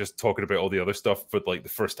sidetracked just talking about all the other stuff for like the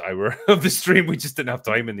first hour of the stream. We just didn't have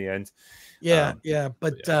time in the end.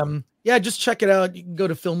 Just check it out. You can go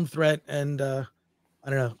to Film Threat and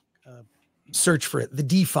search for it. The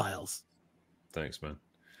D Files. Thanks, man.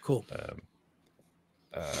 Cool.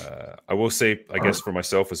 I will say, I guess for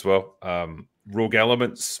myself as well, Rogue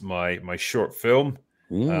Elements, my short film,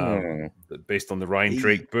 based on the Ryan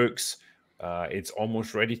Drake books, it's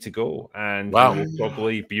almost ready to go, and we will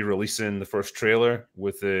probably be releasing the first trailer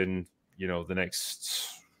within the next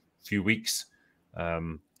few weeks.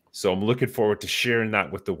 So I'm looking forward to sharing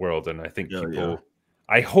that with the world, and I think people.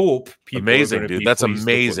 I hope people. Amazing, dude. That's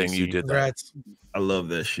amazing. You did that. Congrats. I love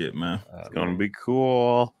that shit, man. It's gonna be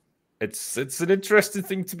cool. It's an interesting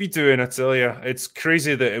thing to be doing, I tell you. It's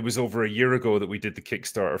crazy that it was over a year ago that we did the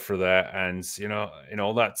Kickstarter for that, and in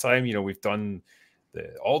all that time, we've done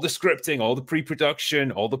all the scripting, all the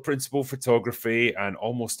pre-production, all the principal photography, and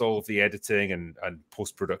almost all of the editing and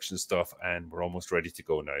post-production stuff, and we're almost ready to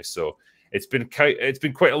go now. So it's been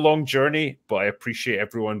quite a long journey, but I appreciate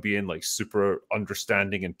everyone being like super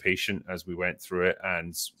understanding and patient as we went through it,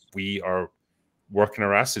 and we are working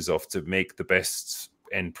our asses off to make the best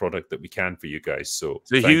end product that we can for you guys. So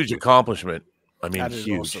it's a huge accomplishment. I mean,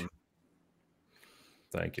 huge. Awesome.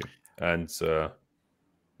 Thank you. And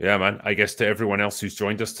yeah, man, I guess to everyone else who's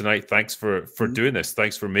joined us tonight, thanks for doing this.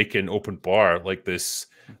 Thanks for making Open Bar like this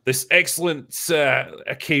excellent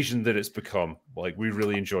occasion that it's become. Like, we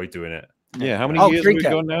really enjoy doing it. Yeah, how many years have we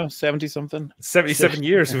gone now? 70 something? 77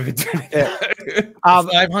 years we've been doing it.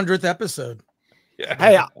 500th episode. Yeah.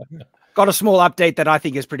 Hey, got a small update that I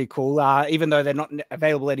think is pretty cool. Even though they're not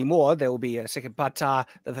available anymore, there will be a second, but the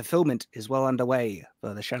fulfillment is well underway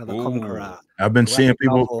for the Shadow the Conqueror. I've been seeing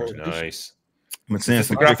people. Nice. I've been seeing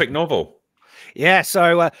some graphic novel. Yeah,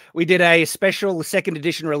 so we did a special second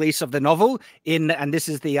edition release of the novel and this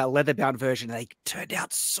is the leather-bound version. They turned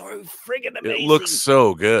out so friggin' amazing. It looks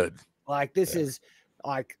so good. Like, this is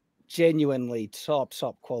like genuinely top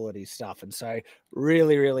quality stuff, and so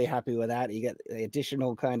really, really happy with that. You get the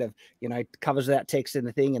additional kind of covers that text in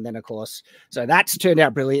the thing, and then of course, so that's turned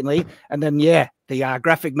out brilliantly. And then the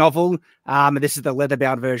graphic novel, this is the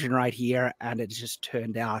leather-bound version right here, and it's just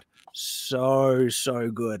turned out so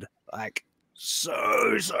good, like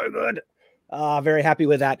so good. Very happy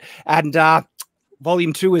with that. And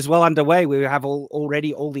Volume 2 is well underway. We have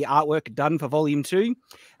already all the artwork done for Volume 2,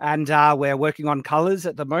 and we're working on colors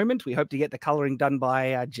at the moment. We hope to get the coloring done by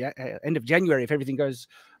end of January if everything goes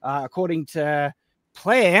according to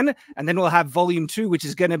plan, and then we'll have Volume 2, which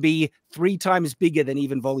is going to be 3 times bigger than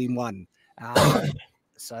even Volume 1.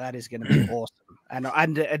 So that is going to be awesome.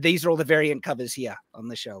 And these are all the variant covers here on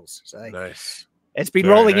the shelves. So nice. It's been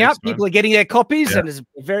rolling out. Man. People are getting their copies, and it's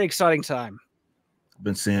a very exciting time.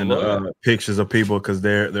 Been seeing pictures of people because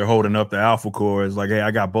they're holding up the Alpha Core. It's like, hey, I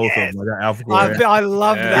got both of them. I got Alpha Core. I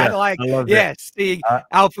love that. Like, seeing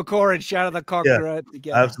Alpha Core and Shadow the Conqueror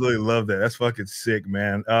together. I absolutely love that. That's fucking sick,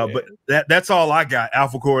 man. But that's all I got.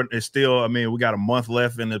 Alpha Core is still. I mean, we got a month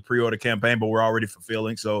left in the pre-order campaign, but we're already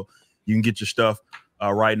fulfilling. So you can get your stuff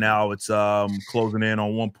right now. It's closing in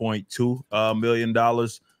on $1.2 million.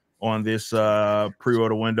 On this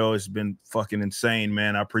pre-order window. It's been fucking insane,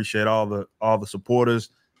 man. I appreciate all the supporters.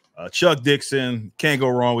 Chuck Dixon, can't go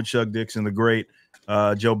wrong with Chuck Dixon, the great.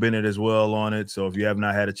 Joe Bennett as well on it. So if you have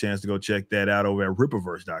not had a chance to go check that out over at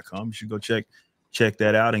Rippaverse.com, you should go check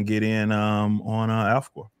that out and get in on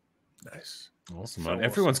AlphaCore. Nice. Awesome, man.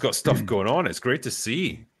 Everyone's got stuff going on. It's great to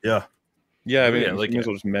see. Yeah. Yeah, I mean, like, I'll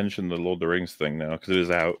just mention the Lord of the Rings thing now because it is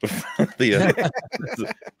out. The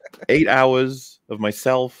 8 hours of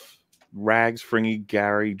myself, Rags, Fringy,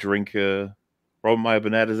 Gary, Drinker, Meyer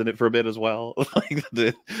Burnett is in it for a bit as well. Like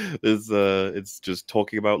it's just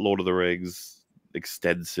talking about Lord of the Rings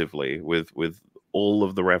extensively with all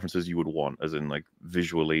of the references you would want, as in like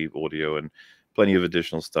visually, audio, and plenty of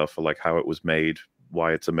additional stuff for like how it was made,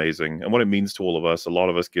 why it's amazing, and what it means to all of us. A lot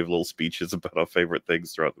of us give little speeches about our favorite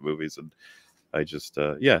things throughout the movies, and I just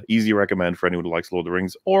easy recommend for anyone who likes Lord of the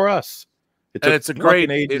Rings or us. It's a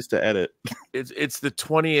great ages to edit. It's the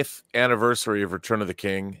 20th anniversary of Return of the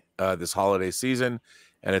King this holiday season,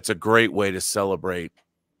 and it's a great way to celebrate,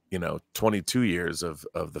 22 years of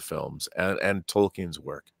the films and Tolkien's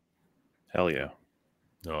work. Hell yeah!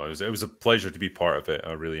 No, it was a pleasure to be part of it.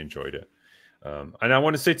 I really enjoyed it, and I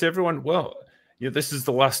want to say to everyone, well, this is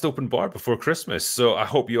the last open bar before Christmas, so I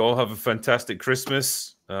hope you all have a fantastic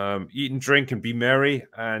Christmas. Eat and drink and be merry,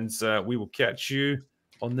 and we will catch you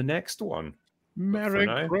on the next one. Merry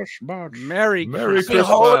Christmas. Merry Christmas.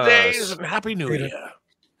 Holidays and Happy New Year.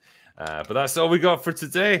 But that's all we got for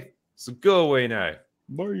today. So go away now.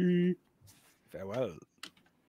 Bye. Farewell.